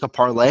ever make a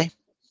parlay,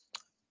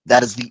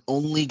 that is the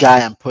only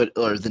guy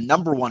the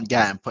number 1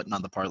 guy I'm putting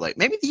on the parlay.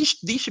 Maybe these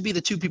should be the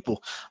 2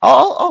 people.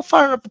 I'll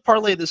fire up a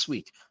parlay this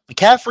week.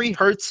 McCaffrey,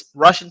 Hurts,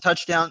 rushing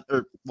touchdown,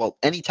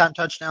 anytime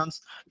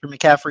touchdowns for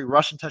McCaffrey,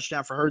 rushing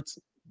touchdown for Hurts.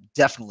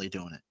 Definitely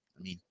doing it.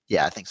 I mean,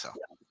 yeah, I think so.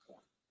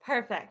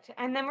 Perfect.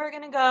 And then we're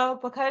going to go,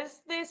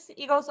 because this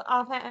Eagles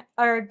offense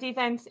or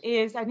defense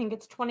is, I think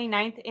it's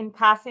 29th in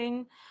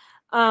passing,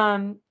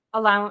 29th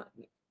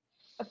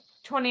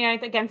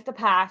against the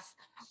pass.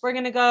 We're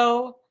going to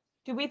go,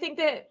 do we think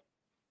that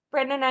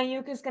Brandon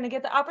Ayuk is going to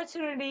get the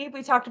opportunity?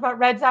 We talked about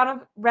red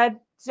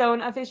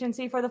zone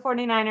efficiency for the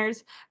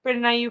 49ers.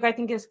 Brandon Ayuk, I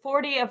think, is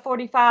 40 of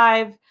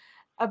 45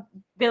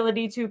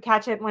 ability to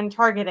catch it when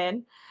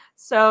targeted.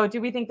 So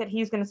do we think that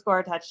he's going to score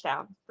a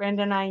touchdown?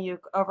 Brandon Ayuk,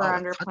 over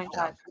under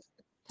 0.5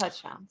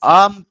 touchdowns.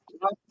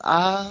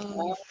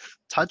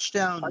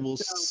 Touchdown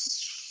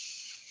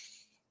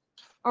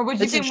Or would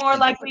you It's be more interesting.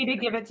 likely to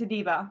give it to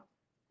Debo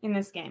in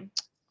this game?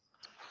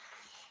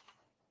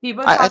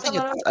 Debo I talked think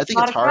a it's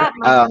lot of hard. crap.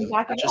 Might come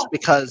back it Just up.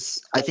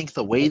 because I think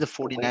the way the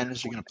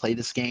 49ers are going to play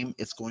this game,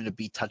 it's going to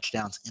be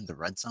touchdowns in the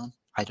red zone.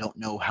 I don't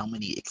know how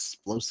many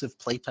explosive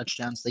play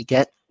touchdowns they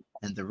get.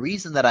 And the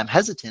reason that I'm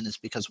hesitant is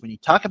because when you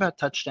talk about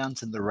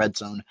touchdowns in the red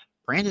zone,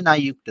 Brandon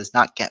Ayuk does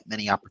not get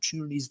many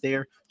opportunities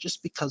there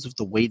just because of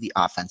the way the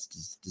offense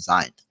is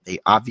designed. They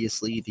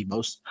obviously, the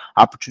most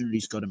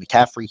opportunities go to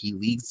McCaffrey. He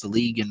leads the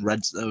league in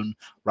red zone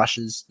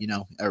rushes,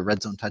 or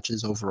red zone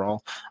touches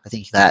overall. I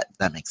think that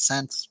makes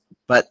sense.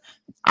 But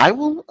I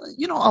will,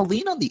 I'll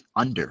lean on the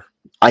under.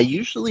 I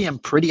usually am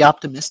pretty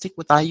optimistic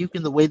with Ayuk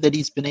in the way that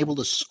he's been able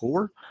to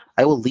score.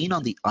 I will lean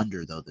on the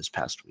under, though, this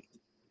past week,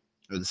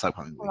 or this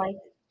upcoming week.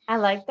 I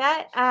like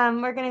that.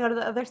 We're going to go to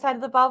the other side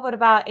of the ball. What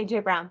about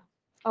A.J. Brown?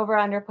 Over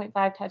under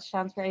 0.5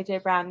 touchdowns for A.J.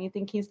 Brown. You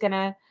think he's going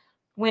to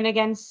win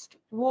against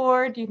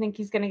Ward? Do you think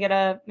he's going to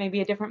get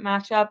maybe a different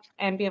matchup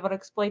and be able to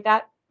exploit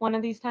that one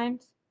of these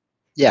times?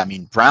 Yeah,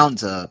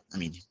 Brown's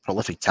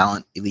prolific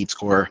talent, elite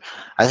scorer.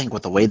 I think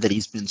with the way that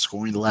he's been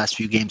scoring the last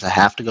few games, I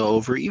have to go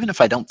over. Even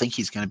if I don't think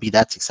he's going to be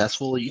that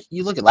successful,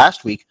 you look at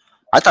last week,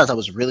 I thought that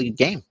was a really good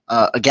game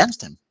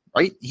against him,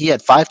 right? He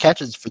had 5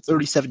 catches for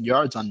 37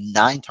 yards on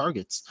 9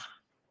 targets,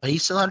 but he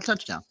still had a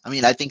touchdown.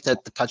 I think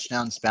that the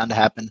touchdown's bound to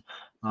happen.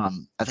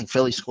 I think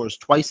Philly scores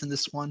twice in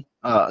this one,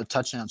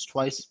 touchdowns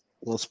twice.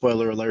 A little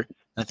spoiler alert.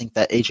 I think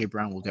that A.J.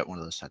 Brown will get one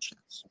of those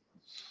touchdowns.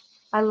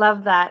 I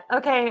love that.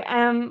 Okay,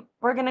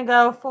 we're going to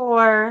go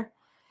for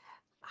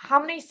how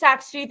many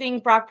sacks do you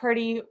think Brock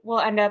Purdy will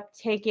end up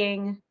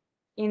taking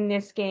in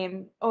this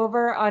game?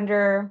 Over,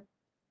 under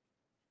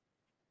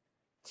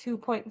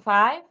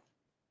 2.5?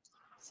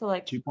 So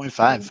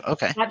 2.5.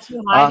 Okay. Not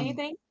too high, do you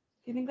think?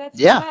 Do you think that's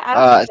too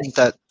high? I think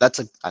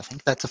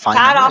that's a fine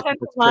bad number.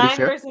 offensive line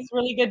versus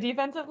really good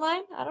defensive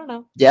line? I don't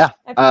know. Yeah.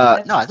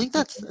 I think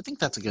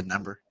that's a good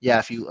number. Yeah,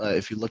 if you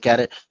look at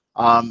it.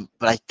 But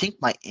I think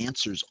my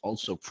answer is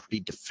also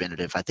pretty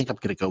definitive. I think I'm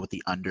going to go with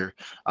the under.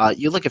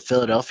 You look at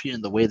Philadelphia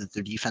and the way that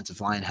their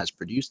defensive line has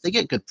produced. They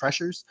get good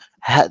pressures.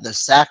 The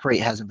sack rate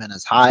hasn't been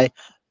as high.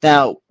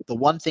 Now, the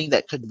one thing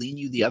that could lean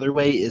you the other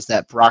way is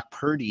that Brock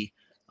Purdy,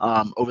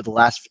 over the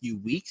last few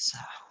weeks,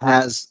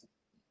 has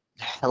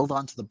held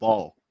onto the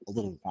ball a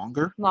little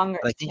longer.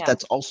 But I think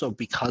that's also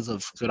because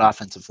of good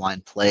offensive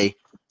line play.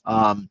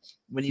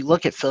 When you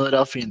look at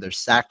Philadelphia and their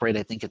sack rate,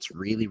 I think it's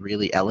really,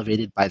 really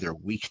elevated by their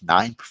Week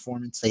 9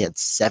 performance. They had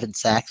 7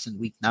 sacks in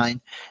Week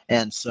 9,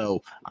 and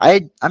so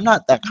I'm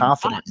not that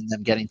confident in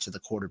them getting to the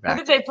quarterback.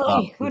 Who did they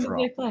play? Who did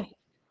they play?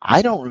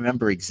 I don't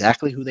remember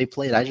exactly who they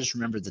played. I just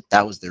remember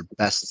that was their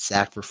best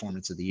sack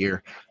performance of the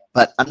year.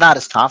 But I'm not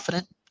as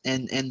confident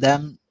in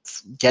them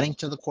getting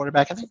to the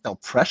quarterback. I think they'll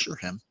pressure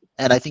him,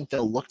 and I think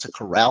they'll look to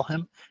corral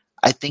him.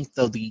 I think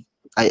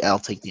I'll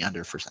take the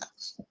under for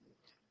sacks.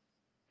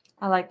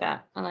 I like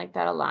that. I like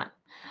that a lot.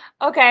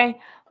 Okay.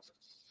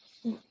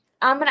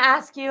 I'm going to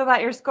ask you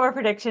about your score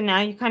prediction now.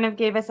 You kind of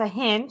gave us a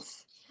hint.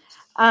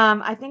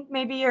 I think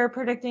maybe you're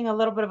predicting a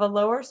little bit of a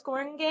lower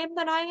scoring game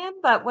than I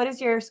am, but what is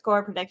your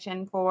score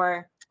prediction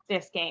for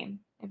this game?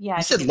 You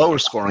said lower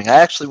scoring. I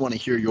actually want to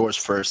hear yours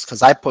first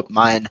because I put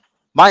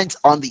mine's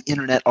on the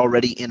internet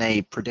already in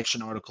a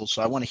prediction article,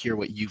 so I want to hear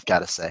what you've got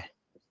to say.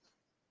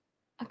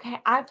 Okay.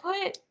 I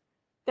put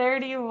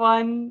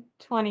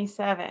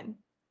 31-27.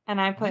 And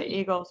I put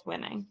Eagles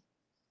winning.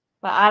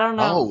 But I don't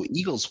know. Oh,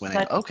 Eagles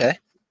winning. Okay.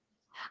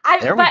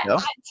 There we go.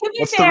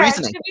 What's the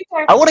reasoning?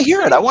 I want to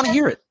hear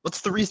it.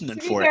 What's the reasoning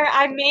for it?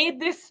 I made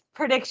this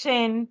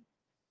prediction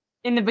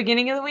in the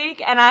beginning of the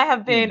week, and I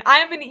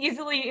am an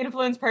easily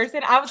influenced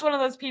person. I was one of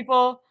those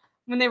people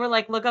when they were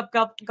like, look up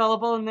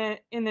gullible in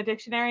the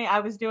dictionary, I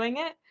was doing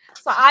it.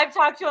 So I've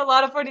talked to a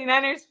lot of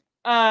 49ers,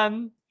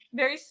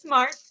 very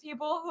smart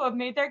people who have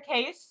made their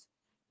case.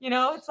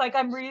 It's like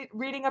I'm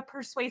reading a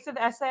persuasive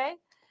essay.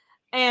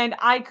 And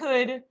I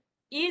could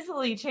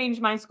easily change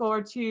my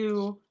score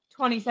to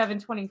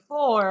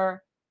 27-24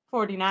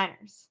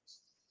 49ers.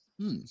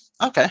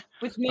 Okay.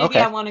 Which maybe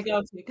I want to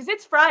go to because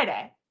it's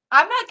Friday.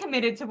 I'm not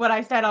committed to what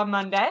I said on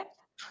Monday.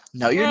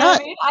 No, you're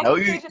not. No,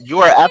 you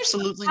are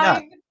absolutely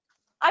not.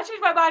 I change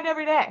my mind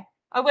every day.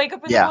 I wake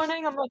up in the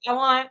morning. I'm like, I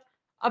want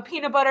a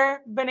peanut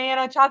butter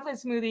banana chocolate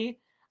smoothie.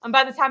 And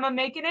by the time I'm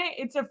making it,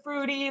 it's a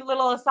fruity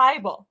little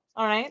acai bowl.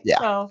 All right. Yeah.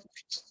 So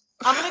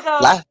I'm going to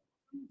go.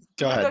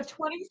 Go ahead. Go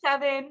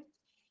 27.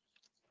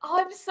 Oh,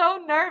 I'm so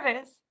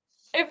nervous.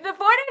 If the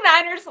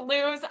 49ers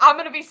lose, I'm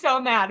going to be so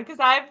mad because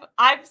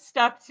I've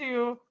stuck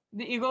to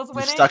the Eagles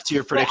winning. You stuck to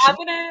your prediction? I'm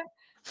going to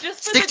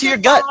just stick to your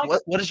gut.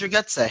 What does your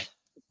gut say?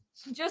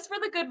 Just for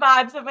the good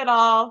vibes of it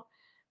all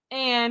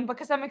and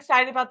because I'm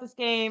excited about this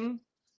game,